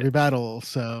after every battle.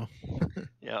 So.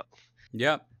 Yeah.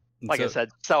 Yeah. Like I said,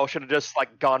 Cell should have just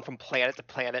like gone from planet to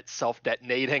planet,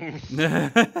 self-detonating.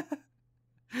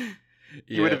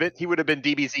 He would have been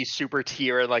DBZ super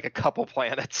tier in like a couple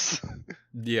planets.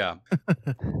 Yeah.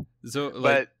 So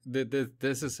like,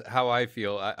 this is how I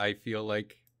feel. I feel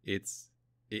like it's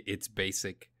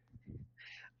basic.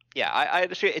 Yeah, I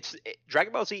understand.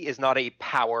 Dragon Ball Z is not a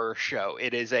power show.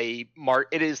 It is it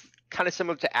is kind of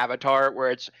similar to Avatar, where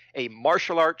it's a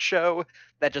martial arts show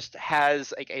that just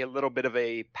has like a little bit of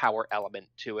a power element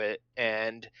to it,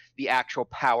 and the actual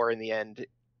power in the end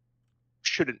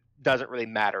doesn't really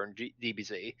matter in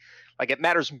DBZ. Like it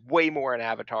matters way more in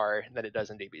Avatar than it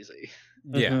does in DBZ.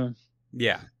 Yeah,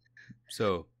 yeah.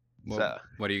 So,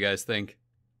 what do you guys think?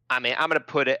 I mean, I'm gonna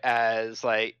put it as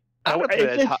like.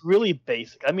 It's really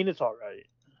basic. I mean, it's all right.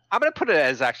 I'm gonna put it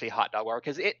as actually Hot Dog War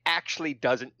because it actually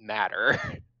doesn't matter.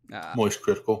 Moist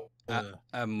critical.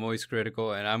 I'm moist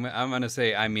critical, and I'm gonna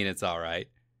say I mean it's all right.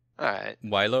 All right,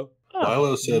 Wailo.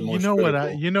 Wailo said moist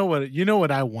critical. You know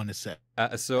what I want to say.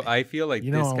 So I feel like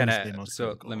this kind of.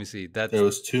 So let me see. There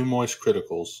was 2 moist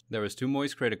criticals. There was 2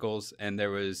 moist criticals, and there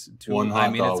was 2. One hot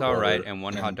I mean dog it's all right, and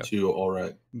 1 hot dog. 2 all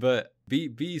right. But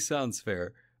B sounds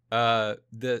fair.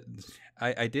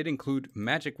 I did include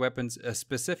magic weapons,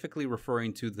 specifically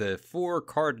referring to the 4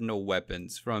 cardinal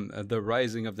weapons from the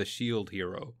Rising of the Shield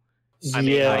Hero. I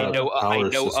mean, I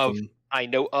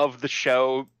know of the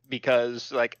show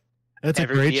because like that's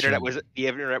the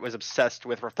internet was obsessed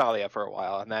with Rathalia for a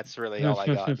while, and that's really all I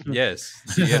got. Yes,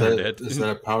 it's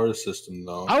not a power system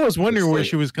though. I was wondering where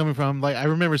she was coming from. Like I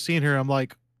remember seeing her. I'm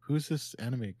like, who's this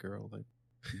anime girl? Like.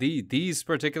 These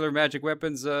particular magic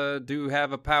weapons do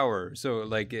have a power. So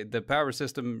like the power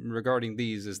system regarding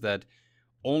these is that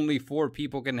only 4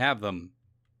 people can have them.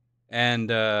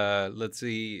 And let's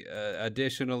see,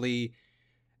 additionally,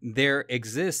 there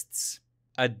exists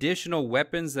additional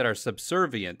weapons that are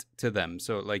subservient to them.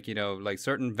 So like, like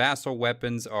certain vassal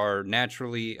weapons are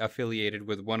naturally affiliated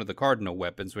with one of the cardinal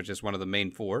weapons, which is one of the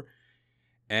main 4.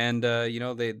 And,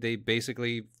 they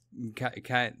basically...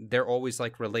 they're always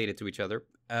like related to each other,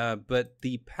 but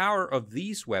the power of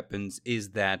these weapons is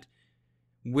that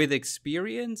with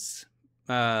experience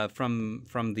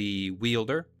from the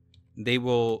wielder, they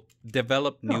will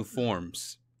develop new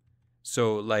forms.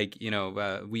 So like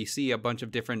we see a bunch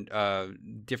of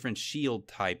different shield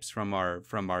types from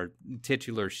our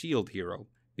titular shield hero,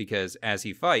 because as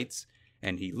he fights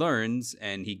and he learns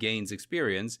and he gains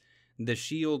experience, the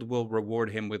shield will reward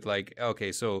him with like,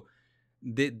 okay, so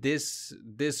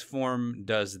this form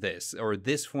does this, or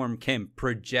this form can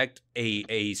project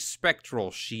a spectral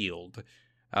shield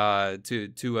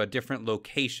to a different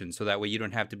location, so that way you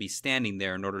don't have to be standing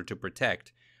there in order to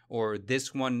protect. Or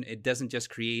this one, it doesn't just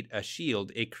create a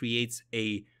shield, it creates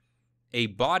a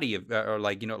body of, or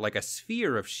like like a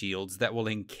sphere of shields that will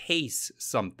encase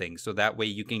something, so that way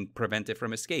you can prevent it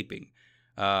from escaping,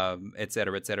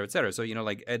 etc., etc., etc. So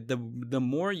like the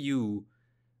more you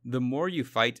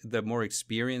fight, the more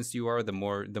experienced you are, the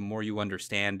more you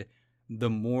understand, the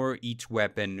more each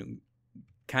weapon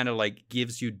kind of like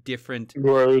gives you different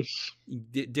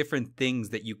things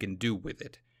that you can do with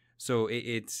it. So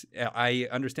I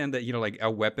understand that like a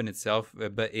weapon itself,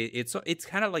 but it's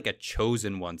kind of like a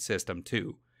chosen one system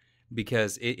too,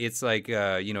 because it's like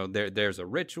there's a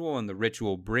ritual, and the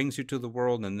ritual brings you to the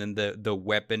world, and then the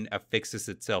weapon affixes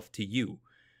itself to you.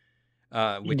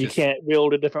 You can't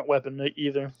wield a different weapon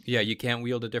either. Yeah, you can't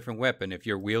wield a different weapon. If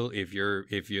you're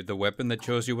the weapon that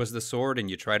chose you was the sword, and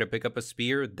you try to pick up a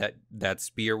spear, that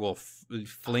spear will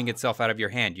fling itself out of your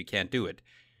hand. You can't do it.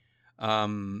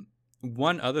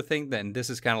 One other thing, and this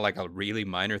is kind of like a really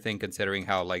minor thing, considering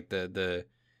how like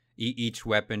each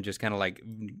weapon just kind of like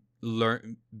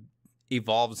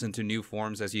evolves into new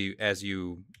forms as you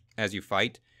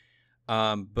fight.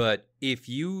 But if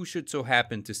you should so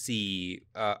happen to see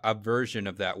a version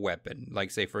of that weapon, like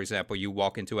say for example, you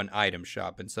walk into an item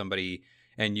shop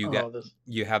and you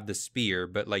have the spear,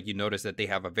 but like you notice that they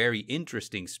have a very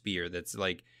interesting spear that's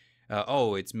like,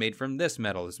 it's made from this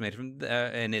metal, it's made from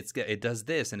and it does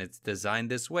this, and it's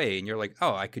designed this way, and you're like,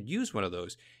 oh, I could use one of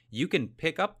those. You can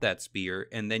pick up that spear,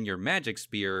 and then your magic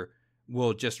spear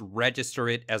will just register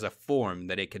it as a form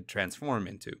that it could transform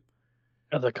into.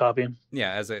 As a copy.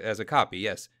 Yeah, as a copy,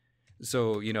 yes.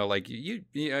 So like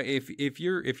if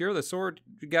you're the sword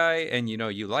guy and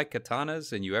you like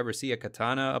katanas, and you ever see a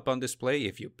katana up on display,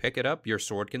 if you pick it up, your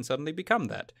sword can suddenly become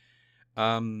that.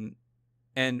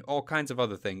 and all kinds of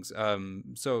other things.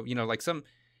 So like some.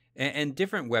 And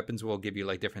different weapons will give you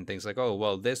like different things, like, oh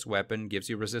well, this weapon gives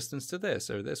you resistance to this,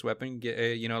 or this weapon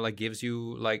like gives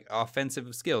you like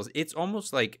offensive skills. It's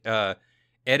almost like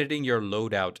editing your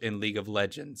loadout in League of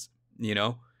Legends.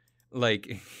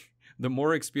 Like the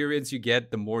more experience you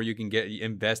get, the more you can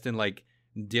invest in like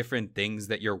different things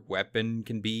that your weapon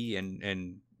can be,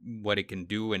 and what it can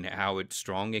do, and how it's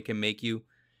strong it can make you.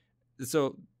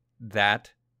 So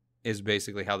that is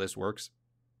basically how this works.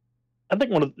 I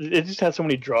think it just has so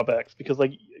many drawbacks, because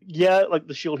like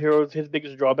the shield hero, his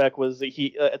biggest drawback was that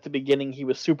he at the beginning he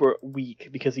was super weak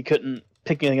because he couldn't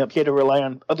pick anything up. He had to rely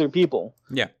on other people.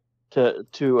 Yeah.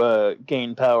 To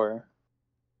gain power.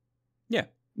 Yeah.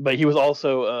 But he was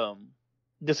also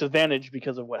disadvantaged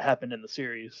because of what happened in the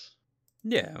series.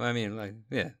 Yeah, I mean, like,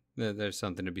 yeah, there's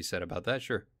something to be said about that.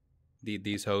 Sure,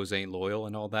 these hoes ain't loyal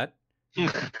and all that.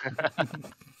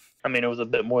 I mean, it was a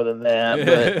bit more than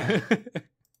that, but.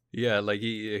 Yeah, like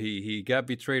he got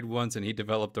betrayed once, and he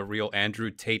developed a real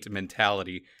Andrew Tate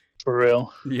mentality. For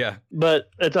real. Yeah. But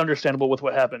it's understandable with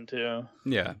what happened too.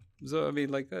 Yeah. So I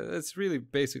mean, like, that's really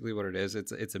basically what it is.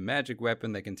 It's a magic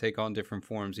weapon that can take on different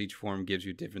forms. Each form gives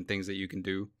you different things that you can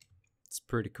do. It's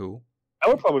pretty cool. I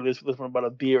would probably list this one about a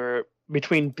B, or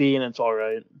between B and it's all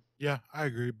right. Yeah, I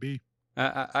agree. B.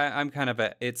 I'm kind of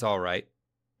it's all right.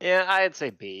 Yeah, I'd say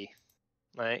B.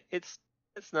 Like it's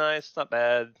nice, not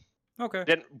bad. Okay.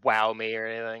 Didn't wow me or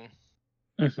anything.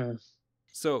 Mm-hmm.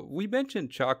 So we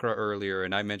mentioned chakra earlier,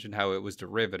 and I mentioned how it was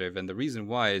derivative, and the reason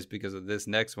why is because of this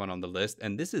next one on the list,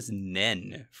 and this is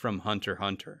Nen from Hunter x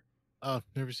Hunter. Oh,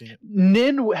 never seen it.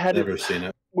 Nen had never seen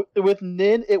it. With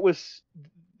Nen, it was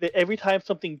every time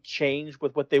something changed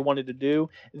with what they wanted to do,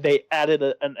 they added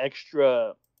an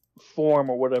extra form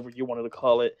or whatever you wanted to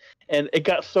call it, and it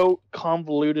got so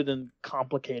convoluted and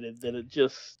complicated that it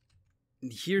just.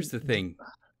 Here's the thing.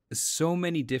 So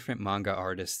many different manga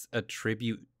artists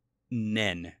attribute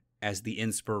Nen as the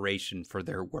inspiration for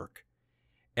their work.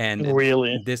 And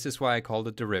really, this is why I called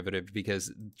it derivative,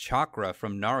 because chakra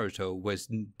from Naruto was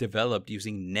developed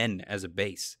using Nen as a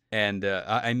base. And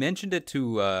I mentioned it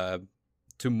to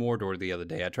Moredoor the other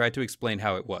day. I tried to explain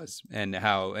how it was, and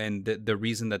the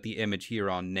reason that the image here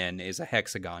on Nen is a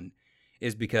hexagon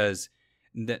is because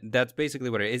that's basically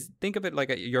what it is. Think of it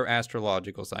like your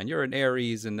astrological sign. You're an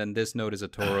Aries, and then this node is a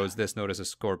Taurus, this node is a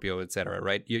Scorpio, etc.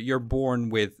 Right? You're born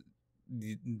with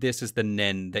this is the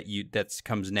Nen that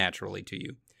comes naturally to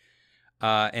you,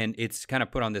 and it's kind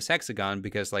of put on this hexagon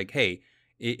because, like, hey,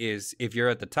 if you're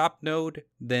at the top node,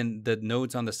 then the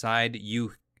nodes on the side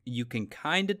you can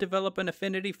kind of develop an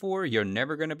affinity for. You're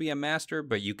never going to be a master,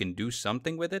 but you can do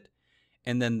something with it.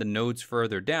 And then the nodes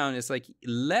further down, it's like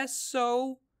less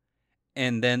so.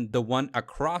 And then the one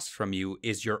across from you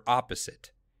is your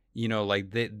opposite.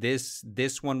 Like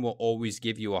this one will always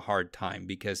give you a hard time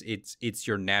because it's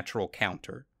your natural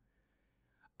counter.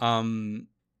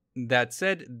 That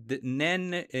said, the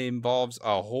Nen involves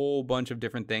a whole bunch of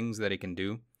different things that it can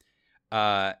do.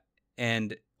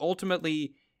 And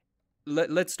ultimately,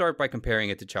 let's start by comparing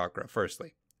it to chakra,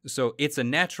 firstly. So it's a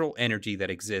natural energy that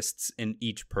exists in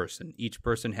each person. Each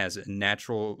person has a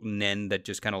natural Nen that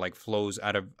just kind of like flows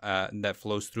out of that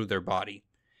flows through their body.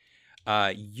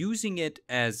 Using it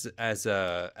as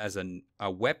a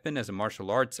weapon, as a martial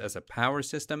arts, as a power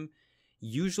system,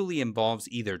 usually involves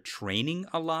either training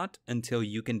a lot until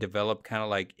you can develop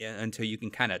until you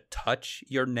can kind of touch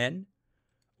your Nen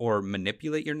or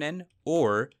manipulate your Nen,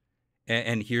 or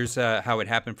and here's how it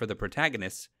happened for the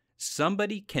protagonists.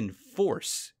 Somebody can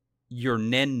force your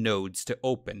Nen nodes to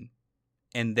open,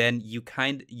 and then you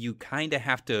kind of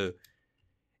have to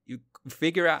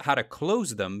figure out how to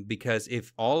close them, because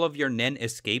if all of your Nen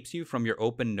escapes you from your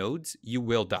open nodes, you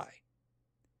will die.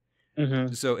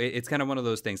 Mm-hmm. So it's kind of one of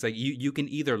those things. Like you can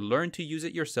either learn to use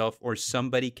it yourself, or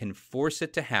somebody can force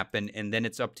it to happen, and then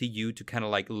it's up to you to kind of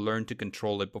like learn to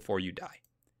control it before you die.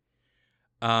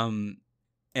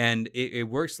 And it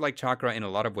works like chakra in a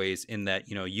lot of ways, in that,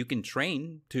 you can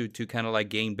train to kind of like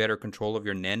gain better control of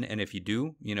your Nen. And if you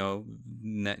do,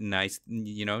 nice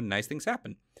things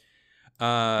happen.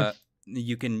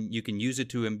 You can use it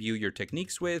to imbue your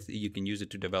techniques with, you can use it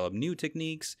to develop new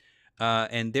techniques.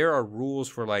 And there are rules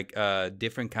for like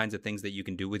different kinds of things that you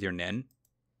can do with your Nen.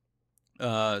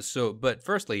 But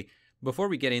firstly, before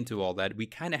we get into all that, we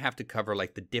kind of have to cover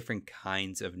like the different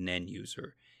kinds of Nen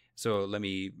user. So let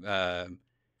me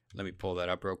pull that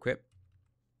up real quick.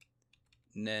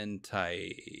 Nen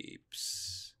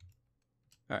types.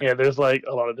 Right. Yeah, there's like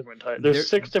a lot of different types. There's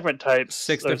 6 different types.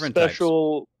 6 different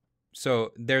special... types.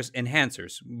 So there's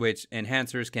enhancers, which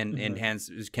enhancers can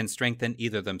can strengthen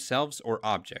either themselves or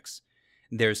objects.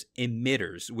 There's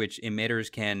emitters, which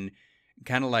emitters can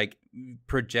kind of like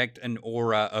project an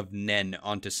aura of nen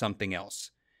onto something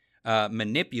else.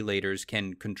 Manipulators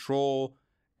can control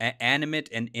animate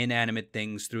and inanimate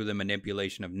things through the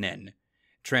manipulation of nen.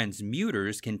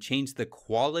 Transmuters can change the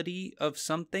quality of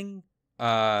something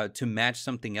to match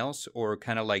something else, or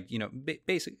kind of like,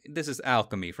 basic. This is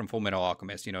alchemy from Full Metal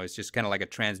Alchemist. It's just kind of like a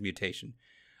transmutation.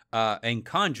 And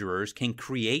conjurers can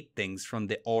create things from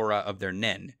the aura of their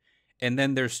nen. And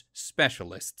then there's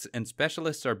specialists, and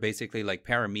specialists are basically like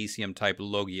paramecium type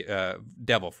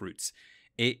devil fruits.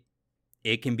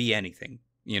 It can be anything,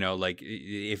 like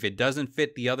if it doesn't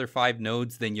fit the other 5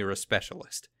 nodes, then you're a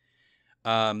specialist.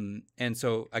 And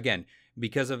so again,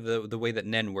 because of the way that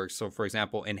nen works, so for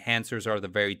example, enhancers are the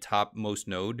very topmost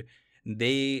node.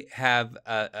 They have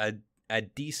a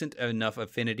decent enough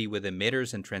affinity with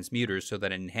emitters and transmuters so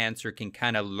that an enhancer can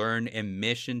kind of learn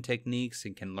emission techniques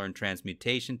and can learn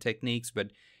transmutation techniques,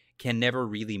 but can never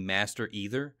really master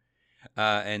either.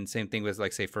 And same thing with,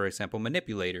 like, say, for example,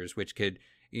 manipulators, which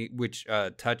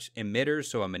touch emitters,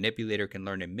 so a manipulator can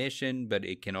learn emission, but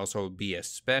it can also be a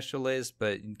specialist,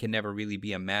 but can never really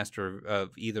be a master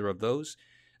of either of those.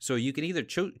 So you can either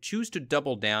choose to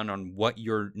double down on what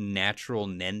your natural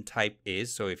nen type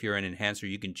is. So if you're an enhancer,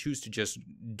 you can choose to just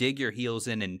dig your heels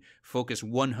in and focus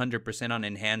 100% on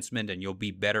enhancement, and you'll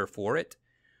be better for it.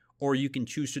 Or you can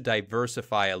choose to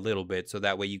diversify a little bit, so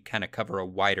that way you kind of cover a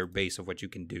wider base of what you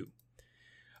can do.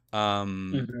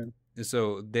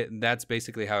 So that's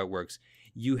basically how it works.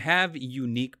 You have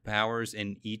unique powers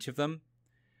in each of them.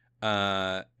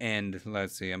 And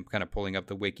let's see, I'm kind of pulling up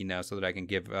the wiki now so that I can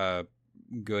give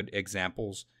good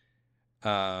examples.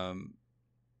 I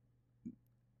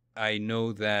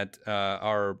know that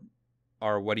our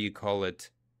what do you call it?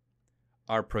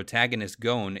 Our protagonist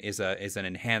Gon is an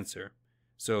enhancer.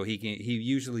 So he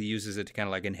usually uses it to kind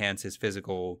of like enhance his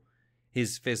physical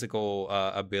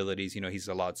abilities. He's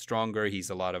a lot stronger. He's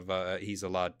a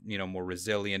lot more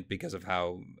resilient because of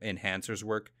how enhancers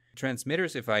work.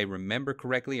 Transmitters, if I remember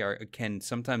correctly, can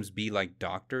sometimes be like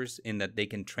doctors in that they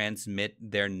can transmit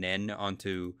their nen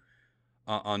onto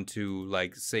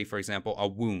like, say, for example, a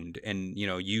wound, and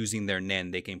using their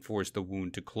nen they can force the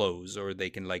wound to close, or they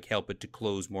can like help it to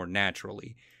close more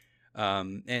naturally.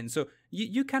 And so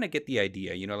you kind of get the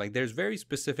idea. Like there's very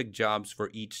specific jobs for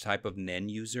each type of nen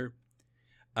user.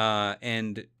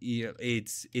 And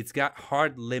it's got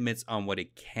hard limits on what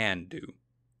it can do.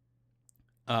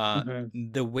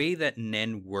 The way that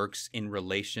nen works in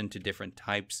relation to different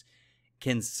types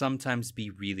can sometimes be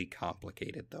really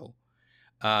complicated, though.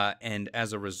 And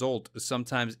as a result,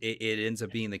 sometimes it ends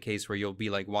up being the case where you'll be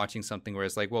like watching something where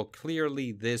it's like, well,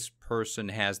 clearly this person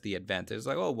has the advantage. It's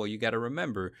like, oh, well, you got to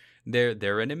remember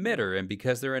they're an emitter, and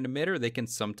because they're an emitter, they can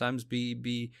sometimes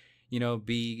be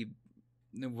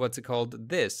what's it called?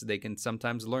 They can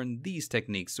sometimes learn these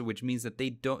techniques, so which means that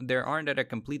they aren't at a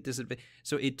complete disadvantage.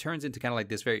 So it turns into kind of like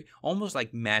this very almost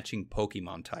like matching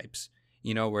Pokemon types,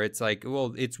 where it's like,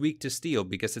 well, it's weak to steel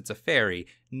because it's a fairy.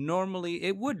 Normally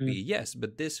it would be, yes,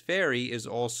 but this fairy is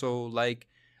also like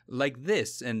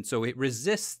this, and so it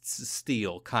resists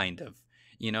steel, kind of.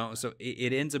 So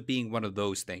it ends up being one of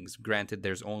those things. Granted,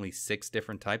 there's only 6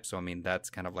 different types, so I mean that's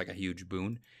kind of like a huge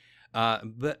boon.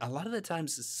 But a lot of the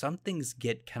times, some things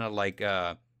get kind of like,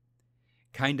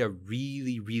 kind of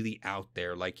really, really out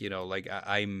there. Like,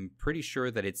 I'm pretty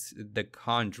sure that it's the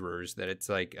conjurers, that it's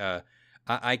like,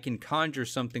 I can conjure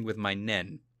something with my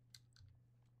nen.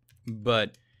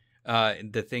 But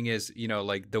the thing is,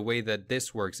 like the way that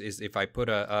this works is if I put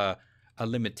a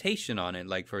limitation on it,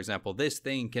 like, for example, this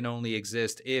thing can only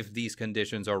exist if these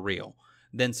conditions are real.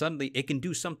 Then suddenly it can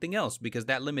do something else because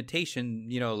that limitation,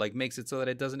 like makes it so that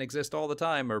it doesn't exist all the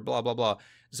time, or blah, blah, blah.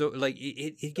 So like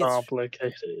it gets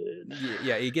complicated.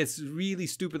 Yeah, it gets really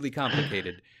stupidly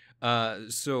complicated.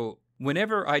 So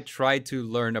whenever I try to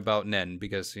learn about nen,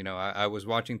 because, I was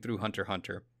watching through Hunter x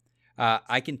Hunter,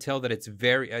 I can tell that it's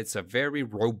a very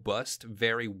robust,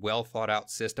 very well thought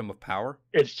out system of power.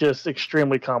 It's just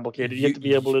extremely complicated. You have to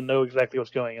be able to know exactly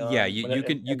what's going on. Yeah,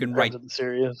 you can write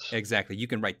series. Exactly. You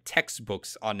can write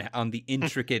textbooks on the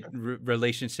intricate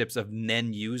relationships of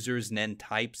nen users, nen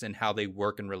types, and how they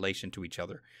work in relation to each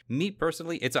other. Me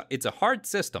personally, it's a hard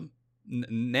system.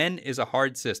 Nen is a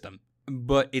hard system,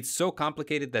 but it's so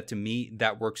complicated that to me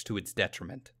that works to its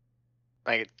detriment.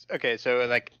 Like, okay, so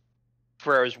like,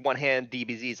 whereas one hand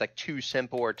DBZ is like too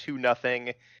simple or too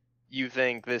nothing, you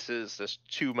think this is just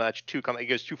too much, it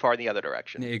goes too far in the other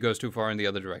direction. It goes too far in the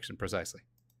other direction, precisely.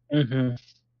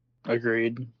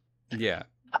 Agreed. Yeah.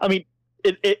 I mean,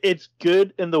 it's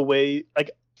good in the way,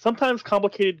 like, sometimes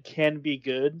complicated can be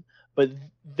good, but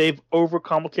they've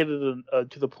overcomplicated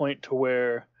it to the point to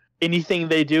where anything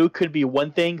they do could be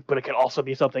one thing, but it can also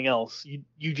be something else.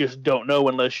 You just don't know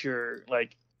unless you're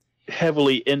like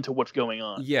heavily into what's going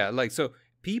on. Yeah, like so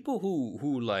people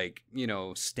who like, you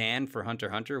know, stand for Hunter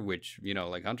x Hunter, which, you know,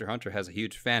 like Hunter x Hunter has a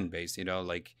huge fan base, you know,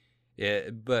 like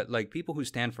but like people who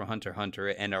stand for Hunter x Hunter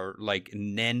and are like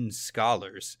Nen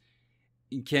scholars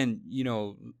can, you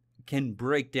know, can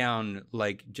break down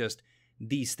like just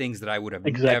these things that I would have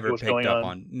never picked up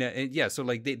on. Yeah, so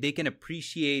like they can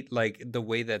appreciate like the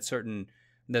way that certain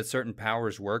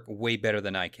powers work way better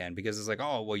than I can, because it's like,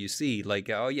 oh, well, you see, like,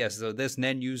 oh yes, so this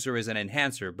Nen user is an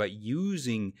enhancer, but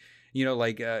using, you know,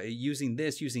 like using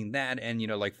this, using that, and, you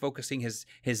know, like focusing his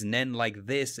Nen like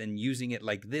this and using it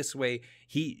like this way,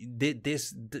 he did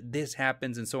this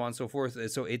happens, and so on and so forth.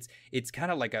 So it's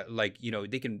kind of like you know,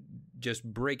 they can just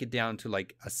break it down to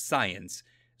like a science.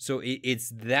 So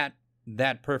it's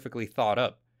that perfectly thought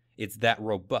up. It's that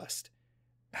robust.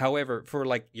 However, for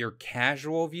like your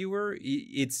casual viewer,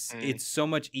 it's so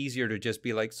much easier to just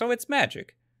be like, so it's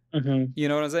magic. Mm-hmm. You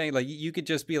know what I'm saying? Like you could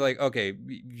just be like, okay,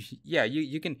 yeah,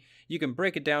 you can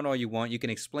break it down all you want. You can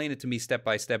explain it to me step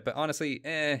by step. But honestly,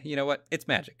 you know what? It's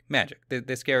magic. Magic.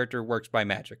 This character works by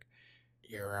magic.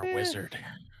 You're a wizard.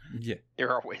 Yeah,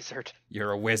 you're a wizard.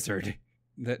 You're a wizard.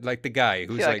 Like the guy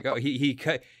who's like, oh,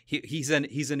 he's an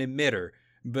emitter.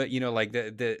 But, you know, like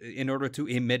in order to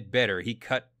emit better, he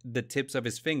cut the tips of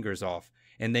his fingers off,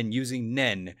 and then using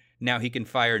Nen, now he can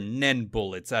fire Nen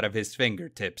bullets out of his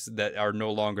fingertips that are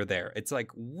no longer there. It's like,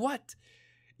 what?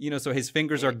 You know, so his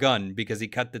fingers are gunned because he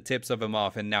cut the tips of them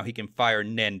off, and now he can fire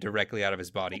Nen directly out of his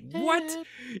body. What?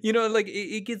 You know, like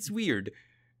it gets weird.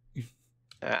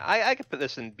 I could put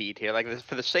this in B tier, like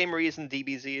for the same reason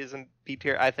DBZ is in B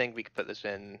tier. I think we could put this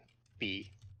in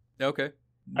B. Okay,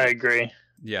 I agree.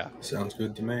 Yeah. Sounds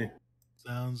good to me.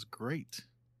 Sounds great.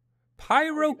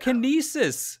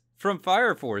 Pyrokinesis from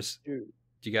Fire Force. Dude.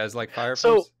 Do you guys like Fire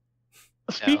Force?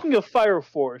 So, speaking of Fire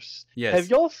Force, yes. Have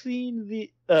y'all seen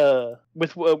the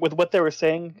with what they were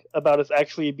saying about it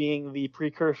actually being the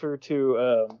precursor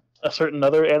to a certain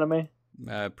other anime?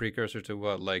 Precursor to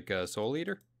what, like Soul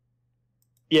Eater?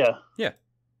 Yeah. Yeah.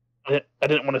 I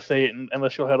didn't want to say it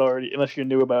unless you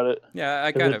knew about it. Yeah,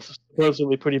 I kind of.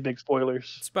 Supposedly pretty big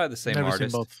spoilers. It's by the same Never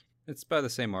artist. Seen both. It's by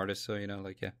the same artist, so, you know,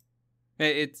 like, yeah.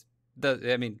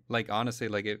 I mean, like, honestly,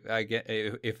 like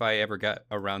if I ever got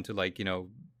around to, like, you know,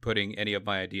 putting any of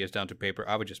my ideas down to paper,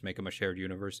 I would just make them a shared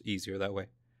universe. Easier that way.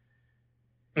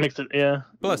 Makes it, yeah.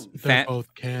 Plus, they're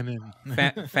both canon.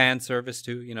 fan service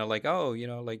too. You know, like, oh, you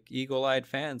know, like eagle-eyed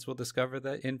fans will discover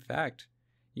that, in fact,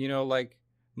 you know, like,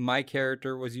 my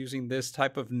character was using this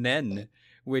type of Nen,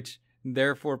 which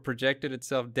therefore projected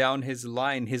itself down his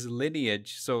line, his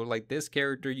lineage. So, like, this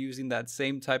character using that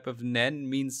same type of Nen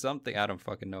means something. I don't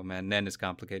fucking know, man. Nen is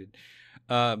complicated.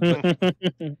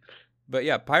 But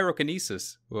yeah,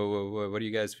 pyrokinesis. What do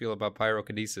you guys feel about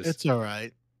pyrokinesis? It's all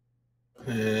right.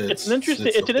 It's an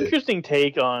interesting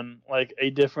take on like a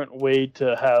different way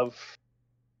to have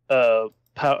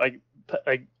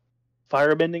like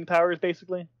firebending powers.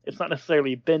 Basically, it's not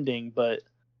necessarily bending, but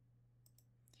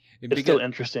it's still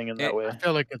interesting in that way. I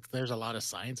feel like there's a lot of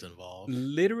science involved.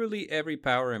 Literally every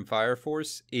power in Fire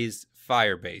Force is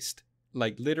fire based.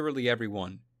 Like literally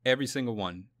every single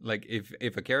one. Like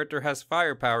if a character has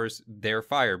fire powers, they're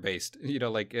fire based. You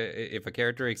know, like if a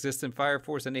character exists in Fire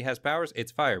Force and he has powers,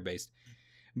 it's fire based.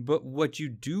 But what you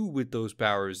do with those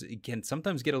powers, it can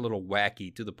sometimes get a little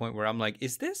wacky to the point where I'm like,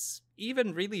 is this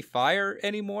even really fire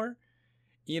anymore?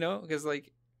 You know, because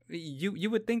like you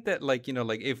would think that, like, you know,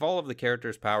 like if all of the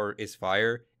characters' power is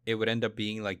fire, it would end up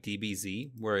being like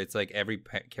DBZ, where it's like every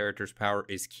character's power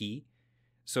is ki.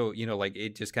 So, you know, like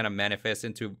it just kind of manifests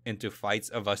into fights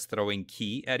of us throwing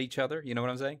ki at each other. You know what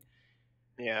I'm saying?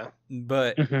 Yeah.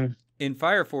 But in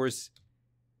Fire Force,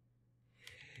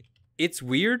 it's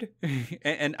weird.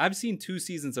 And I've seen 2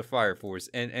 seasons of Fire Force,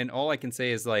 and all I can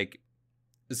say is like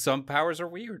some powers are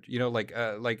weird. You know, like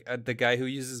the guy who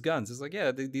uses guns is like,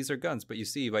 yeah, these are guns, but you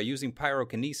see, by using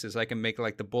pyrokinesis, I can make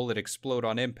like the bullet explode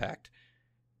on impact.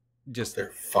 Just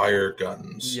they're fire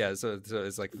guns. Yeah, so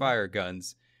it's like fire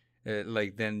guns.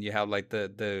 Like then you have like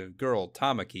the girl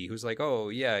Tamaki, who's like, oh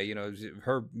yeah, you know,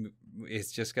 her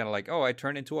it's just kind of like, oh, I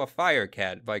turn into a fire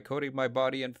cat by coating my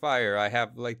body in fire. I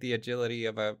have like the agility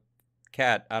of a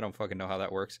cat. I don't fucking know how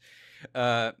that works.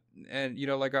 And you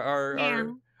know, like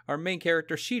our main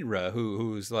character Shinra,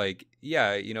 who's like,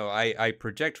 yeah, you know, I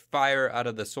project fire out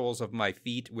of the soles of my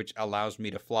feet, which allows me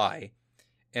to fly,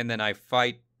 and then I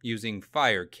fight using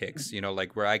fire kicks. You know,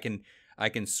 like where I can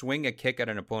swing a kick at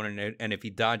an opponent, and if he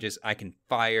dodges, I can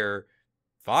fire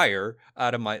fire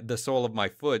out of the sole of my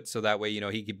foot, so that way, you know,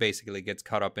 he basically gets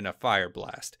caught up in a fire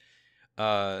blast.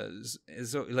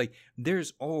 So like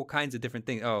there's all kinds of different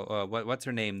things. What's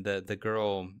her name? The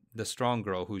girl, the strong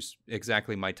girl who's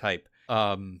exactly my type.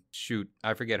 Shoot,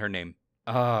 I forget her name.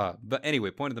 But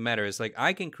anyway, point of the matter is, like,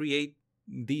 I can create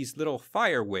these little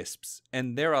fire wisps,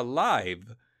 and they're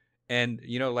alive. And,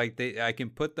 you know, like, I can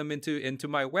put them into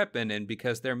my weapon, and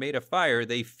because they're made of fire,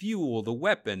 they fuel the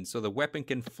weapon, so the weapon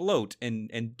can float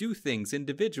and do things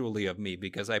individually of me,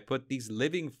 because I put these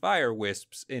living fire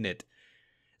wisps in it.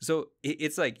 So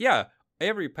it's like, yeah,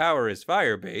 every power is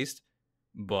fire-based,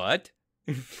 but,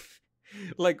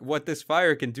 like, what this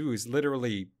fire can do is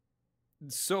literally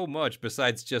so much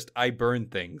besides just I burn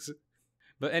things.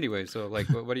 But anyway, so, like,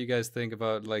 what do you guys think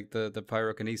about, like, the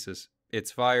pyrokinesis? It's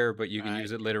fire, but you can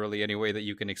use it literally any way that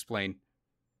you can explain.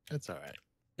 It's all right.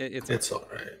 It's all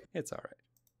right. It's all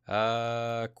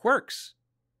right. Quirks.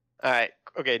 All right.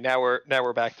 Okay. Now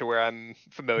we're back to where I'm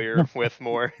familiar with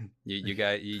more.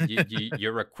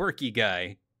 You're a quirky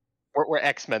guy. We're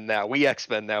X-Men now. We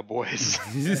X-Men now, boys.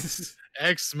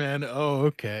 X-Men. Oh,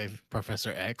 okay.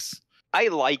 Professor X. I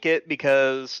like it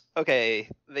because at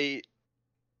the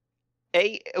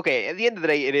end of the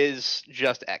day, it is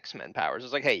just X-Men powers.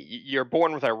 It's like, hey, you're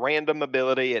born with a random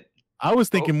ability. I was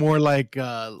thinking more like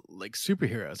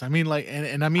superheroes. I mean, like,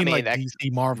 and I mean like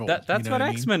DC Marvel. That's what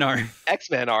X-Men are.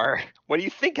 X-Men are. What do you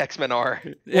think X-Men are?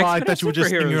 Well, I thought you were just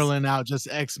singling out just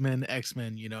X-Men.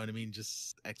 You know what I mean?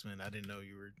 Just X-Men. I didn't know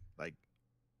you were like.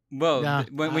 Well, nah,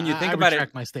 when you think about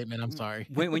it, my statement. I'm sorry.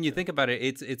 when you think about it,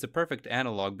 it's a perfect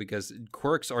analog because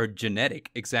quirks are genetic,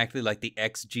 exactly like the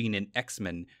X gene in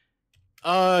X-Men.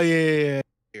 Oh yeah.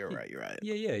 You're right.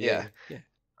 Yeah.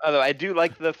 Although I do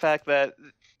like the fact that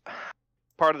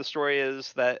part of the story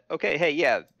is that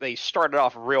they started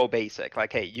off real basic,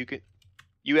 like, hey,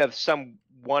 you have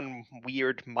one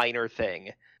weird minor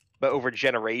thing, but over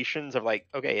generations of like,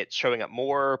 okay, it's showing up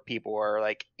more, people are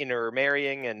like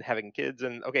intermarrying and having kids,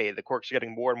 and the quirks are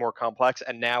getting more and more complex,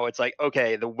 and now it's like,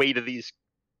 okay, the weight of these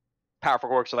powerful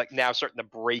quirks are like now starting to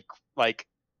break, like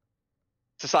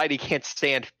society can't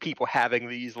stand people having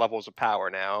these levels of power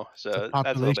now, so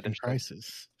that's a little bit interesting.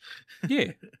 Crisis.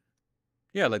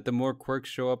 Yeah, like the more quirks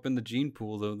show up in the gene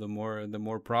pool, the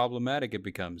more problematic it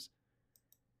becomes.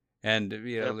 And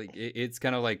like it's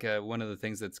kind of like one of the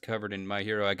things that's covered in My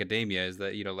Hero Academia is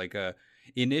that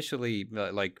initially,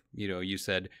 like you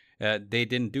said, they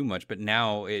didn't do much, but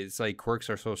now it's like quirks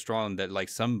are so strong that like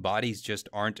some bodies just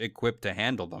aren't equipped to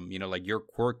handle them. Like your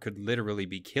quirk could literally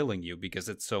be killing you because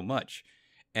it's so much.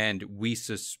 And we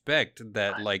suspect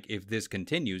that, like, if this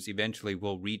continues, eventually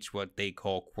we'll reach what they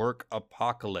call quirk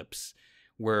apocalypse,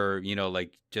 where,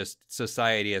 like, just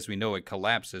society as we know it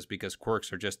collapses because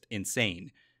quirks are just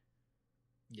insane.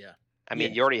 Yeah. I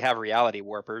mean, you already have reality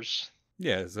warpers.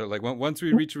 Yeah, so, like, once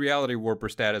we reach reality warper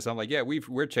status, I'm like, yeah,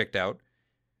 we're checked out.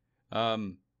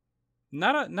 Not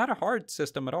a hard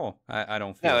system at all, I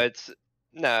don't feel.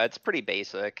 It's pretty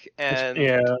basic. And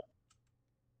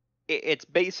it's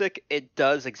basic. It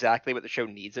does exactly what the show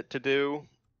needs it to do.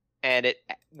 And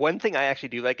one thing I actually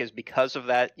do like is because of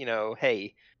that,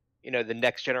 the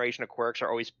next generation of quirks are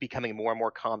always becoming more and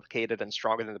more complicated and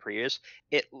stronger than the previous.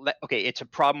 It's a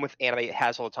problem with anime. It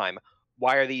has all the time.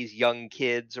 Why are these young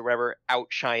kids or whatever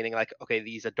outshining like,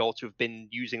 these adults who've been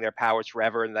using their powers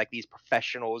forever and like these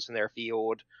professionals in their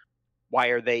field? Why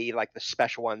are they like the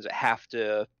special ones that have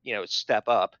to, step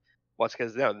up? Well, it's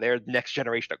because their next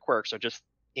generation of quirks are just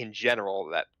in general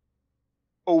that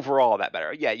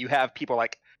better. Yeah, you have people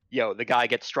like, the guy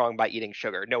gets strong by eating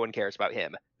sugar. No one cares about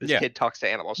him. This kid talks to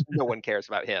animals. No one cares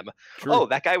about him. True. Oh,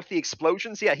 that guy with the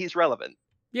explosions? Yeah, he's relevant.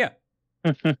 Yeah.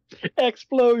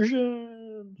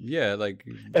 Explosion. Yeah, like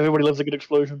everybody loves a good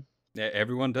explosion. Yeah,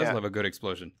 everyone does love a good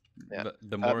explosion. Yeah.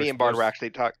 The more me and Bard were actually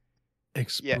talking.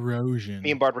 Explosion. Yeah,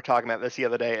 me and Bard were talking about this the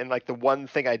other day, and like the one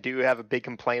thing I do have a big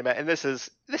complaint about, and this is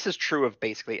true of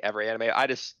basically every anime.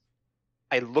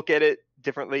 I look at it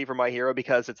differently for My Hero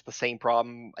because it's the same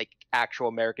problem like actual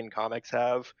American comics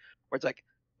have, where it's like,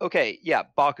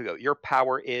 Bakugo, your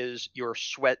power is your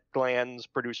sweat glands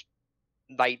produce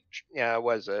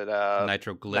nitroglycerin.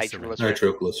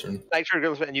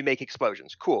 Nitroglycerin, and you make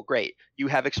explosions. Cool, great. You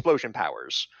have explosion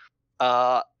powers.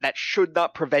 That should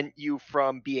not prevent you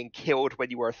from being killed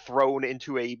when you are thrown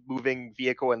into a moving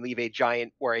vehicle and leave a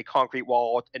giant or a concrete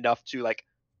wall enough to like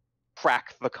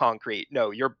crack the concrete.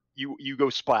 No, you go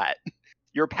splat.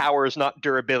 Your power is not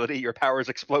durability. Your power is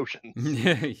explosion.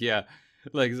 Yeah,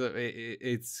 like so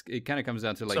it kind of comes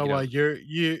down to like. So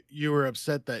you were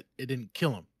upset that it didn't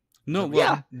kill him. No,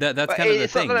 well, that's kind of the thing.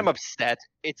 It's not that I'm upset.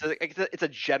 It's a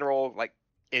general like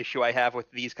issue I have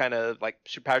with these kind of like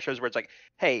superpower shows where it's like,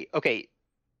 hey, okay,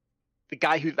 the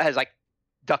guy who has like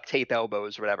duct tape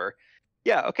elbows or whatever.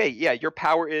 Yeah, okay, yeah, your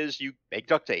power is you make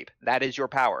duct tape. That is your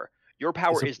power. Your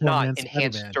power is not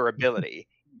enhanced durability.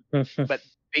 But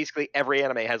basically every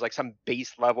anime has like some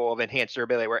base level of enhanced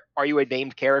durability where, are you a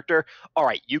named character? All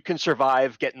right, you can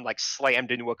survive getting like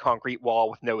slammed into a concrete wall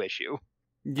with no issue.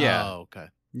 Yeah. Oh, okay.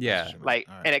 Yeah. Like, right.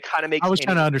 And it kind of makes... I was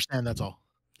trying to understand, that's all.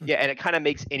 Yeah, and it kind of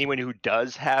makes anyone who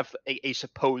does have a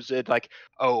supposed, like,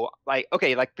 oh, like,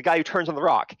 okay, like the guy who turns on the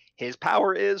rock, his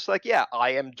power is like, yeah,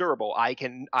 I am durable. I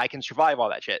can survive all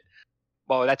that shit.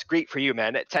 Well, that's great for you,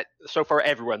 man. So far,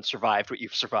 everyone's survived what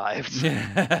you've survived.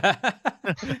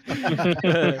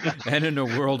 And in a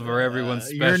world where everyone's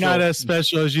special. You're not as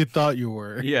special as you thought you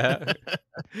were. Yeah.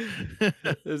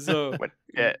 So,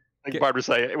 like Barbara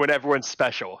said, when everyone's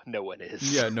special, no one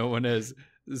is. Yeah, no one is.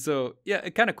 So, yeah,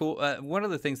 kind of cool. One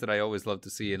of the things that I always love to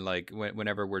see in, like,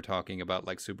 whenever we're talking about,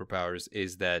 like, superpowers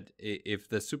is that if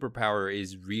the superpower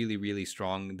is really, really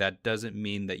strong, that doesn't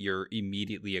mean that you're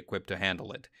immediately equipped to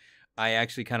handle it. I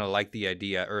actually kind of like the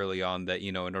idea early on that,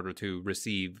 in order to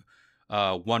receive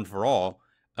One for All,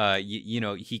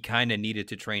 he kind of needed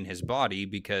to train his body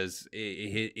because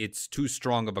it's too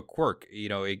strong of a quirk.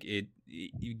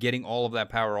 Getting all of that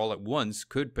power all at once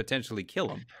could potentially kill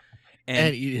him.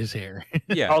 And eat his hair.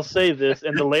 Yeah, I'll say this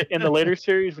in the later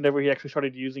series, whenever he actually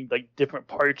started using like different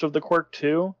parts of the quirk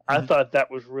too, I thought that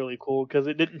was really cool because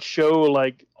it didn't show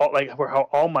like how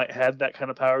All Might had that kind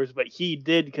of powers, but he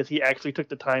did because he actually took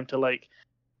the time to like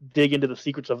dig into the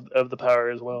secrets of the power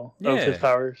as well, of his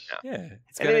powers. Yeah,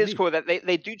 and it is cool that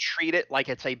they do treat it like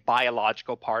it's a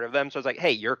biological part of them. So it's like,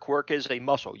 hey, your quirk is a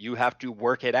muscle. You have to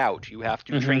work it out. You have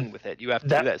to train with it. You have to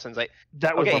do this. And it's like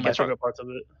that was one of my favorite parts of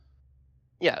it.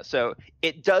 Yeah, so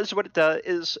it does what it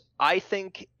does. I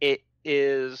think it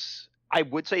is, I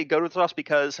would say go to the sauce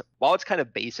because while it's kind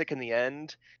of basic in the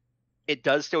end, it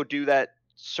does still do that,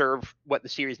 serve what the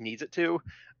series needs it to,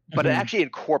 but it actually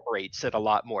incorporates it a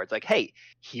lot more. It's like, hey,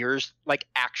 here's like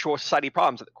actual society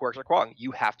problems that the quirks are causing.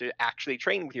 You have to actually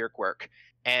train with your quirk.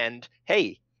 And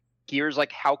hey, here's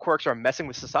like how quirks are messing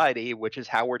with society, which is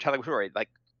how we're telling the story. Like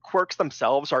quirks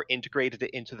themselves are integrated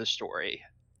into the story.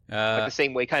 Like the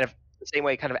same way kind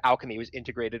of alchemy was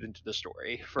integrated into the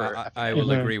story. I will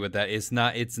agree with that. It's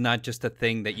not just a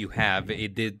thing that you have.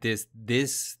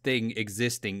 This thing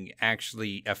existing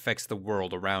actually affects the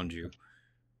world around you.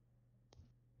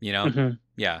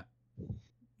 Yeah.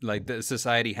 Like the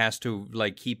society has to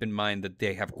like keep in mind that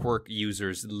they have quirk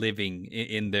users living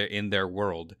in their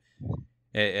world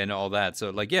and all that.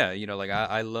 So like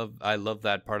I love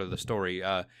that part of the story.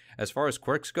 As far as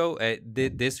quirks go,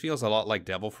 this feels a lot like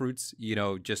devil fruits,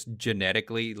 just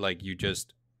genetically, like you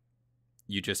just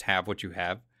have what you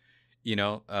have,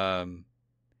 and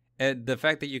the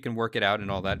fact that you can work it out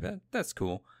and all that's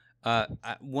cool.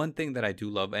 One thing that I do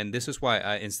love, and this is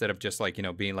why instead of just like,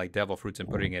 being like devil fruits and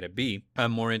putting it at B,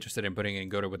 I'm more interested in putting it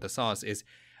in Goated with the sauce, is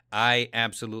I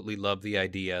absolutely love the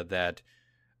idea that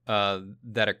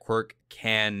a quirk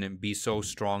can be so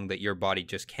strong that your body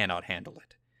just cannot handle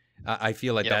it. I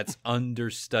feel like that's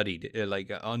understudied, like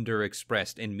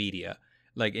underexpressed in media.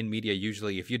 Like in media,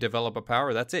 usually if you develop a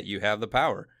power, that's it. You have the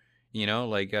power.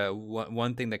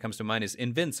 One thing that comes to mind is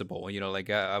Invincible.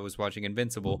 I was watching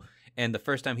Invincible, and the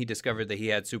first time he discovered that he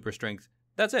had super strength,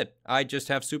 that's it. I just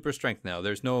have super strength now.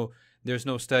 There's no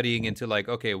studying into like,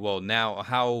 okay, well now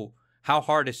how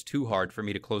hard is too hard for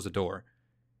me to close a door?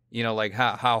 Like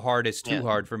how hard is too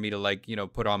hard for me to like,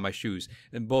 put on my shoes,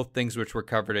 and both things which were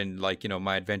covered in like,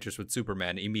 my adventures with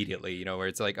Superman immediately, where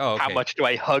it's like, oh, okay. How much do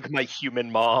I hug my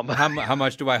human mom? How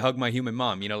much do I hug my human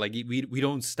mom? Like we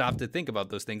don't stop to think about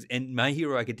those things. And My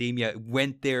Hero Academia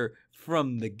went there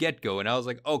from the get-go. And I was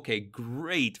like, okay,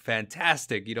 great,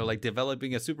 fantastic. Like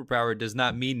developing a superpower does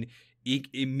not mean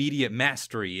immediate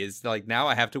mastery. It's like, now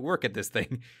I have to work at this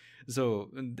thing. So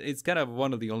it's kind of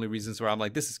one of the only reasons where I'm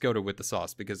like, this is Goated with the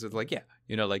sauce, because it's like,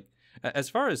 like as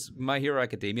far as My Hero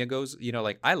Academia goes,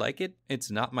 like I like it. It's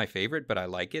not my favorite, but I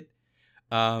like it.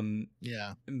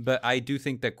 But I do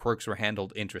think that quirks were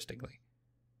handled interestingly.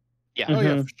 Yeah. Oh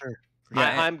yeah, for sure.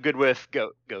 Yeah, I'm good with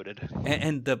Goated.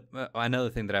 And the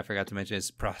another thing that I forgot to mention is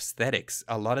prosthetics.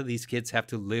 A lot of these kids have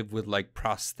to live with like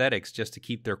prosthetics just to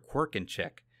keep their quirk in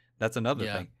check. That's another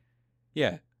thing.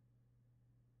 Yeah.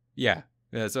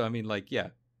 So I mean, like,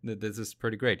 this is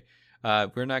pretty great.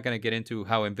 We're not going to get into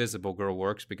how Invisible Girl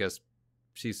works because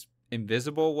she's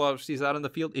invisible while she's out in the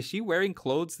field. Is she wearing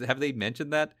clothes? Have they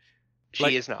mentioned that?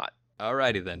 She is not.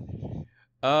 Alrighty then.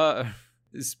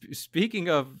 Speaking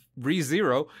of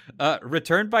ReZero,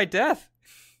 Returned by Death.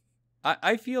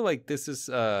 I feel like this is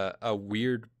a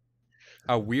weird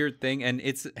a weird thing, and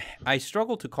I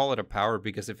struggle to call it a power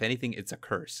because if anything, it's a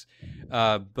curse.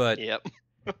 But yep.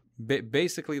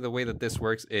 Basically, the way that this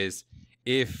works is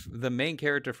if the main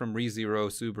character from ReZero,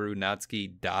 Subaru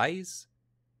Natsuki, dies,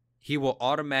 he will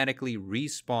automatically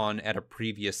respawn at a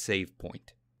previous save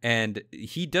point. And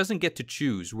he doesn't get to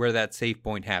choose where that save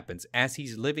point happens. As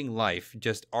he's living life,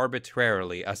 just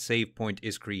arbitrarily, a save point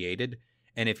is created.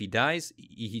 And if he dies,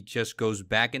 he just goes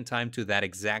back in time to that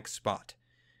exact spot.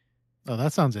 Oh,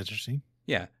 that sounds interesting.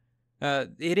 Yeah.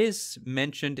 It is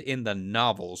mentioned in the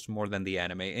novels more than the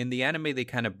anime. In the anime, they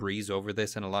kind of breeze over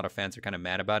this, and a lot of fans are kind of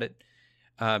mad about it.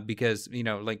 Because,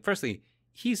 firstly,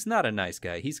 he's not a nice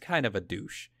guy. He's kind of a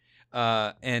douche.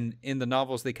 And in the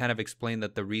novels, they kind of explain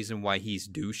that the reason why he's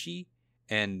douchey,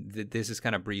 and this is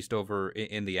kind of breezed over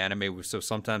in the anime. So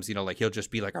sometimes, he'll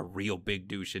just be like a real big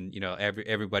douche, and,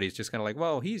 everybody's just kind of like,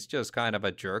 well, he's just kind of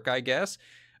a jerk, I guess.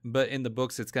 But in the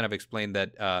books, it's kind of explained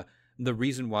that the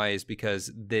reason why is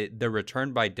because the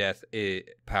return by death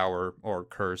power or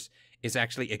curse is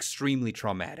actually extremely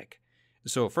traumatic.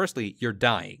 So firstly, you're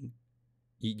dying.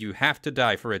 You have to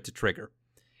die for it to trigger.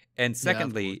 And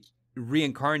secondly,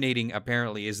 reincarnating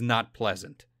apparently is not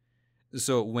pleasant.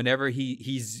 So whenever he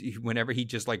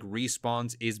just like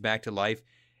respawns, is back to life,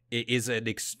 it is an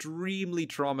extremely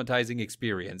traumatizing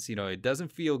experience. It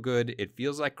doesn't feel good. It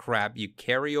feels like crap. You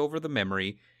carry over the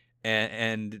memory,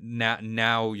 and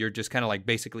now you're just kind of like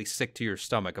basically sick to your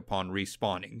stomach upon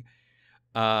respawning.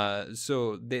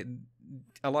 So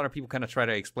a lot of people kind of try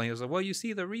to explain it. It's like, well, you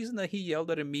see, the reason that he yelled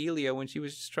at Emilia when she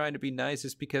was just trying to be nice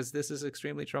is because this is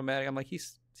extremely traumatic. I'm like,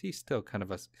 he's still kind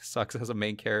of sucks as a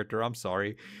main character. I'm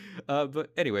sorry. But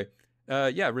anyway,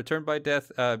 return by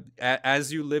death.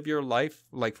 As you live your life,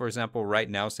 like, for example, right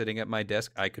now, sitting at my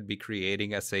desk, I could be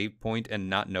creating a save point and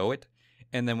not know it.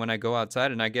 And then when I go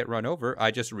outside and I get run over,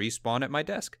 I just respawn at my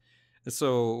desk.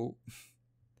 So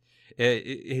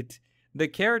the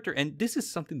character, and this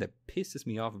is something that pisses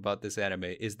me off about this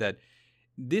anime, is that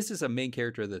this is a main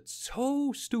character that's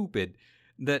so stupid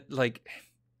that, like,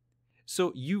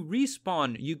 so you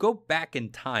respawn, you go back in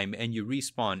time and you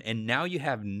respawn, and now you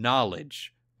have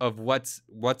knowledge of what's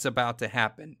about to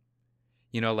happen.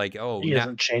 He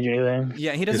doesn't change anything.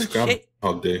 Yeah, he doesn't change.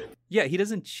 Day. Yeah, he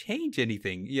doesn't change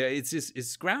anything. Yeah,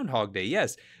 it's Groundhog Day,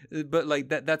 yes. But like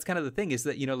that's kind of the thing, is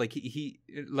that, he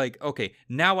okay,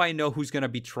 now I know who's gonna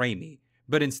betray me.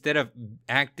 But instead of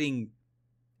acting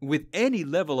with any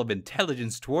level of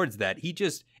intelligence towards that, he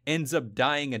just ends up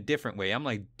dying a different way. I'm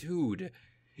like, dude,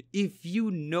 if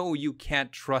you know you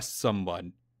can't trust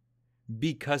someone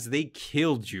because they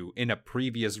killed you in a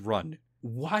previous run,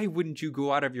 why wouldn't you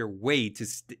go out of your way to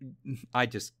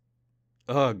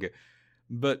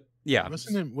But yeah. What's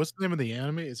the name of the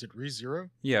anime? Is it ReZero?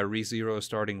 Yeah, ReZero,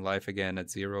 starting life again at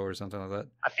 0 or something like that.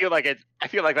 I feel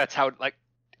like that's how, like,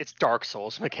 it's Dark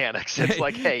Souls mechanics. It's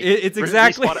like, hey, it's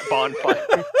exactly respawn at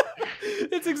bonfire.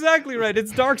 It's exactly right.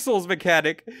 It's Dark Souls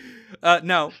mechanic.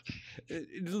 Now,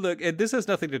 look, this has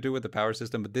nothing to do with the power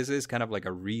system, but this is kind of like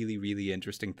a really, really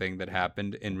interesting thing that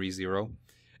happened in ReZero.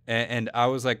 And I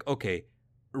was like, okay,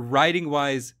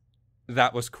 writing-wise,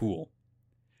 that was cool.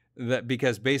 That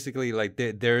because basically, like,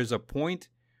 there's a point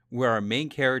where our main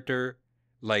character,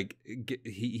 like,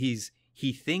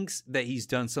 he thinks that he's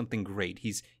done something great.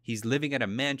 He's living at a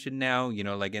mansion now,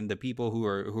 and the people who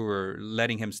are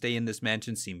letting him stay in this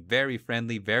mansion seem very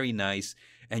friendly, very nice.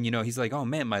 And, he's like, oh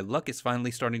man, my luck is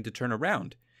finally starting to turn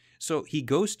around. So he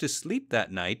goes to sleep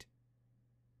that night,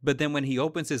 but then when he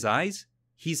opens his eyes,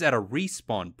 he's at a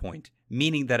respawn point,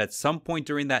 meaning that at some point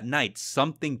during that night,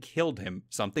 something killed him,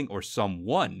 something or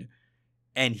someone,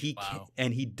 and he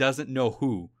doesn't know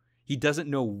who. He doesn't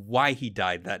know why he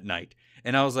died that night.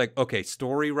 And I was like, okay,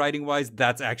 story writing wise,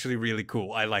 that's actually really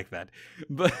cool. I like that.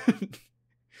 But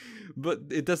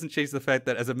it doesn't change the fact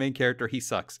that as a main character, he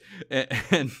sucks.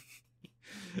 And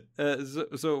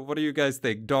so what do you guys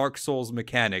think? Dark Souls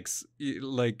mechanics,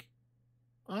 like,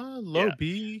 low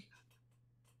B.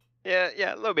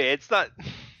 Yeah, low B. It's not.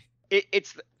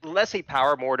 It's less a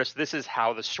power, more just this is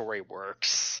how the story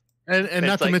works. And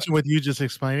not to mention with you just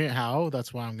explaining it how,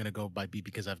 that's why I'm gonna go by B,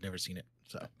 because I've never seen it.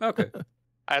 So okay.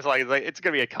 I was like it's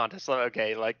gonna be a contest. So,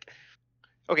 okay,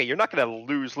 you're not gonna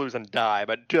lose and die,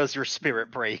 but does your spirit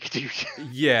break, dude?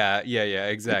 Yeah,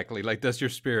 exactly. Like, does your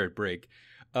spirit break?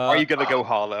 Are you gonna go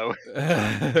hollow?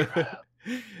 Does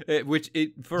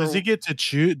he get to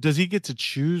choose? Does he get to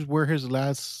choose where his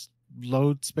last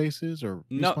load space is, or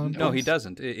no, he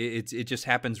doesn't. It just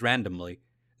happens randomly.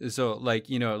 So like,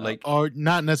 you know, like or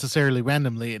not necessarily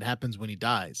randomly. It happens when he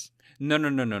dies.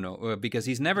 No. Because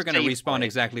he's never going to respawn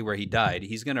exactly where he died.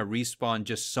 He's going to respawn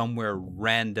just somewhere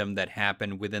random that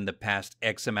happened within the past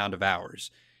X amount of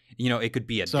hours. You know, it could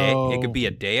be a day. It could be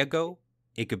a day ago.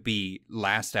 It could be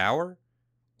last hour,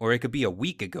 or it could be a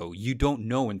week ago. You don't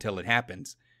know until it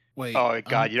happens. Wait. Oh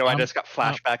God! You know, I just got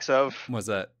flashbacks of. What's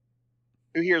that?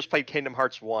 Who here's played Kingdom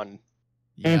Hearts 1?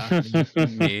 Yeah,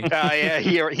 me. Yeah,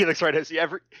 he looks right.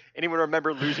 Anyone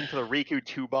remember losing to the Riku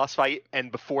 2 boss fight,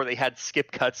 and before they had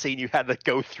skip cutscene, you had to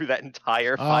go through that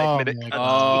entire 5-minute cutscene.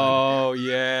 Oh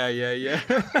yeah.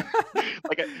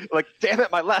 like, damn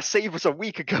it, my last save was a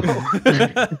week ago.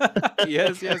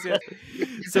 yes.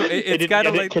 So it's kind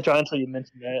of like catch on until you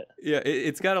mentioned that. Yeah,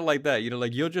 it's kind of like that. You know,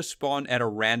 like you'll just spawn at a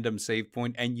random save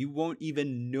point, and you won't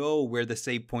even know where the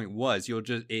save point was. You'll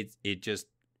just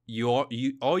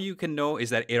all you can know is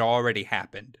that it already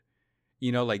happened.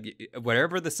 You know, like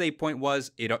whatever the save point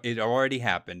was, it already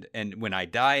happened. And when I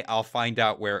die, I'll find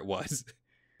out where it was.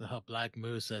 Black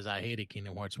Moose says, I hated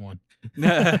Kingdom Hearts 1.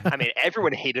 I mean,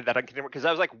 everyone hated that on Kingdom Hearts because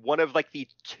that was like one of like the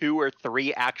 2 or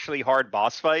 3 actually hard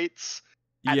boss fights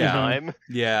at the time.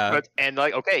 Yeah. And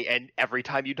every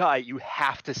time you die, you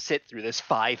have to sit through this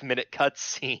 5-minute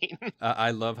cutscene. I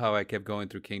love how I kept going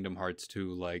through Kingdom Hearts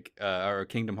 2, like, or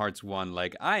Kingdom Hearts 1,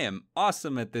 like, I am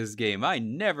awesome at this game. I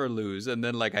never lose. And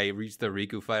then, like, I reached the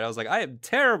Riku fight. I was like, I am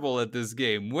terrible at this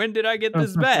game. When did I get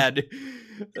this bad?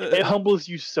 It humbles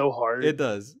you so hard. It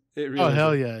does. It really does.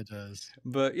 Hell yeah, it does.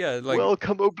 But yeah, like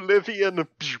welcome Oblivion.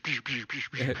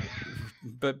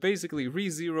 But basically,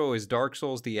 ReZero is Dark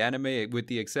Souls the anime, with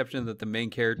the exception that the main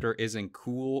character isn't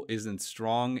cool, isn't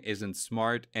strong, isn't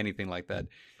smart, anything like that.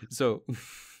 So,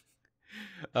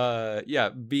 yeah,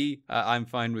 B, I'm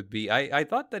fine with B. I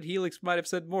thought that Helix might have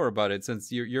said more about it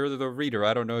since you're the reader.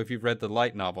 I don't know if you've read the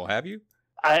light novel. Have you?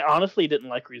 I honestly didn't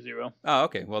like ReZero. Oh,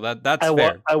 okay. Well, that's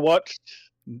fair. I watched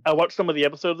some of the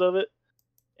episodes of it.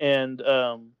 And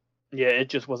yeah, it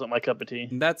just wasn't my cup of tea.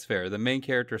 That's fair. The main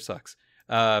character sucks.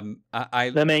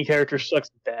 The main character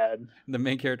sucks bad. The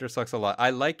main character sucks a lot.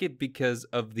 I like it because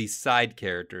of the side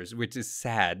characters, which is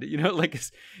sad. You know, like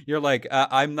you're like,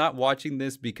 I'm not watching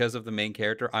this because of the main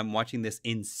character. I'm watching this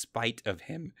in spite of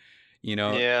him. You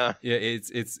know, yeah.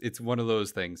 It's one of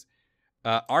those things.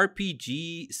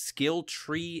 RPG skill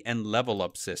tree and level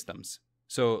up systems.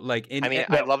 So, like,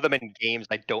 I love them in games.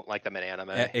 I don't like them in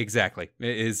anime. Exactly.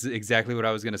 It is exactly what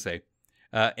I was going to say.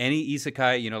 Any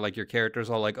isekai, you know, like your character's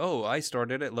all like, oh, I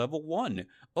started at level 1.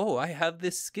 Oh, I have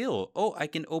this skill. Oh, I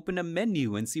can open a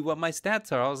menu and see what my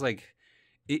stats are. I was like,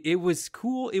 it was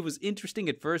cool. It was interesting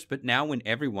at first, but now when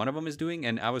every one of them is doing,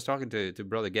 and I was talking to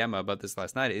Brother Gamma about this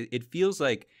last night, it feels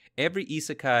like every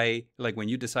isekai, like when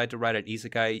you decide to write an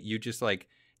isekai, you just like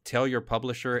tell your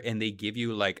publisher and they give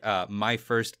you like my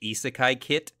first isekai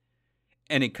kit,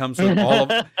 and it comes with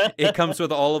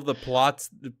all of the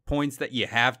points that you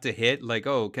have to hit, like,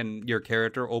 oh, can your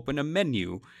character open a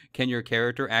menu, can your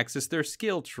character access their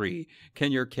skill tree,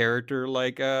 can your character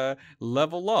like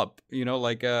level up, you know,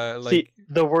 like See,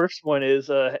 the worst one is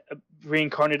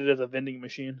reincarnated as a vending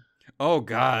machine. Oh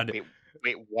God.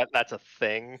 Wait, what? That's a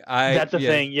thing? That's a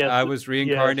thing, yes. I was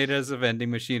reincarnated as a vending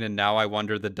machine, and now I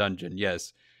wander the dungeon.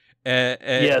 Yes.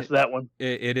 Yes, that one.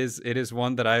 It is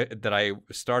one that I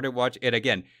started watching. And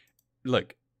again,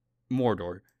 look,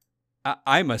 Moredoor,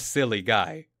 I'm a silly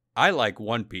guy. I like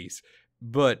One Piece,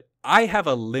 but I have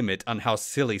a limit on how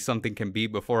silly something can be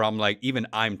before I'm like, even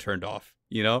I'm turned off,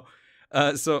 you know?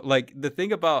 So like the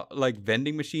thing about like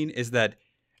vending machine is that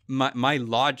my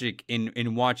logic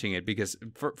in watching it, because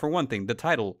for one thing, the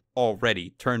title already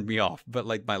turned me off, but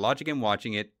like my logic in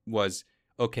watching it was,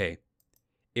 okay,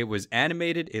 it was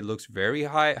animated. It looks very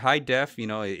high def. You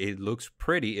know, it looks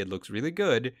pretty. It looks really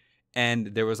good.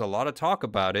 And there was a lot of talk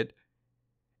about it.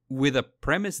 With a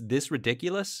premise this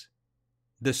ridiculous,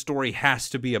 the story has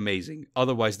to be amazing.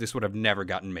 Otherwise, this would have never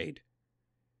gotten made.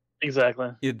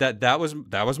 Exactly. That was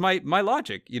my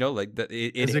logic. You know, like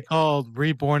is it called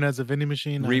Reborn as a Vending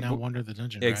Machine? I now Wander the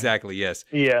Dungeon. Exactly. Right? Yes.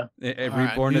 Yeah.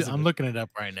 Reborn as. I'm looking it up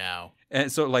right now. And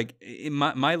so, like,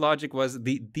 my logic was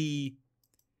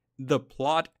the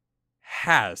plot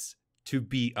has to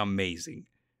be amazing.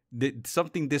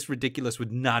 Something this ridiculous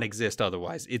would not exist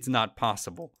otherwise. It's not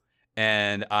possible.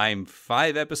 And I'm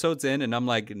 5 episodes in, and I'm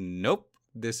like, nope.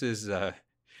 This is a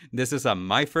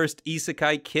my first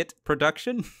isekai kit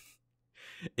production.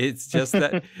 It's just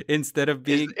that instead of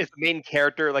being... Is the main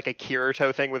character like a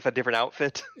Kirito thing with a different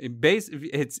outfit? He's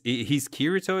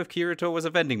Kirito if Kirito was a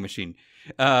vending machine.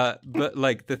 But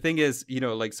like the thing is,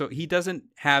 like, so he doesn't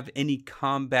have any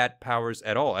combat powers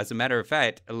at all. As a matter of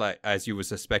fact, like as you would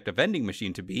suspect a vending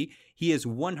machine to be, he is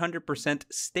 100%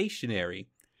 stationary.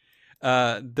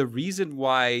 The reason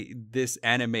why this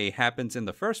anime happens in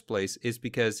the first place is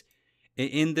because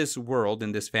in this world,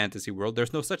 in this fantasy world,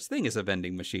 there's no such thing as a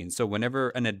vending machine. So whenever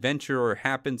an adventurer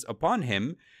happens upon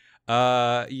him,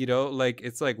 like,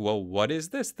 it's like, well, what is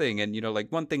this thing? And, like,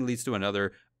 one thing leads to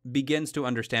another, begins to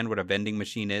understand what a vending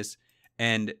machine is.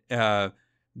 And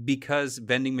because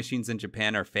vending machines in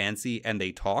Japan are fancy and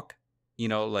they talk,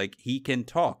 like, he can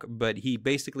talk. But he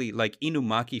basically, like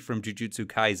Inumaki from Jujutsu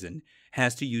Kaisen,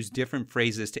 has to use different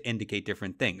phrases to indicate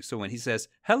different things. So when he says,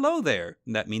 hello there,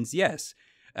 that means yes.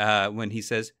 When he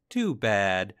says, too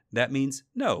bad, that means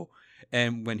no.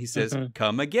 And when he says,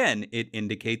 come again, it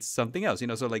indicates something else.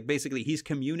 So like basically he's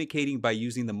communicating by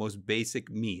using the most basic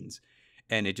means.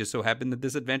 And it just so happened that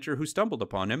this adventurer who stumbled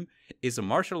upon him is a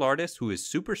martial artist who is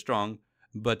super strong,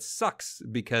 but sucks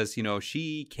because,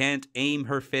 she can't aim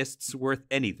her fists worth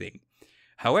anything.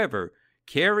 However,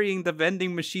 carrying the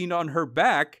vending machine on her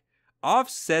back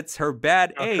offsets her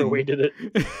bad aim. Her way did it.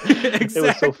 Exactly. It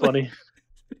was so funny.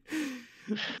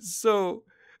 So,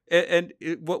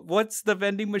 what's the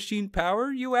vending machine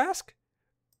power, you ask?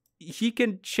 He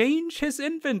can change his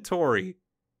inventory.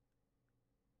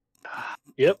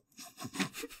 Yep.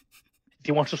 If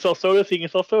he wants to sell sodas, he can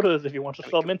sell sodas. If he wants to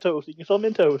sell Mentos, he can sell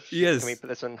Mentos. Yes. Can we put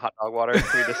this in hot dog water?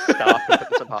 Can we just stop and put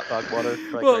this in hot dog water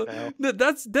right now?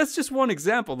 That's just one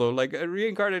example, though. Like,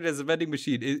 reincarnated as a vending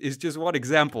machine is just one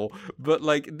example. But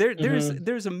like, there's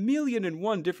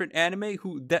 1,000,001 different anime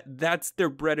who that's their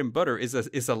bread and butter is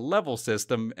a level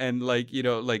system, and like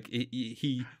like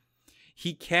he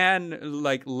can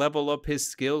like level up his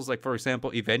skills. Like, for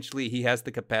example, eventually he has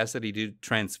the capacity to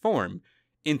transform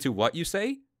into what you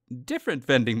say. Different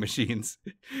vending machines.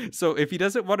 So if he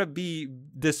doesn't want to be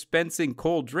dispensing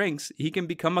cold drinks, he can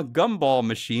become a gumball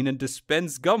machine and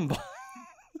dispense gumballs.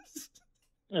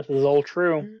 This is all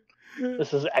true.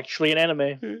 This is actually an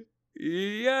anime.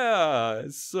 Yeah.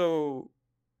 So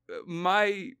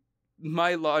my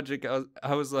logic,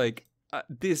 I was like,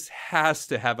 this has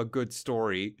to have a good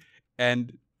story,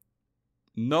 and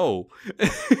no.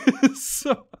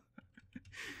 So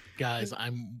guys,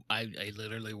 I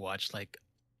literally watched like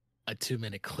a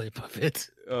 2-minute clip of it.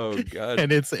 Oh god.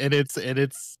 and it's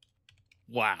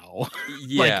wow.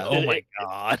 Yeah. Like, oh my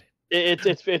god.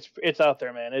 It's out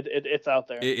there, man. It's out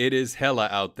there. It is hella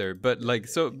out there. But like,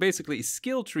 so basically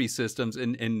skill tree systems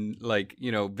in like,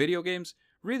 video games,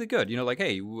 really good. Like,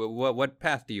 hey, what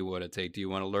path do you want to take? Do you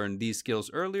want to learn these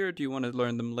skills earlier? Do you want to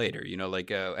learn them later?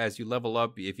 Like, as you level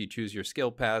up, if you choose your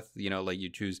skill path, like you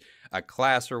choose a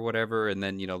class or whatever, and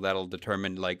then, that'll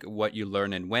determine like what you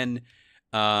learn and when.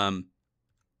 But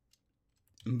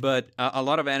a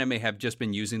lot of anime have just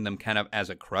been using them kind of as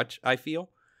a crutch, I feel.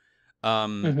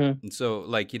 So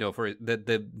like, for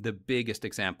the biggest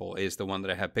example is the one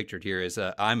that I have pictured here is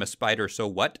I'm a spider, so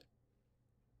what?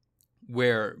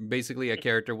 Where basically a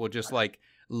character will just like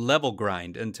level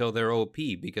grind until they're OP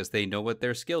because they know what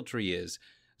their skill tree is.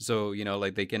 So,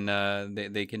 like they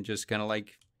can just kind of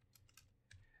like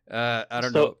I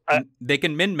don't know. They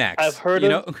can min-max.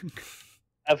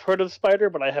 I've heard of Spider,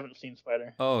 but I haven't seen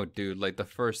Spider. Oh, dude, like the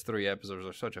first 3 episodes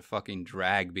are such a fucking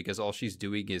drag because all she's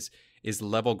doing is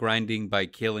level grinding by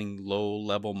killing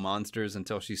low-level monsters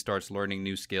until she starts learning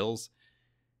new skills.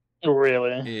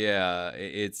 Really? Yeah,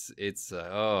 it's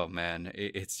oh man,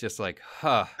 it's just like,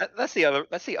 huh. That's the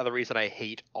other reason I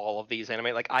hate all of these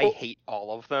anime. Like, I hate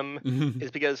all of them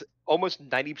is because almost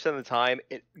 90% of the time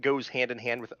it goes hand in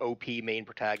hand with OP main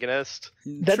protagonist.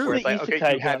 That's True. the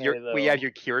isekai we have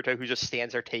your Kirito who just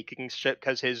stands there taking shit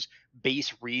because his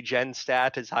base regen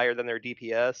stat is higher than their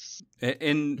DPS.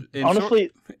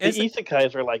 Honestly, the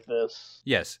isekais are like this.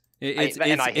 Yes.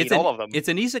 I hate all of them. It's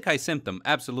an isekai symptom,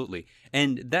 absolutely.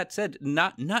 And that said,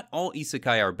 not all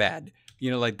isekai are bad.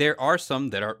 Like there are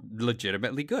some that are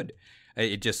legitimately good.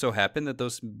 It just so happened that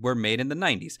those were made in the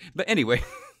 90s. But anyway,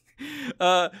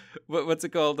 what's it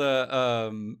called?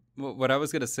 What I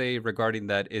was gonna say regarding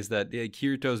that is that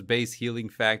Kirito's base healing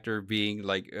factor being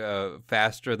like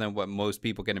faster than what most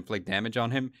people can inflict damage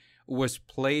on him was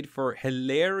played for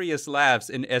hilarious laughs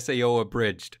in SAO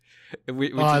Abridged.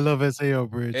 I love SAO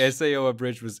Abridged. SAO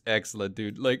Abridged was excellent,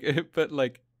 dude. Like, but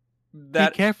like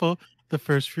that. Be careful, the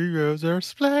first few rows are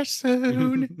splash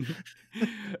zone.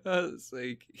 It's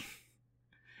like,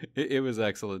 It was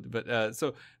excellent. But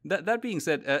so that being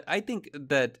said, I think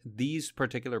that these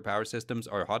particular power systems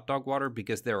are hot dog water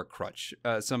because they're a crutch.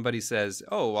 Somebody says,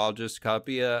 "Oh, I'll just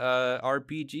copy a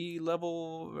RPG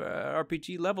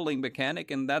leveling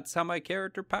mechanic, and that's how my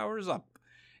character powers up."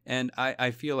 And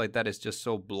I feel like that is just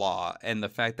so blah. And the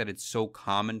fact that it's so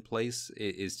commonplace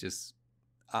is just,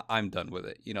 I'm done with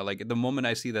it. You know, like the moment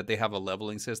I see that they have a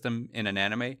leveling system in an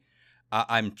anime,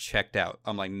 I'm checked out.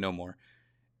 I'm like, no more.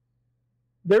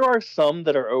 There are some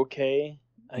that are okay.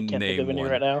 I can't think of any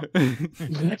right now.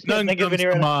 None comes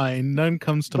to mind. None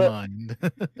comes to mind.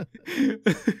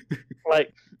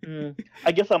 Like,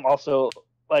 I guess I'm also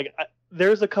like,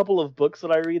 there's a couple of books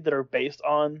that I read that are based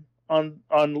on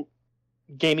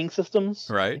gaming systems,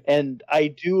 right? And I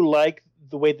do like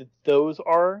the way that those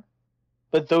are,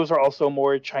 but those are also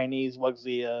more Chinese,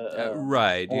 wuxia,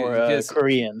 right, or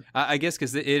Korean. I guess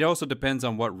because it also depends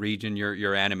on what region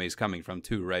your anime is coming from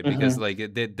too, right? Because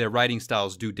like their writing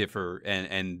styles do differ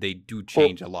and they do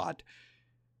change a lot.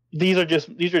 These are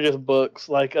just books.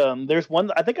 Like there's one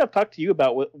I think I've talked to you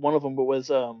about. One of them was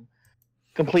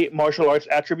complete martial arts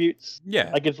attributes.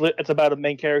 Yeah, like it's about a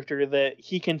main character that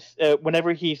he can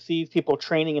whenever he sees people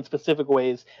training in specific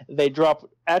ways, they drop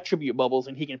attribute bubbles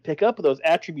and he can pick up those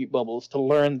attribute bubbles to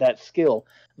learn that skill.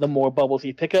 The more bubbles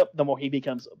he pick up, the more he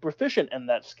becomes proficient in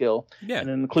that skill. Yeah, and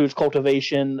it includes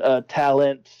cultivation,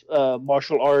 talent,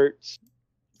 martial arts.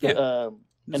 Yeah.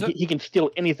 And he can steal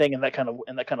anything in that kind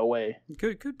of way.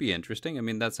 Could be interesting. I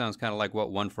mean, that sounds kind of like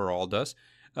what One for All does.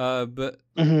 But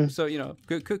so, you know,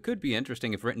 could be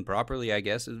interesting if written properly, I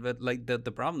guess. But like the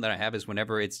problem that I have is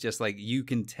whenever it's just like you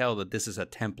can tell that this is a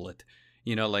template.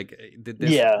 You know, like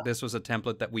this was a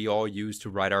template that we all used to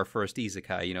write our first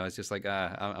isekai. You know, it's just like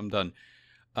I'm done.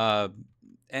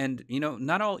 And you know,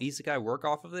 not all isekai work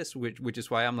off of this, which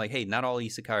is why I'm like, hey, not all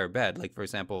isekai are bad. Like for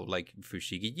example, like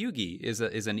Fushigi Yugi is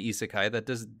an isekai that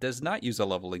does not use a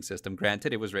leveling system.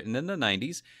 Granted, it was written in the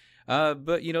 90s.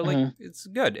 But you know, like it's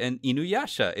good. And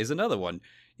Inuyasha is another one.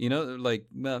 You know, like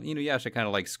Inuyasha kind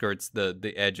of like skirts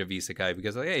the edge of isekai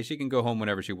because like, hey, she can go home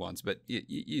whenever she wants. But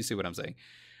you see what I'm saying?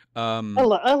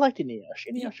 I liked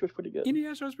Inuyasha. Inuyasha was pretty good.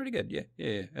 Inuyasha was pretty good.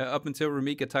 Yeah. Up until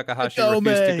Rumika Takahashi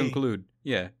refused to conclude.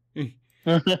 Yeah.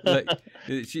 Like,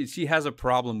 she has a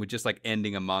problem with just like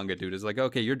ending a manga, dude. It's like,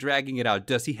 okay, you're dragging it out.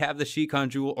 Does he have the Shikan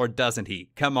jewel or doesn't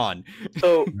he? Come on.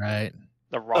 So right.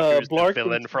 The Rocker's the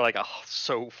villain for like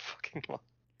so fucking long.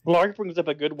 Blark brings up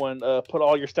a good one. Put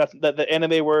all your stats. The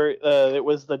anime where it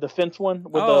was the defense one.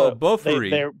 With Bofuri.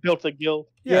 They built a guild.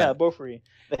 Yeah, Bofuri.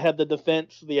 They had the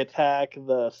defense, the attack,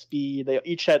 the speed. They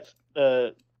each had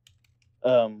went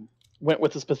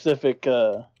with a specific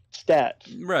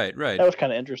stats. Right. That was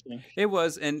kind of interesting. It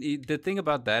was, and the thing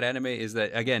about that anime is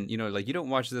that, again, you know, like you don't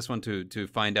watch this one to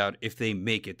find out if they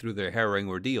make it through their harrowing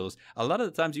ordeals. A lot of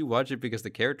the times you watch it because the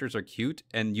characters are cute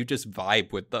and you just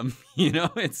vibe with them. You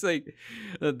know, it's like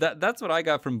that's what I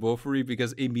got from Bofuri,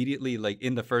 because immediately, like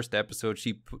in the first episode,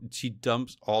 she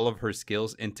dumps all of her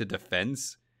skills into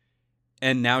defense,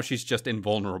 and now she's just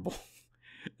invulnerable.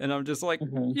 And I'm just like,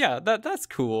 yeah, that's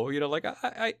cool. You know, like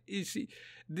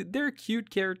they're cute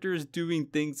characters doing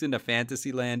things in a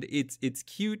fantasy land. It's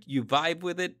cute. You vibe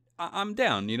with it. I'm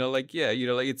down. You know, like, yeah, you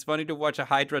know, like it's funny to watch a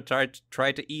Hydra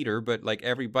try to eat her, but like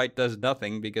every bite does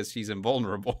nothing because she's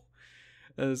invulnerable.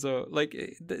 So like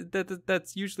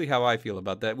that's usually how I feel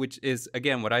about that, which is,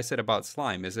 again, what I said about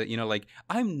Slime is that, you know, like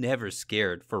I'm never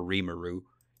scared for Rimuru.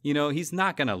 You know, he's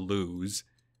not going to lose.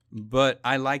 But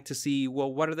I like to see,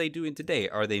 well, what are they doing today?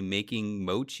 Are they making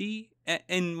mochi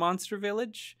in Monster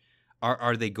Village?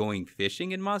 Are they going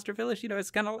fishing in Monster Village? You know,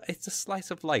 it's a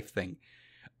slice of life thing.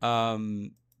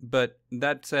 But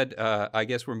that said, I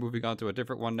guess we're moving on to a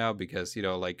different one now because, you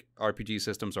know, like RPG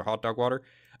systems are hot dog water.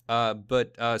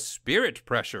 But Spirit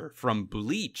Pressure from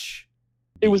Bleach.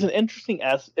 It was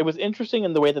it was interesting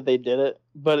in the way that they did it,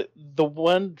 but the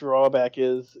one drawback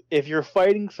is if you're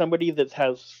fighting somebody that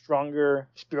has stronger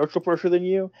spiritual pressure than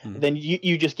you, then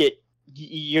you're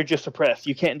just suppressed.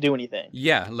 You can't do anything.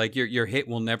 Yeah, like your hit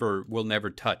will never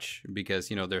touch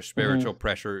because, you know, their spiritual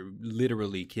pressure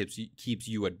literally keeps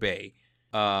you at bay.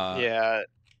 Yeah.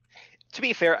 To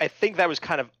be fair, I think that was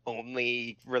kind of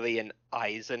only really an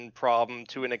Aizen problem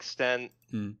to an extent.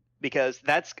 Because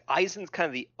Aizen's kind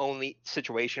of the only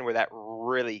situation where that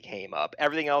really came up.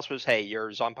 Everything else was, hey,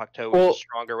 your Zanpakuto is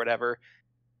strong or whatever.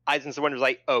 Aizen's the one who's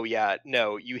like, oh yeah,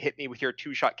 no, you hit me with your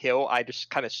 2-shot kill. I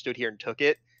just kind of stood here and took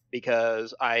it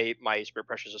because my spirit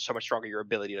pressure is so much stronger. Your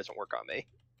ability doesn't work on me.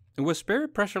 Was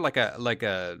spirit pressure like a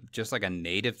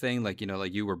native thing? Like, you know,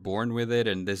 like you were born with it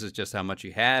and this is just how much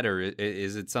you had, or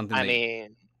is it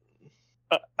something?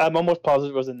 I'm almost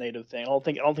positive it was a native thing. I don't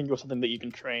think it was something that you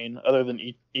can train other than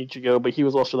Ichigo, but he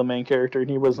was also the main character and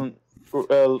he wasn't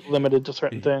limited to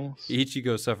certain things.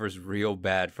 Ichigo suffers real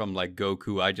bad from like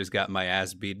Goku. I just got my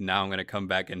ass beat. Now I'm gonna come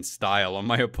back in style on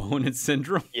my opponent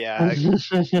syndrome. Yeah,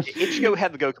 Ichigo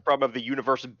had the Goku problem of the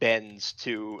universe bends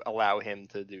to allow him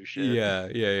to do shit.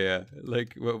 Yeah.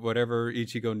 Like whatever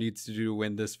Ichigo needs to do to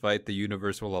win this fight, the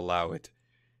universe will allow it.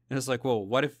 And it's like, well,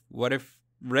 what if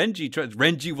Renji tries?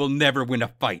 Renji will never win a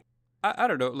fight. I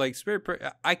don't know. Like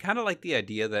I kind of like the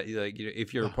idea that like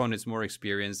if your opponent's more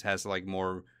experienced, has like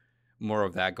more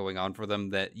of that going on for them,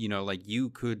 that like you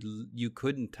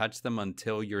couldn't touch them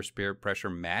until your spirit pressure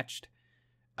matched.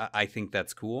 I think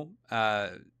that's cool.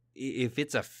 If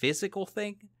it's a physical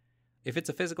thing,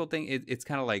 it's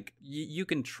kind of like you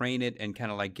can train it and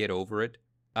kind of like get over it.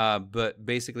 But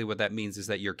basically what that means is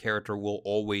that your character will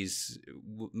always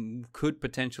could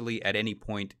potentially at any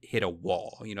point hit a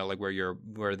wall, like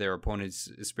where their opponent's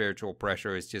spiritual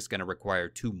pressure is just going to require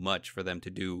too much for them to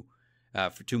do,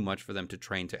 for too much for them to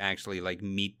train to actually like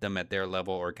meet them at their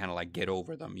level or kind of like get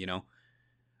over them,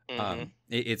 Mm-hmm.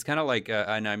 It's kind of like,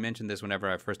 and I mentioned this whenever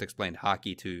I first explained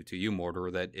hockey to you,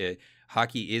 Moredoor, that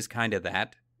hockey is kind of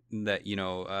that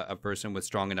a person with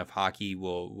strong enough hockey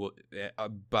will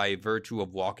by virtue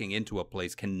of walking into a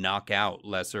place, can knock out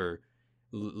lesser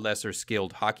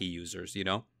skilled hockey users,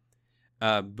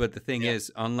 but the thing is,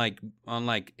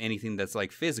 unlike anything that's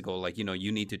like physical, like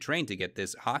you need to train to get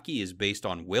this, hockey is based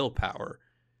on willpower.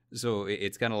 So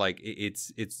it's kind of like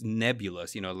it's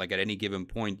nebulous, like at any given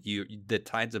point the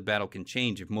tides of battle can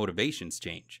change if motivations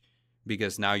change,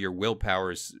 because now your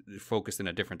willpower is focused in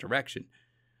a different direction.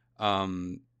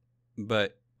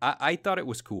 But I thought it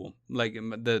was cool. Like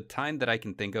the time that I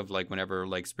can think of, like whenever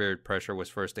like spirit pressure was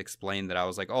first explained, that I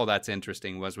was like, oh, that's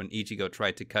interesting, was when Ichigo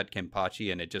tried to cut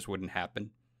Kenpachi and it just wouldn't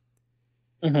happen.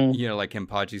 Mm-hmm. Like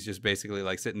Kenpachi's just basically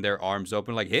like sitting there, arms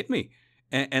open, like, hit me.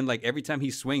 And like every time he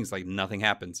swings, like nothing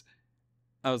happens.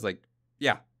 I was like,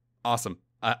 yeah, awesome.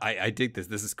 I dig this.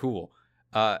 This is cool.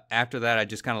 After that, I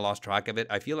just kind of lost track of it.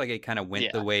 I feel like it kind of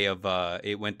went the way of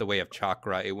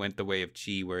chakra. It went the way of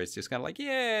chi, where it's just kind of like,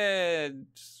 yeah,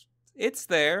 it's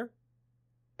there.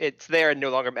 It's there and no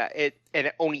longer and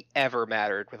it only ever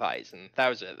mattered with Aizen. That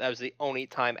was it. That was the only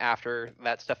time after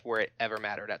that stuff where it ever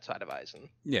mattered outside of Aizen.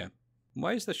 Yeah.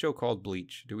 Why is the show called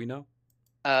Bleach? Do we know?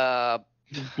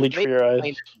 Bleach for your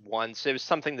eyes. Once it was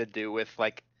something to do with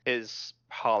like his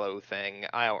hollow thing.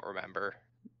 I don't remember.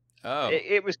 Oh,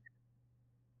 it was.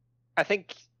 I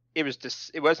think it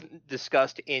was. It wasn't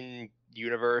discussed in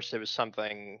universe. It was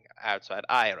something outside.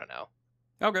 I don't know.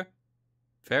 Okay,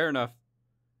 fair enough.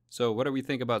 So, what do we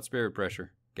think about spirit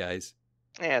pressure, guys?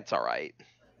 It's all right.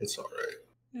 It's all right.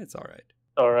 It's all right.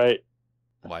 All right.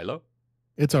 Wailo?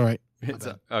 It's all right. It's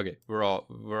okay. We're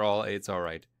all. It's all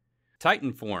right.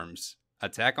 Titan forms.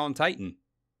 Attack on Titan.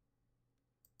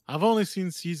 I've only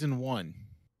seen season 1.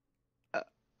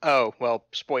 Oh, well,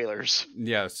 spoilers.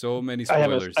 Yeah, so many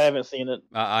spoilers. I haven't seen it.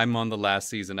 I'm on the last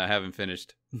season. I haven't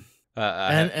finished.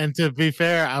 And to be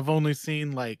fair, I've only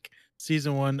seen like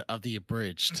season 1 of the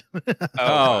abridged.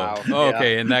 Wow.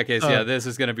 Okay. In that case, yeah, this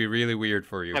is going to be really weird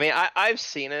for you. I mean, I've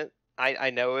seen it. I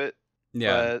know it.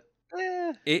 Yeah. But,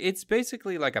 It's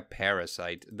basically like a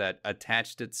parasite that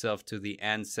attached itself to the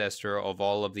ancestor of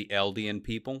all of the Eldian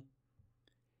people.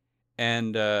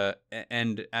 And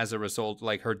as a result,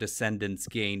 like her descendants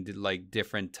gained like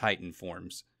different Titan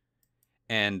forms.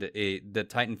 And the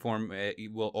Titan form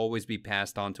will always be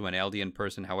passed on to an Eldian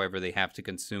person. However, they have to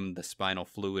consume the spinal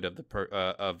fluid of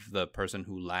the person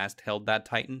who last held that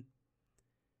Titan.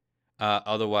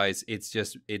 Otherwise,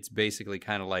 it's basically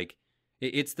kind of like,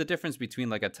 it's the difference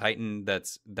between like a Titan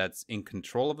that's in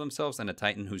control of themselves and a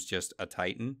Titan who's just a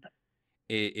Titan.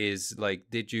 It is like,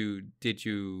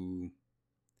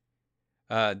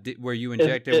 were you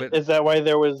injected is that why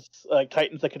there was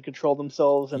Titans that could control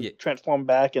themselves and transform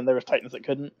back, and there was Titans that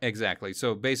couldn't? Exactly.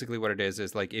 So basically what it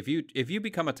is like if you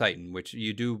become a Titan, which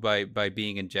you do by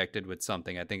being injected with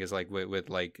something, I think is like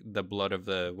with like the blood of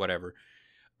the whatever,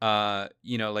 like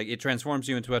it transforms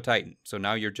you into a Titan. So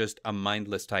now you're just a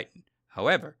mindless Titan.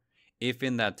 However, if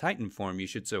in that Titan form you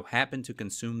should so happen to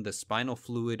consume the spinal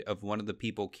fluid of one of the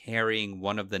people carrying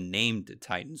one of the named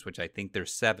Titans, which I think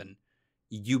there's 7,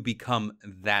 you become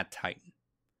that Titan.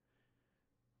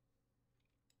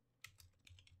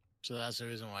 So that's the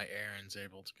reason why Aaron's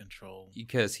able to control.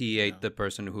 Because he ate the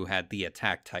person who had the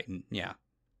attack Titan. Yeah.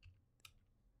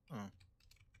 Oh.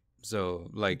 So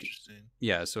like,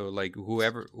 yeah. So like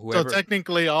whoever. So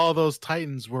technically, all those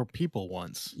Titans were people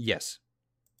once. Yes.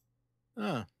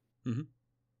 Oh. Mm-hmm.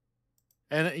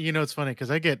 And it's funny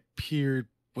because I get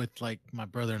with like my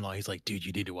brother-in-law. He's like, dude,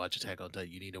 you need to watch Attack on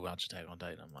Titan. You need to watch Attack on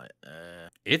Titan. I'm like,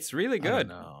 it's really good.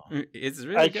 No, it's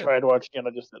really I good. tried watching it,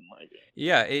 I just didn't like it.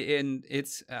 Yeah, and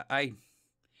it's I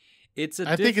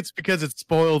think it's because it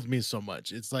spoiled me so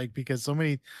much. It's like because so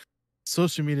many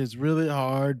social media is really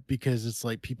hard because it's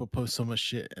like people post so much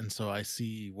shit, and so I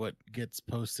see what gets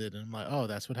posted, and I'm like, oh,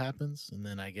 that's what happens, and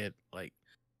then I get like,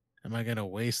 am I gonna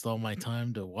waste all my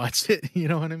time to watch it? You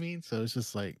know what I mean? So it's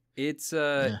just like it's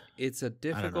a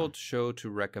difficult show to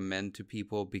recommend to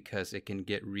people because it can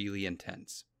get really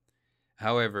intense.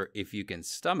 However, if you can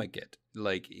stomach it,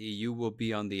 like you will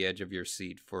be on the edge of your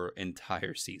seat for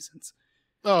entire seasons.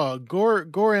 Oh,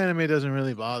 gore anime doesn't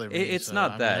really bother me. It's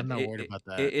not that. I'm not worried about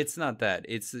that. It's not that.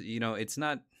 It's it's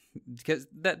not because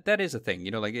that is a thing.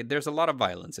 Like there's a lot of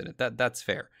violence in it. That's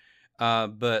fair.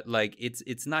 But like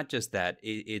it's not just that.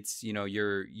 It's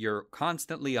you're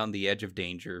constantly on the edge of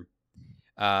danger.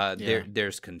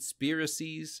 There's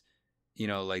conspiracies.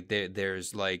 Like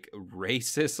there's like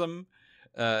racism.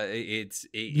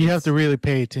 You have to really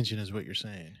pay attention, is what you're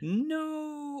saying.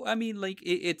 No, I mean like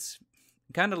it's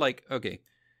kind of like, okay.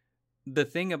 The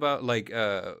thing about like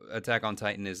Attack on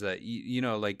Titan is that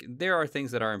like there are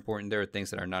things that are important, there are things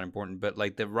that are not important, but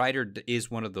like the writer is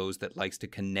one of those that likes to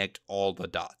connect all the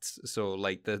dots. So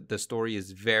like the story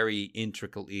is very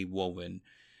intricately woven.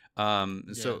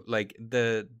 So like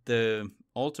the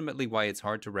ultimately why it's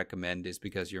hard to recommend is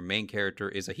because your main character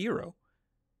is a hero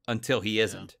until he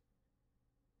isn't.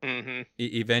 Mm-hmm.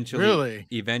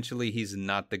 Eventually he's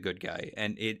not the good guy,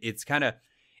 and it's kind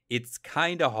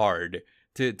of hard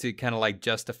to kind of like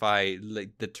justify like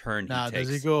the turn he takes. Does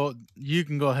he go? You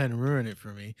can go ahead and ruin it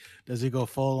for me. Does he go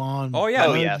full on? Oh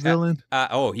yeah, villain.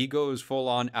 He goes full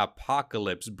on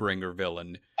apocalypse bringer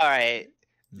villain. All right,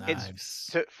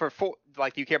 nice. For full,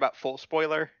 like, you care about full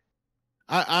spoiler?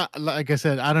 I like I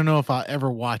said, I don't know if I'll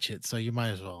ever watch it, so you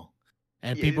might as well.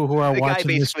 And people who are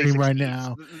watching this stream right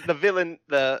now,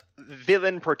 the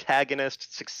villain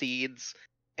protagonist succeeds,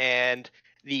 and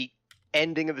the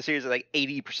ending of the series is like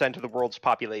 80% of the world's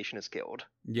population is killed.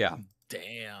 Yeah.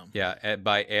 Damn. Yeah,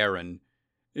 by Aaron.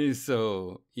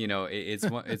 So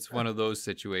it's one of those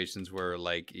situations where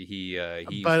like he.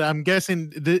 But I'm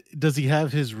guessing, does he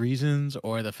have his reasons,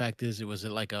 or the fact is, was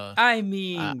it like a? I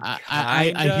mean, I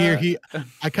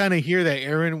kind of hear that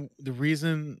Aaron. The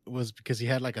reason was because he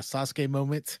had like a Sasuke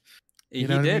moment. He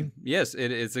did. I mean? Yes,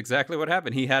 it's exactly what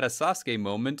happened. He had a Sasuke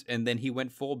moment, and then he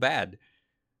went full bad.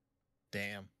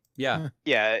 Damn. Yeah.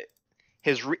 Yeah.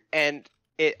 And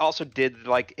it also did,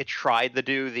 like, it tried to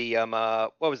do the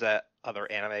what was that other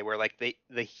anime where like the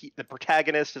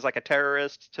protagonist is like a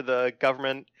terrorist to the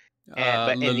government,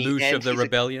 but Lelouch of the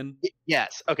Rebellion.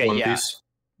 Yes. Okay. One yeah. Piece.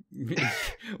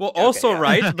 Well, also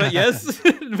right, but yes,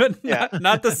 but yeah,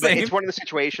 not the same. But it's one of the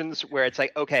situations where it's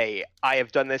like, okay, I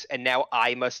have done this, and now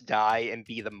I must die and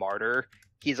be the martyr.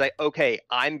 He's like, okay,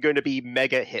 I'm going to be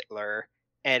Mega Hitler,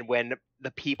 and when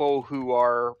the people who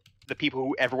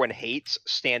everyone hates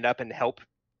stand up and help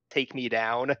take me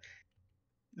down,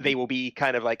 they will be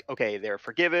kind of like, okay, they're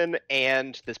forgiven,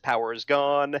 and this power is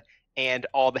gone, and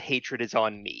all the hatred is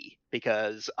on me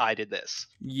because I did this.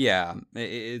 Yeah,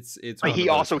 it's. He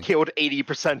also killed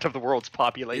 80% of the world's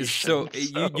population. So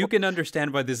you can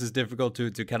understand why this is difficult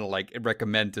to kind of like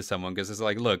recommend to someone, because it's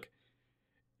like, look,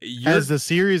 has the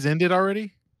series ended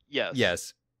already?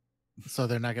 Yes. So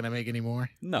they're not going to make any more?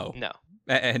 No.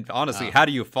 And honestly, how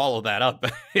do you follow that up?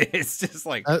 It's just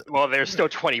like, well, there's still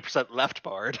 20% left,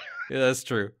 Bard. Yeah, that's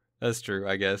true,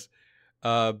 I guess.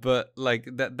 But like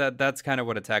that's kind of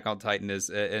what Attack on Titan is.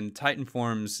 And Titan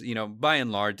forms, by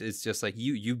and large, it's just like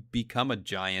you become a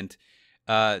giant.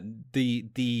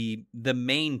 The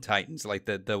main Titans, like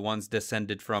the ones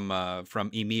descended from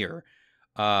Ymir,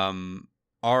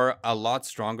 are a lot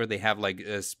stronger. They have like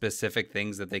specific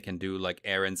things that they can do. Like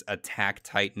Aaron's Attack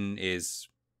Titan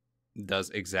does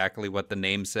exactly what the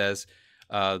name says.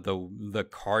 The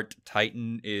Cart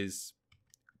Titan is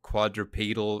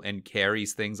quadrupedal and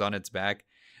carries things on its back.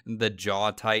 The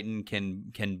Jaw Titan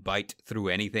can bite through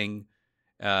anything,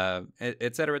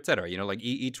 et cetera, et cetera. Like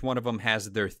each one of them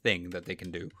has their thing that they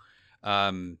can do.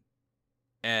 But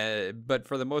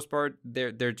for the most part,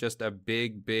 they're just a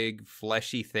big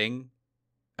fleshy thing,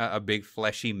 a big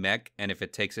fleshy mech, and if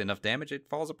it takes enough damage, it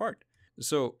falls apart.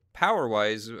 So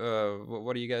power-wise,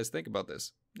 what do you guys think about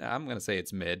this? I'm gonna say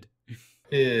it's mid.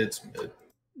 It's mid.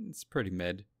 It's pretty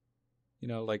mid.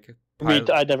 Like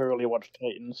I never really watched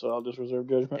Titan, so I'll just reserve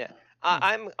judgment. Yeah,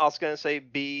 I'm also gonna say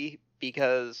B,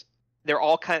 because they're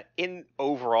all kind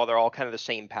of the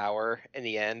same power in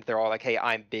the end. They're all like, hey,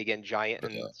 I'm big and giant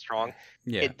and strong.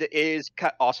 Yeah, it is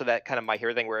also that kind of My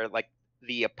Hero thing where like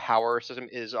the power system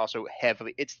is also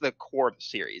heavily. It's the core of the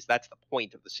series. That's the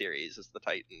point of the series, is the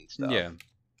Titan stuff.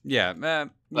 Yeah.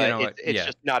 But it's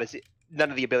just not as. None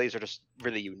of the abilities are just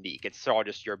really unique. It's all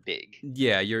just you're big.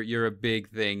 Yeah, you're a big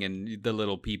thing, and the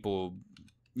little people,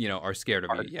 are scared of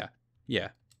you. Yeah.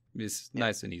 It's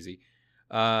nice and easy.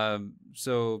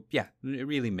 So yeah,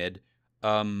 really mid.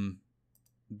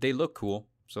 They look cool,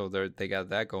 so they got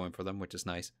that going for them, which is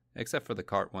nice. Except for the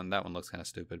cart one, that one looks kind of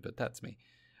stupid, but that's me.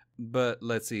 But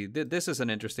let's see, this is an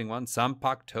interesting one.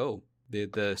 Zanpakuto,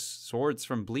 the swords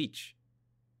from Bleach.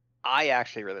 I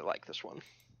actually really like this one.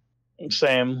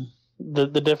 Same. The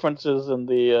differences in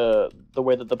the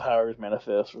way that the powers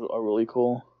manifest are really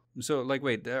cool. So,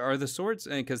 wait, are the swords,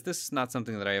 because this is not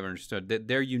something that I ever understood,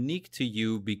 they're unique to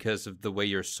you because of the way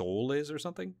your soul is or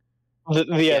something?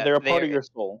 They're a part of your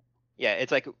soul. Yeah,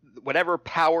 it's like whatever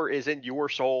power is in your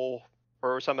soul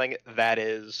or something, that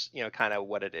is, kind of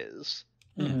what it is.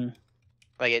 Mm-hmm.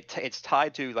 Like it's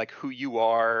tied to like who you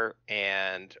are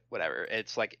and whatever.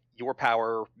 It's like your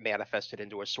power manifested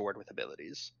into a sword with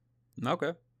abilities.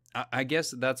 Okay. I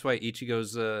guess that's why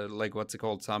Ichigo's what's it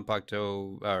called,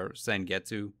 Zanpakuto or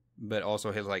Sengetsu, but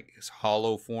also his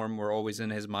hollow form were always in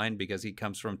his mind because he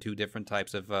comes from two different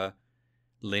types of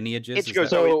lineages.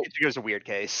 Ichigo's a weird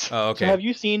case. Oh, okay. So have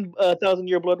you seen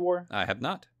 1,000-Year Blood War? I have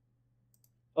not.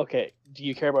 Okay. Do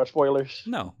you care about spoilers?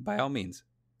 No, by all means.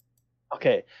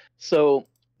 Okay. So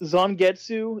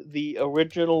Zangetsu, the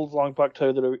original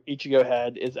Zanpakuto that Ichigo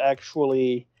had, is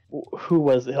actually, who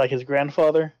was it? Like his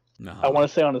grandfather? No. I want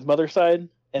to say on his mother's side,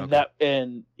 and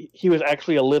Okay. He was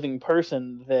actually a living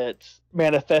person that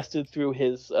manifested through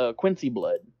his Quincy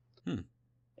blood,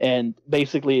 and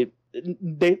basically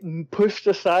they pushed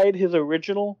aside his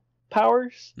original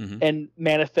powers and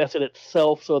manifested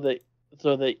itself so that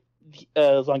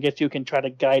Zangetsu can try to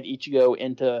guide Ichigo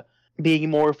into being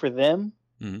more for them,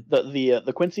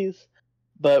 the Quincy's.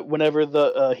 But whenever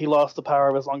he lost the power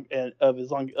of his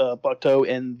Zanpakuto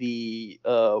in the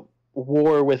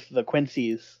war with the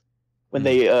Quincy's, when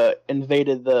they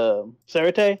invaded the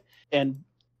Sarate, and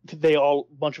a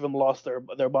bunch of them lost their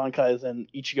bankais, and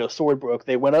Ichigo's sword broke.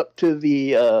 They went up to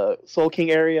the Soul King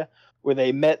area where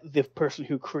they met the person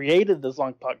who created the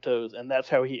Zanpakutos, and that's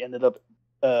how he ended up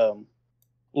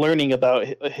learning about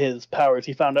his powers.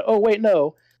 He found out, oh wait,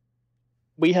 no,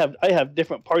 I have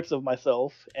different parts of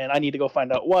myself, and I need to go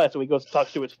find out why. So he goes to talk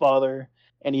to his father,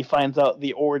 and he finds out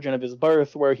the origin of his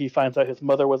birth, where he finds out his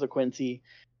mother was a Quincy,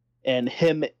 and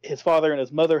his father and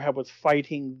his mother was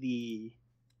fighting the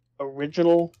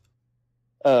original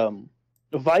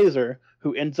visor,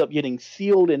 who ends up getting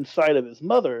sealed inside of his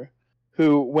mother,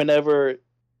 who, whenever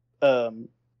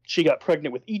she got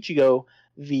pregnant with Ichigo,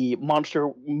 the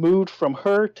monster moved from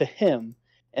her to him,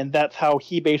 and that's how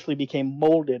he basically became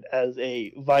molded as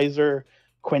a visor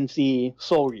Quincy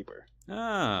Soul Reaper.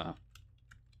 Ah.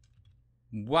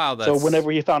 Wow, So whenever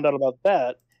he found out about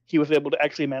that, he was able to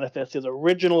actually manifest his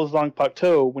original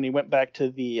Zanpakuto when he went back to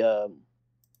the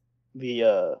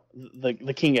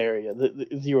King area,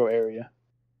 the Zero area.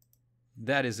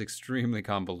 That is extremely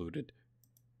convoluted.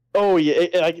 Oh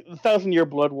yeah, 1,000-Year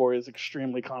Blood War is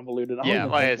extremely convoluted. Yeah,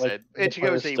 like I said,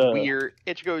 Ichigo's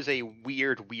a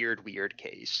weird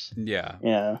case. Yeah.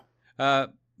 Yeah.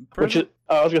 Which is,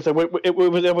 I was gonna say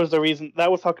it was the reason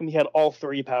that was how come he had all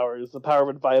three powers: the power of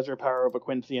Advisor, power of a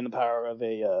Quincy, and the power of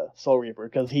a Soul Reaper,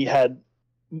 because he had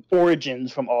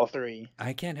origins from all three.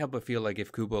 I can't help but feel like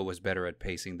if Kubo was better at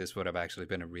pacing, this would have actually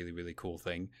been a really, really cool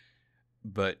thing.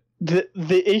 But the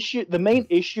main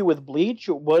issue with Bleach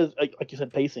was like you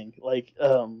said, pacing.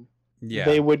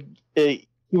 He would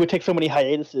take so many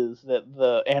hiatuses that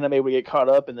the anime would get caught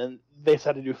up, and then they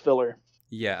had to do filler.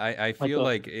 Yeah, I feel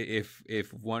like if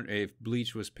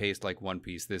Bleach was paced like One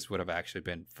Piece, this would have actually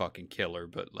been fucking killer.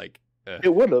 But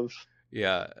it would have.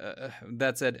 Yeah.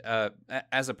 That said,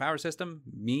 as a power system,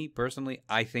 me personally,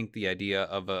 I think the idea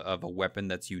of a weapon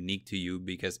that's unique to you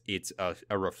because it's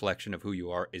a reflection of who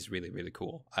you are is really, really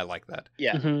cool. I like that.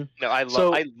 Yeah. Mm-hmm. No,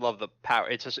 I love the power.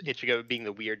 It's just Ichigo being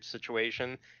the weird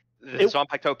situation. The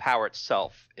Zanpakuto power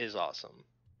itself is awesome.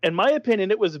 In my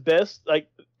opinion, it was best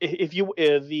if you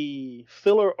the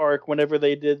filler arc whenever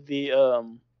they did the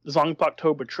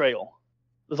Zanpakuto betrayal,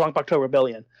 the Zanpakuto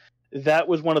rebellion. That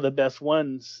was one of the best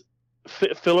ones,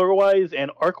 filler wise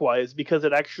and arc wise, because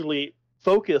it actually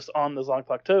focused on the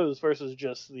Zanpakutos versus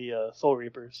just the Soul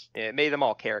Reapers. Yeah, it made them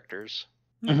all characters.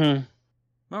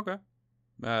 Mm-hmm. Okay.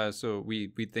 So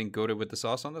we think goated with the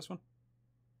sauce on this one?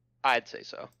 I'd say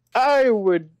so. I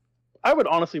would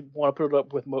honestly want to put it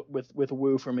up with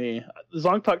Wu for me.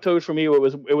 Zanpakuto for me, it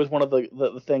was one of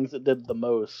the things that did the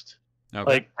most. Okay.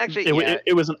 Like actually,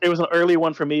 it was an early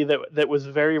one for me that was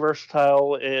very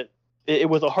versatile. It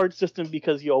was a hard system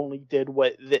because you only did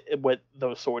what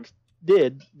those swords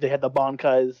did. They had the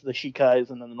Bankais, the Shikais,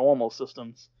 and then the normal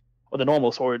systems, or the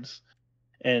normal swords,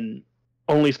 and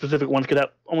only specific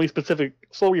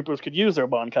Soul Reapers could use their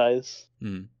Bankais.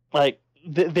 Like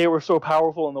they were so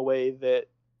powerful in the way that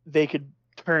they could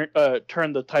turn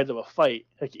the tides of a fight.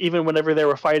 Like even whenever they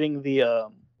were fighting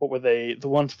the what were they?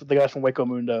 The guys from Waco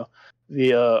Mundo,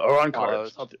 the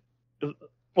Arankars.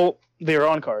 Well, the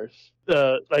Arankars.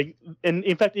 Like, and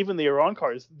in fact, even the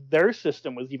Arankars, their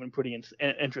system was even pretty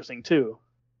interesting too.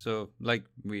 So, like,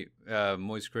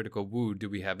 Moist Critical Woo, do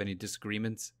we have any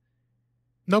disagreements?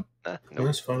 Nope. Nope.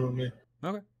 That's fine with me.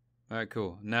 Okay. All right,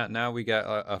 cool. Now we got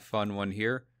a fun one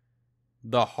here.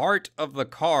 The Heart of the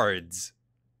Cards.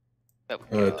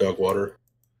 Dog water.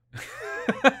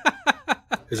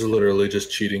 It's literally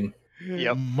just cheating.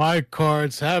 Yep. My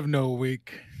cards have no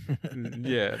weak.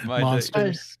 Yeah,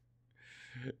 monsters.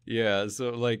 Yeah,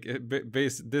 so like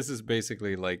this is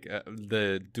basically like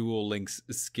the Duel Links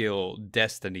skill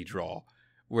Destiny draw,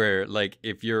 where like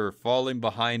if you're falling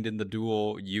behind in the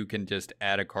duel, you can just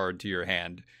add a card to your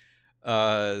hand.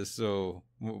 So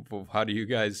how do you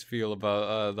guys feel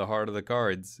about the Heart of the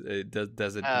Cards?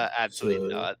 Does it?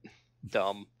 Absolutely not.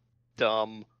 Dumb.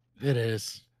 It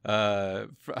is. How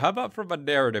about from a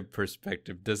narrative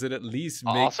perspective? Does it at least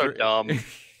make also dumb?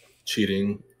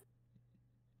 Cheating.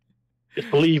 Just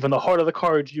believe in the heart of the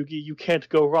cards, Yugi. You can't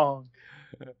go wrong.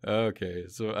 Okay,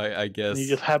 so I guess and he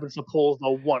just happens to pull the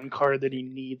one card that he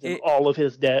needs in all of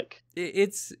his deck.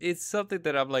 It's something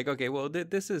that I'm like, okay, well,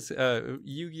 this is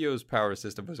Yu-Gi-Oh's power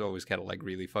system was always kind of like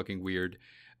really fucking weird.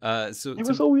 So it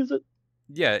was always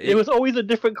it was always a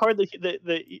different card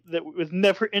that was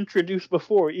never introduced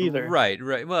before either. Right.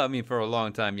 Well, I mean, for a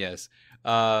long time, yes.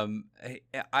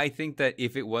 I think that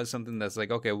if it was something that's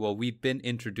like, okay, well, we've been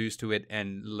introduced to it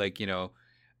and like,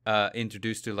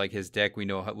 introduced to like his deck, we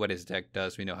know what his deck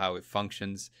does, we know how it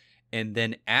functions, and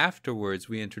then afterwards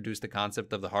we introduce the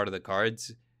concept of the Heart of the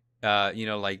Cards.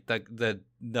 Like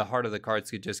the Heart of the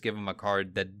Cards could just give him a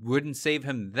card that wouldn't save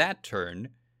him that turn,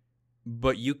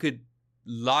 but you could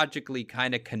logically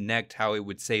kind of connect how it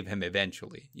would save him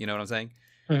eventually. You know what I'm saying?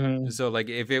 Mm-hmm. So like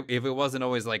if it wasn't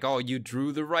always like, oh, you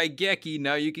drew the Raigeki,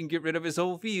 now you can get rid of his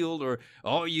whole field, or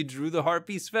oh, you drew the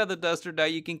Harpies Feather Duster, now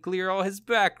you can clear all his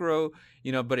back row,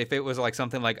 but if it was like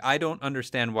something like, I don't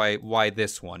understand why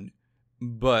this one,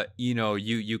 but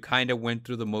you kind of went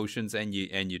through the motions and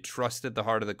you trusted the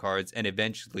Heart of the Cards, and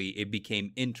eventually it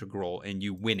became integral in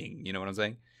you winning. You know what I'm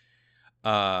saying?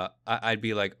 I'd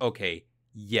be like, okay,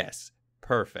 yes,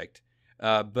 perfect.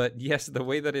 But yes, the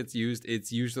way that it's used,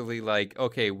 it's usually like,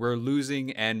 okay, we're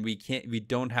losing and we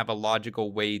don't have a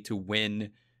logical way to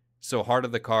win, so Heart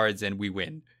of the Cards and we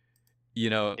win.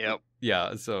 Yep.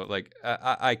 Yeah, so like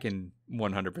I can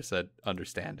 100%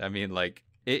 understand. I mean, like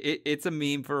it's a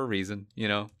meme for a reason,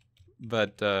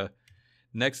 But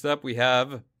next up we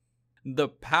have the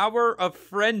Power of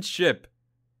Friendship.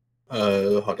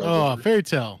 Fairy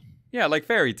Tale. Yeah, like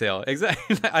Fairy Tale.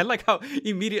 Exactly. I like how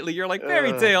immediately you're like,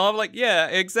 Fairy Tale. I'm like, yeah,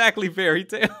 exactly, Fairy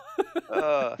Tale.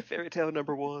 Fairy Tale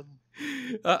number one.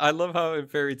 I love how in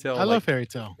Fairy Tale, I love Fairy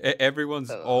Tale. Everyone's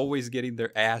always getting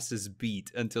their asses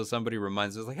beat until somebody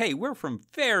reminds us, like, hey, we're from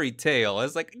Fairy Tale. I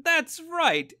was like, that's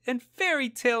right. And Fairy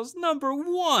Tale's number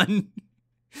one.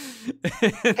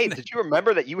 Hey, did you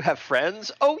remember that you have friends?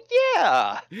 Oh,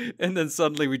 yeah. And then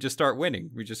suddenly we just start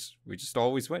winning. We just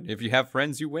always win. If you have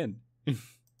friends, you win.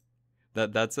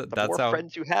 That's more how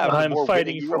friends you have. I'm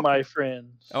fighting for my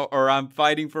friends. Oh, or I'm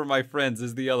fighting for my friends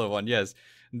is the other one. Yes,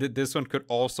 this one could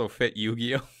also fit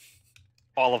Yu-Gi-Oh.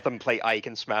 All of them play Ike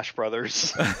and Smash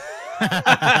Brothers.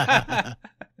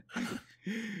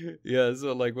 Yeah.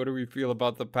 So, like, what do we feel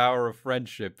about the power of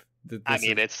friendship?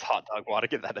 It's hot dog water.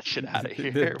 Get that shit out of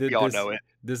here. We all know it.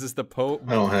 This is the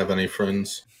I don't have any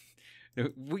friends.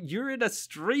 You're in a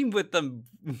stream with them.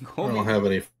 I don't have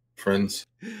any friends.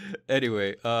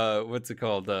 Anyway, what's it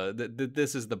called?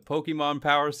 This is the Pokemon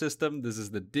power system. This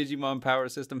is the Digimon power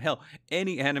system. Hell,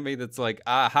 any anime that's like,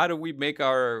 how do we make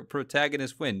our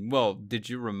protagonist win? Well, did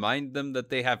you remind them that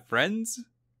they have friends?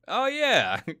 Oh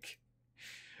yeah.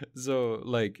 So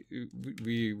like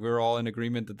we're all in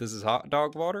agreement that this is hot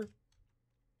dog water.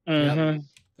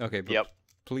 Mm-hmm. Okay. But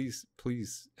please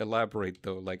elaborate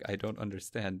though. Like I don't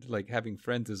understand. Like having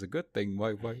friends is a good thing.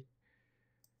 Why?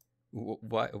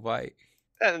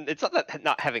 And it's not that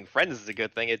not having friends is a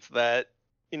good thing. It's that,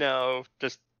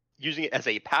 just using it as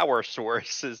a power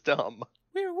source is dumb.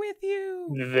 We're with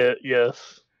you.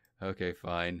 Yes. Okay,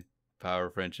 fine. Power,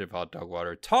 friendship, hot dog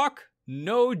water. Talk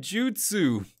no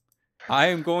jutsu. I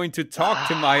am going to talk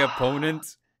to my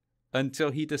opponent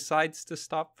until he decides to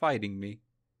stop fighting me.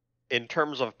 In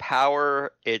terms of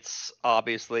power, it's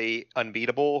obviously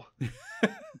unbeatable,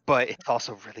 but it's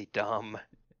also really dumb.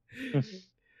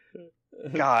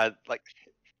 God, like,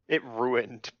 it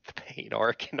ruined the Pain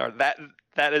arc.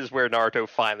 That is where Naruto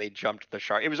finally jumped the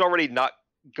shark. It was already not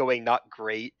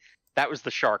great. That was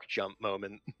the shark jump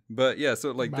moment. But yeah,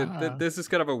 so like this is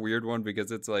kind of a weird one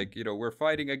because it's like, we're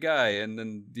fighting a guy and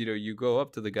then, you go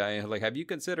up to the guy and like, have you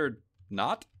considered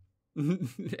not?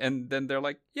 And then they're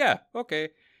like, yeah, okay.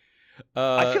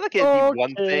 I feel like it'd be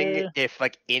one thing if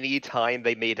like any time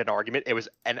they made an argument, it was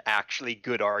an actually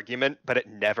good argument, but it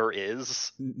never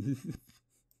is.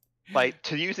 Like,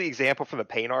 to use the example from the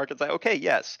Pain arc, it's like, okay,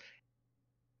 yes,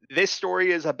 this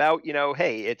story is about,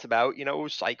 hey, it's about,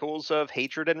 cycles of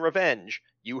hatred and revenge.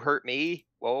 You hurt me,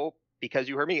 well, because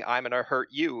you hurt me, I'm going to hurt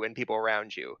you and people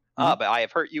around you. Mm-hmm. But I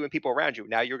have hurt you and people around you.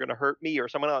 Now you're going to hurt me or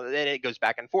someone else. And then it goes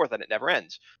back and forth and it never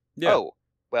ends. Yeah. Oh,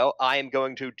 well, I am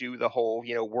going to do the whole,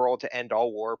 world to end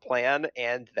all war plan,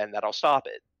 and then that'll stop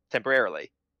it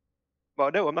temporarily.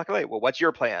 Well, no, I'm not going to. Well, what's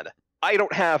your plan? I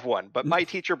don't have one, but my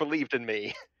teacher believed in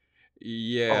me.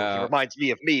 Yeah. Oh, he reminds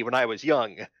me of me when I was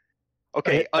young.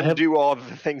 Okay, undo all of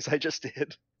the things I just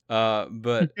did.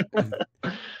 But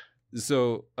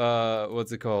so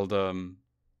what's it called? The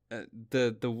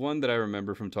one that I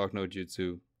remember from Talk No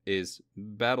Jutsu is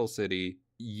Battle City,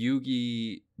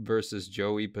 Yugi versus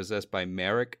Joey possessed by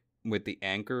Merrick with the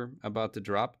anchor about to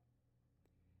drop.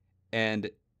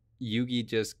 And Yugi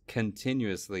just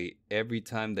continuously, every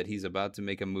time that he's about to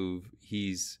make a move,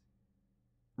 he's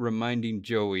reminding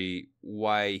Joey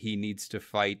why he needs to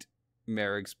fight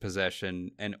Merrick's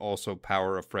possession and also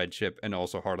power of friendship and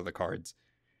also heart of the cards.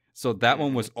 So that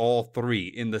one was all three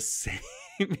in the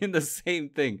same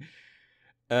thing.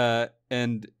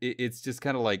 And it's just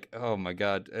kind of like, oh my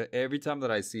god, every time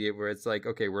that I see it where it's like,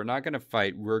 okay, we're not going to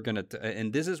fight, we're going to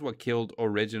and this is what killed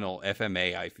original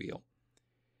FMA, I feel.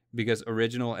 Because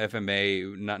original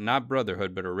FMA, not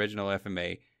Brotherhood, but original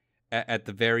FMA, at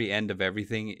the very end of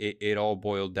everything, it all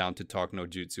boiled down to Talk No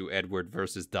Jutsu, Edward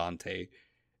versus Dante.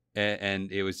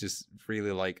 And it was just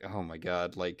really like, oh my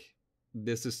god, like,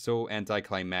 this is so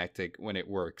anticlimactic when it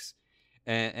works.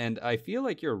 And I feel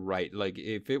like you're right. Like,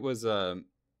 if it was a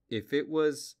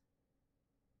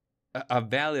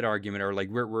valid argument, or like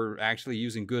we're actually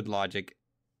using good logic,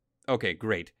 okay,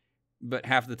 great. But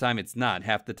half the time it's not.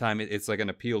 Half the time it's like an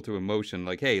appeal to emotion.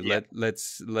 Like, hey,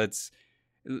 let's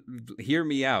hear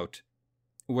me out.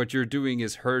 What you're doing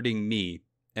is hurting me,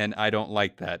 and I don't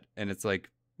like that. And it's like,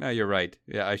 no, you're right.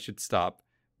 Yeah, I should stop.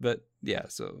 But yeah,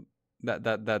 so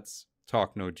that's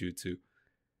Talk No Jutsu.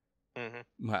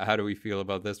 Mm-hmm. How do we feel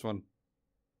about this one?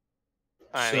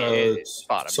 I mean, it's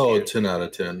solid 10 out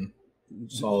of 10.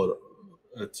 Solid.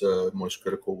 It's a Moist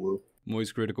Critical Woo.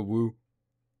 Moist Critical Woo.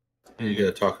 You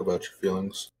gotta talk about your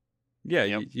feelings. Yeah,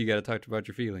 you gotta talk about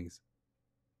your feelings.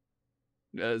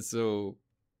 So,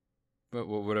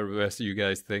 whatever the rest of you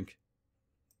guys think.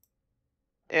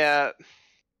 Yeah.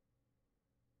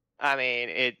 I mean,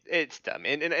 it's dumb.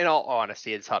 In all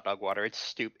honesty, it's hot dog water. It's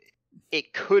stupid.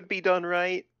 It could be done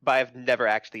right, but I've never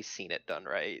actually seen it done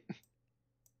right.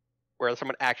 Where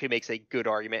someone actually makes a good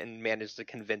argument and manages to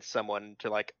convince someone to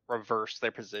like reverse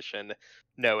their position.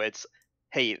 No, it's,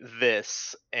 hey,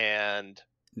 this, and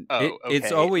okay,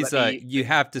 it's always you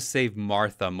have to save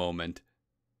Martha moment.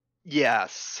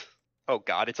 Yes. Oh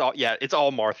god, it's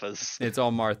all Martha's. It's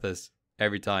all Martha's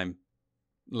every time.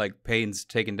 Like, Pain's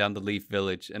taking down the Leaf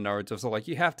Village, and Naruto's like,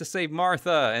 you have to save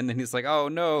Martha, and then he's like, oh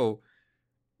no.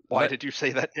 Why did you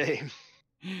say that name?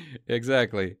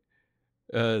 Exactly.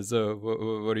 So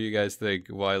what do you guys think,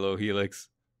 Wailo, Helix?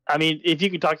 I mean, if you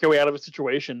can talk your way out of a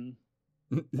situation,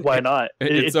 why not?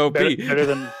 It's OP. Better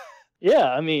than, yeah.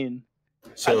 I mean,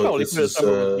 so I'd probably put it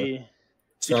somewhere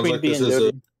between B and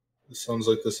Doden. Sounds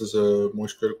like this is a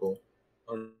Moist Critical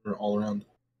all around.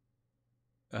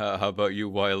 How about you,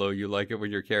 Wailo? You like it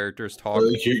when your characters talk?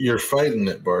 You're fighting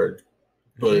it, Bard.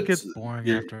 But it gets boring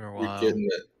after a while.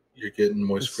 You're getting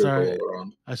Moist Critical all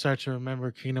around. I start to remember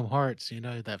Kingdom Hearts,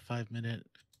 that 5-minute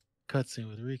cutscene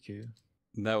with Riku.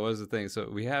 That was the thing. So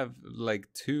we have like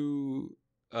 2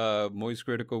 Moist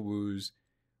Critical Woos.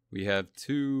 We have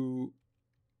 2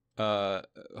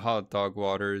 Hot Dog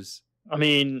Waters. I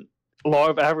mean, law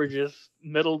of averages,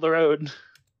 middle of the road.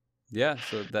 Yeah,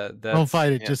 so that's... Don't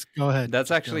fight it, just go ahead. That's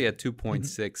actually a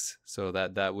 2.6, so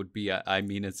that would be, I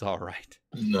mean, it's all right.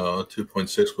 No,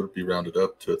 2.6 would be rounded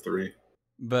up to a 3.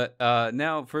 But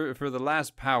now for the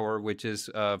last power, which is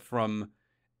from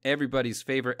everybody's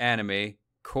favorite anime,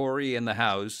 Cory in the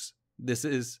House, this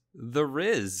is the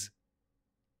Riz.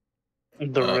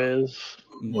 The Riz.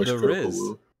 The Riz.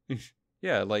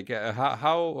 Yeah, like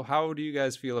how do you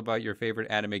guys feel about your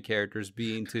favorite anime characters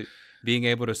being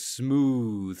able to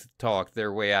smooth talk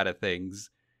their way out of things,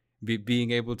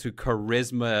 being able to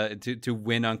to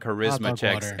win on charisma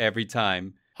checks every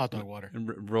time? Hot dog water.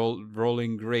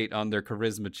 Rolling great on their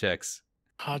charisma checks.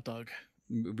 Hot dog.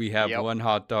 We have one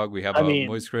hot dog. We have a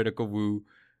moist critical woo.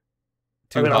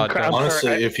 Two hot dogs.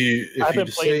 Honestly, if you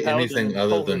say anything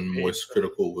other than moist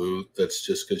critical woo, that's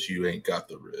just because you ain't got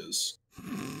the Riz.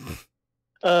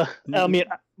 I mean,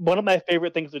 one of my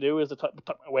favorite things to do is to talk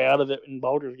my way out of it in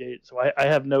Baldur's Gate, so I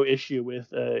have no issue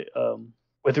with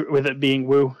it being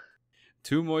woo.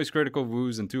 2 moist critical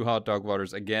woos and 2 hot dog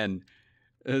waters again.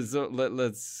 So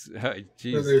let's.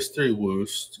 There's 3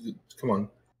 woos. Come on.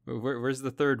 Where's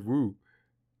the 3rd woo?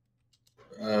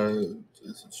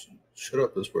 Shut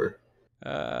up, is where.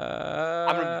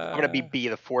 I'm gonna be B,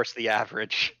 the force, the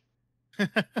average.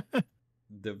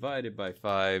 Divided by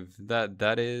 5.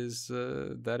 That is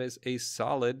a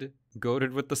solid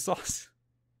goated with the sauce.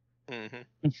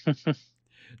 Mm-hmm.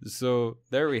 So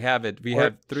there we have it. We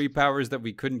have 3 powers that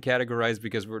we couldn't categorize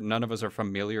because none of us are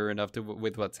familiar enough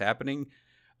with what's happening.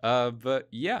 But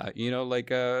yeah,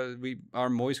 our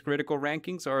moist critical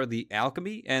rankings are the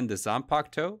Alchemy and the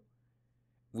Zanpakuto.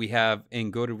 We have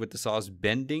Engoted with the Sauce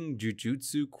Bending,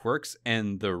 Jujutsu, Quirks,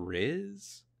 and the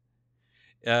Riz.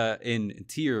 In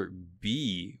tier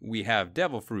B, we have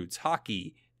Devil Fruits,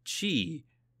 Haki, Chi,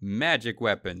 Magic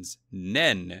Weapons,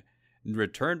 Nen,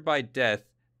 Returned by Death,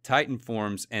 Titan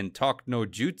Forms, and Talk no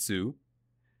Jutsu.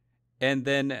 And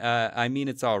then,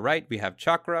 it's alright, we have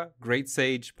Chakra, Great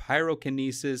Sage,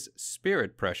 Pyrokinesis,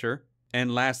 Spirit Pressure.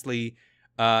 And lastly,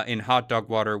 in Hot Dog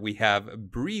Water, we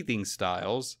have Breathing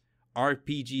Styles,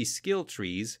 RPG Skill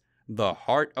Trees, The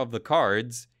Heart of the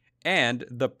Cards, and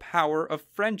The Power of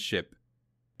Friendship.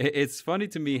 It's funny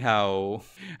to me how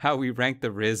we rank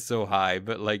the Riz so high,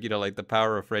 but the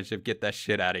Power of Friendship, get that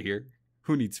shit out of here.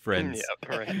 Who needs friends?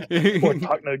 Yeah, right. Or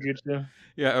Talk no Jutsu.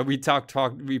 Yeah, we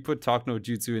put Talk no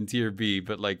Jutsu in tier B,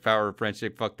 but Power of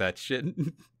Friendship, fuck that shit.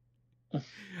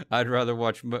 I'd rather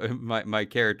watch my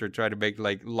character try to make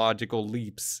logical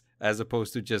leaps as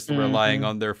opposed to just relying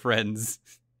on their friends.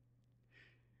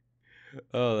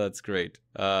 Oh, that's great.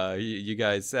 You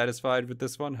guys satisfied with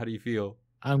this one? How do you feel?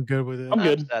 I'm good with it. I'm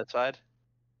good. Satisfied.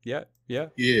 Yeah. Yeah.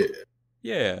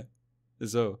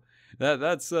 So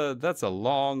that's a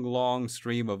long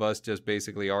stream of us just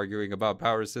basically arguing about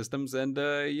power systems, and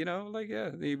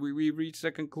we reached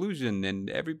a conclusion,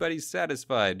 and everybody's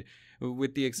satisfied,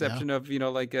 with the exception of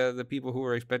the people who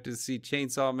are expected to see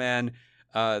Chainsaw Man,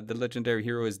 the legendary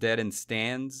hero is dead, and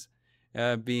stands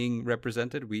being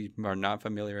represented. We are not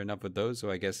familiar enough with those,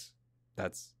 so I guess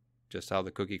that's just how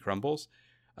the cookie crumbles.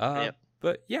 Yep.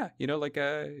 But yeah, good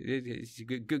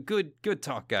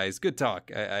talk, guys. Good talk.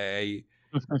 I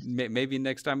maybe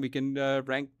next time we can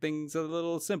rank things a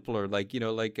little simpler,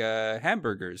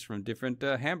 hamburgers from different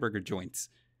hamburger joints.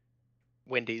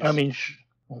 Wendy's. I mean,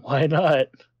 why not?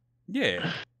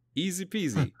 Yeah, easy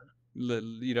peasy.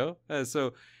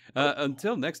 So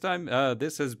until next time,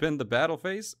 this has been the Battle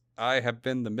Phase. I have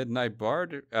been the Midnight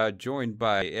Bard, joined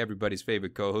by everybody's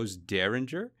favorite co-host,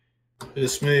 Derringer.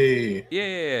 It's me.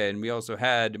 Yeah, and we also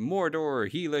had Moredoor,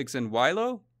 Helix, and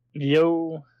Wailo.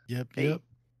 Yo. Yep.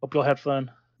 Hope y'all had fun.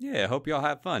 Yeah, hope y'all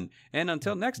have fun. And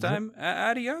until next time,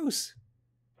 adios.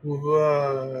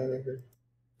 Bye.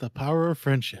 The power of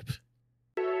friendship.